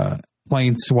the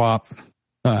plane swap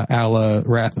a la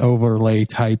Wrath Overlay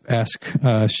type-esque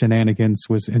shenanigans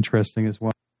was interesting as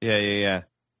well. Yeah.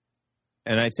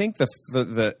 And I think the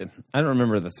I don't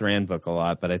remember the Thran book a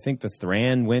lot, but I think the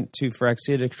Thran went to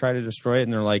Phyrexia to try to destroy it,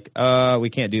 and they're like, we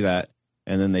can't do that.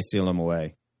 And then they seal them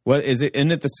away. What is it? Isn't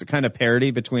it this kind of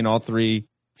parody between all 3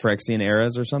 Phyrexian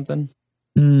eras or something?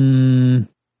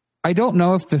 I don't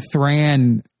know if the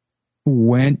Thran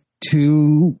went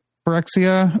to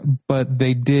Phyrexia, but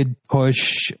they did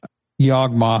push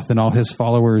Yawgmoth and all his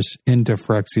followers into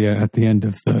Phyrexia at the end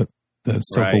of the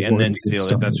right, and then seal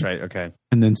it. That's right. Okay,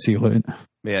 and then seal it.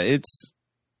 Yeah, it's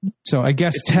so. I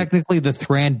guess technically the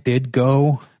Thran did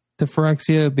go to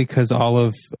Phyrexia because all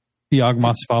of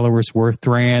Yawgmoth's followers were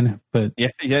Thran, but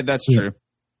yeah, that's true.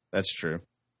 That's true.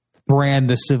 Thran,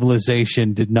 the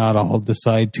civilization, did not all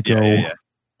decide to go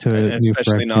to,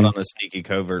 especially not on a sneaky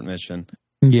covert mission.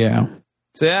 Yeah.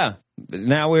 So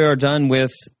now we are done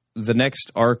with the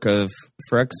next arc of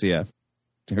Phyrexia.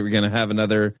 Are we going to have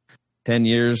another 10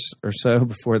 years or so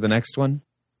before the next one?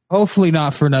 Hopefully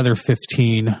not for another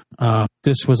 15.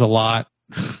 This was a lot.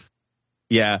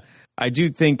 Yeah, I do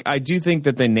think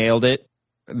that they nailed it,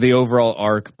 the overall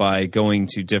arc, by going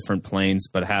to different planes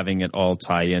but having it all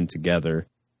tie in together.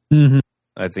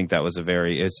 I think that was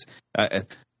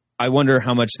I wonder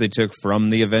how much they took from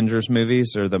the Avengers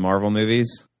movies or the Marvel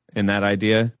movies in that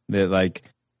idea that, like,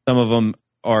 some of them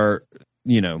are,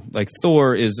 like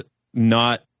Thor is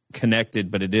not connected,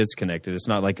 but it is connected. It's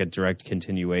not like a direct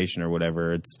continuation or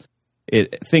whatever.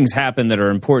 Things happen that are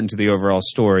important to the overall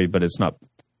story, but it's not.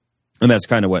 And that's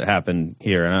kind of what happened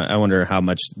here. And I wonder how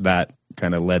much that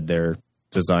kind of led their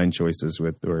design choices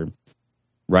or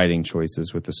writing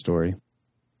choices with the story.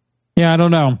 Yeah, I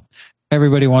don't know.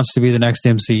 Everybody wants to be the next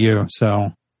MCU,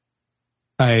 so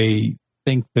I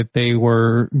think that they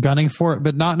were gunning for it,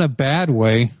 but not in a bad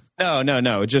way.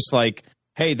 No. Just like,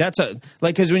 hey,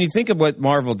 because when you think of what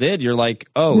Marvel did, you're like,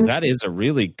 oh, that is a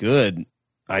really good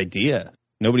idea.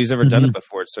 Nobody's ever done it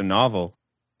before. It's so novel.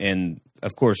 And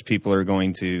of course, people are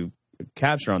going to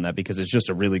capture on that because it's just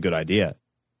a really good idea.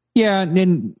 Yeah,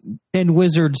 and in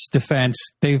Wizards' defense,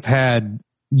 they've had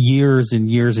years and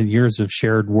years and years of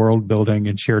shared world building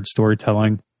and shared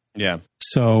storytelling. Yeah.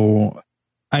 So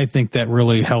I think that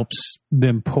really helps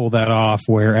them pull that off,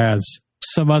 whereas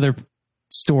some other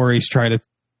stories try to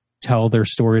tell their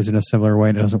stories in a similar way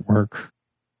and it doesn't work.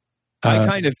 I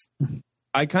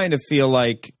kind of feel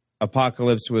like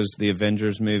Apocalypse was the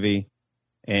Avengers movie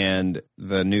and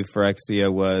the New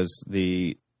Phyrexia was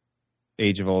the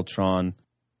Age of Ultron.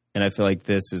 And I feel like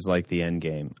this is like the end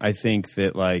game. I think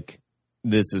that like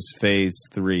this is phase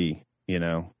 3, you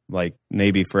know, like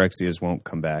maybe Phyrexias won't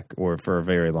come back or for a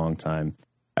very long time.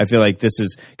 I feel like this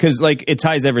is because like it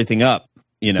ties everything up,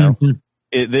 you know. Mm-hmm.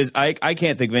 I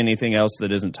can't think of anything else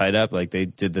that isn't tied up. Like they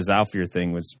did the Zalfir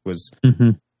thing was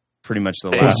pretty much the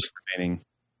last remaining.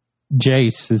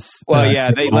 Jace is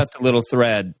they left a little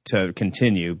thread to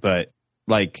continue, but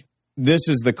like this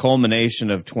is the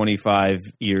culmination of 25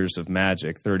 years of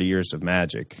Magic, 30 years of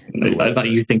Magic. I thought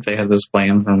you think they had this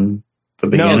plan from the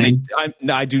beginning.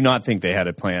 No, I do not think they had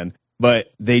a plan, but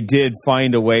they did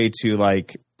find a way to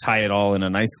like tie it all in a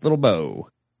nice little bow.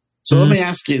 So let me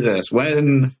ask you this.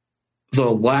 When the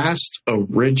last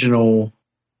original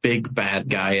big bad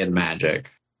guy in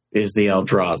Magic is the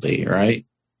Eldrazi, right?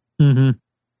 Mm-hmm.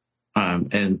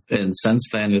 And since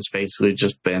then, it's basically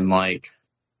just been like,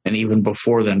 and even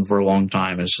before then, for a long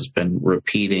time, it's just been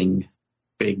repeating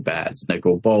big bads.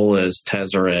 Nicol Bolas,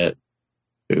 Tezzeret,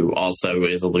 who also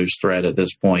is a loose thread at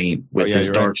this point, with his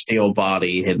dark steel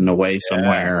body hidden away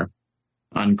somewhere,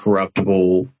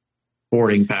 uncorruptible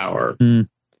hoarding power.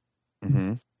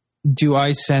 Mm-hmm. Do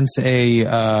I sense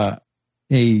a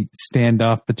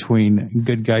standoff between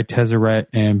good guy Tezzeret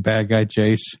and bad guy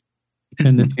Jace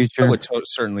in the future? I would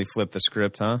certainly flip the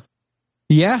script, huh?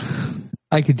 Yeah,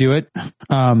 I could do it.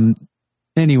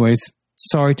 Anyways,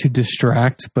 sorry to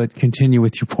distract, but continue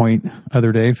with your point,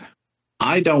 Other Dave.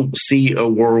 I don't see a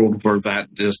world where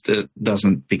that just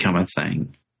doesn't become a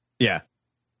thing. Yeah.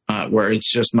 Where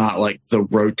it's just not like the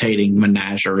rotating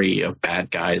menagerie of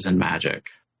bad guys in Magic.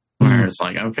 Where it's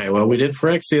like, okay, well, we did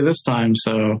Phyrexia this time,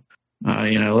 so,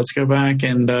 let's go back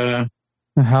and...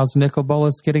 How's Nicol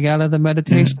Bolas getting out of the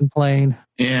meditation plane?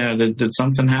 Yeah, did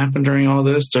something happen during all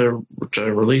this to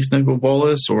release Nicol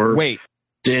Bolas? Or wait,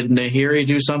 did Nahiri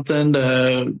do something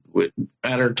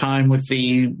at her time with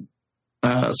the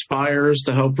Spires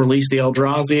to help release the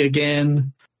Eldrazi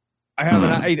again? I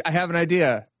have an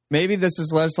idea. Maybe this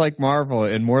is less like Marvel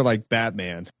and more like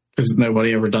Batman. Because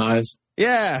nobody ever dies?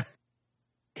 Yeah.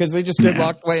 Because they just get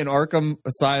locked away in Arkham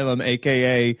Asylum,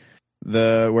 a.k.a.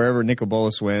 wherever Nicol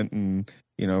Bolas went, and,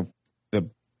 the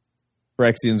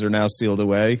Phyrexians are now sealed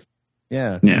away.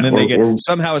 Yeah. And then they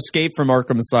somehow escape from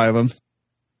Arkham Asylum.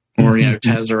 Or,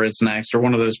 Tezzeret's next, or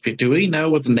one of those people. Do we know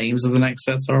what the names of the next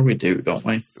sets are? We do, don't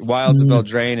we? Wilds of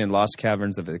Eldraine and Lost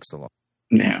Caverns of Ixalan.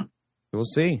 Yeah. We'll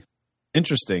see.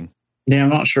 Interesting. Yeah, I'm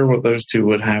not sure what those two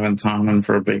would have in common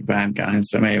for a big bad guy,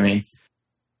 so maybe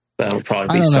that'll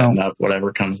probably be setting up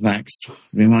whatever comes next,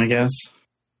 would be my guess.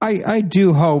 I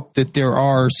do hope that there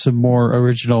are some more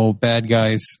original bad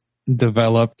guys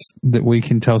developed that we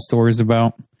can tell stories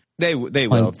about. They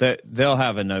will. They'll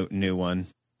have a new one.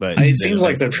 But it seems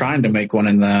like they're trying to make one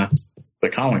in the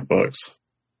comic books.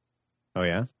 Oh,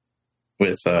 yeah?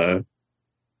 With,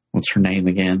 what's her name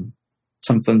again?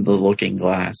 Something the Looking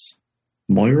Glass.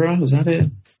 Moira, is that it?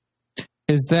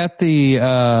 Is that the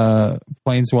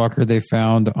planeswalker they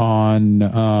found on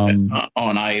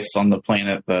ice on the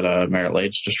planet that Merit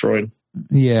Lage destroyed?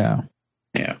 Yeah.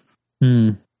 Yeah.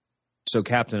 So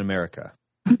Captain America.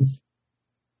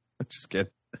 Just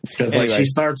kidding. Because she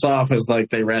starts off as like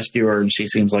they rescue her and she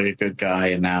seems like a good guy,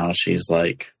 and now she's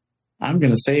like, I'm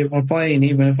going to save my plane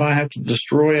even if I have to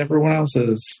destroy everyone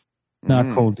else's.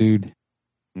 Not cool, dude.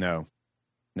 No.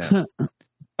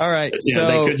 All right, so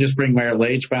they could just bring Merit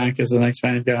Lage back as the next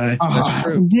bad guy. That's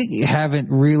true. They haven't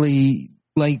really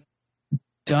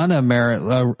done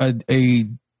a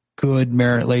good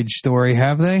Merit Lage story,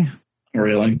 have they?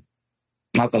 Really?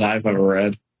 Not that I've ever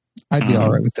read. I'd be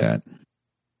all right with that.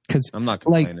 Because I'm not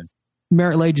complaining.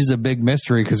 Merit Lage is a big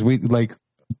mystery because we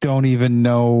don't even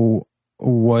know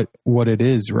what it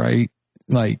is, right?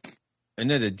 Isn't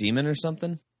it a demon or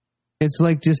something? It's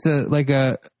just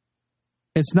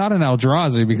it's not an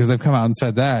Eldrazi because they've come out and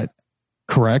said that,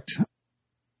 correct?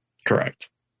 Correct.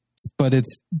 But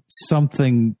it's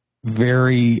something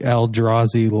very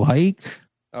Eldrazi-like.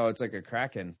 Oh, it's like a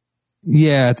Kraken.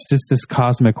 Yeah, it's just this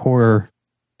cosmic horror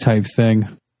type thing.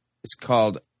 It's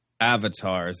called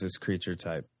Avatar, is this creature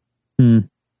type.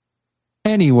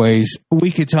 Anyways,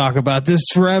 we could talk about this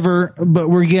forever, but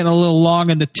we're getting a little long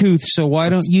in the tooth. So why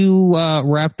don't you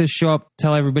wrap this show up?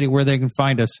 Tell everybody where they can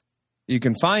find us. You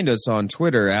can find us on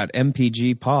Twitter at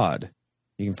MPGPod.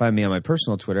 You can find me on my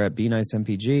personal Twitter at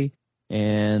BeNiceMPG,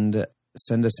 and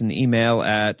send us an email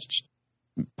at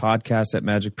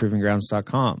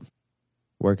podcast@magicprovinggrounds.com.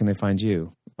 Where can they find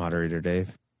you, Moderator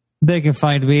Dave? They can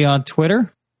find me on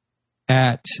Twitter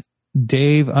at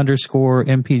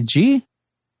Dave_MPG.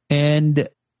 And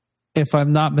if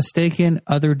I'm not mistaken,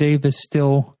 other Dave is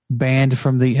still banned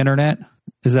from the internet.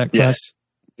 Is that correct?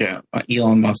 Yes. Yeah.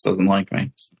 Elon Musk doesn't like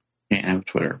me. So can't have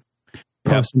Twitter.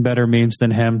 Posting better memes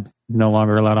than him. No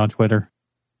longer allowed on Twitter.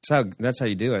 That's how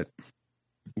you do it.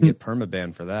 You get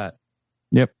permabanned for that.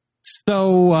 Yep.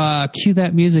 So cue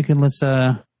that music and let's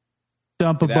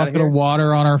dump a bucket of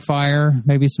water on our fire,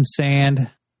 maybe some sand.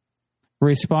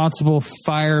 Responsible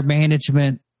fire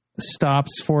management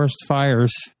stops forest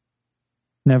fires.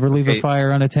 Never leave a fire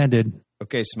unattended.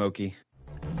 Okay, Smokey.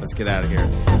 Let's get out of here.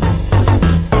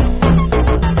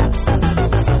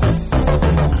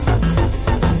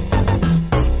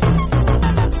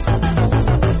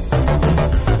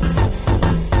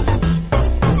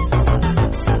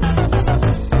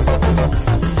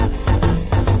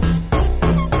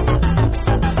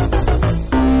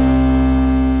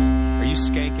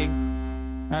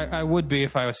 I would be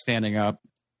if I was standing up.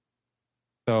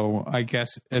 So I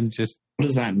guess I'm just... What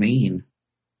does that mean?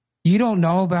 You don't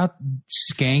know about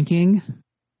skanking?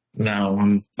 No,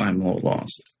 I'm a little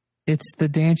lost. It's the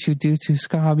dance you do to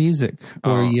ska music,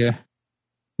 where you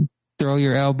throw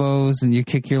your elbows and you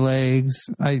kick your legs.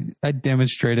 I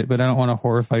demonstrate it, but I don't want to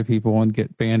horrify people and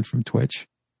get banned from Twitch.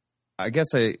 I guess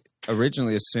I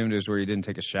originally assumed it was where you didn't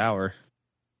take a shower.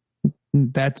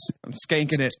 I'm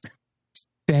skanking it.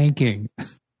 Skanking.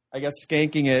 I guess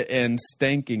skanking it and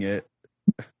stanking it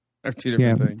are two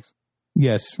different things.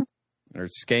 Yes. Or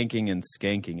skanking and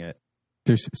skanking it.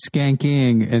 There's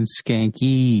skanking and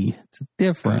skanky. It's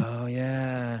different. Oh,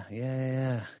 yeah.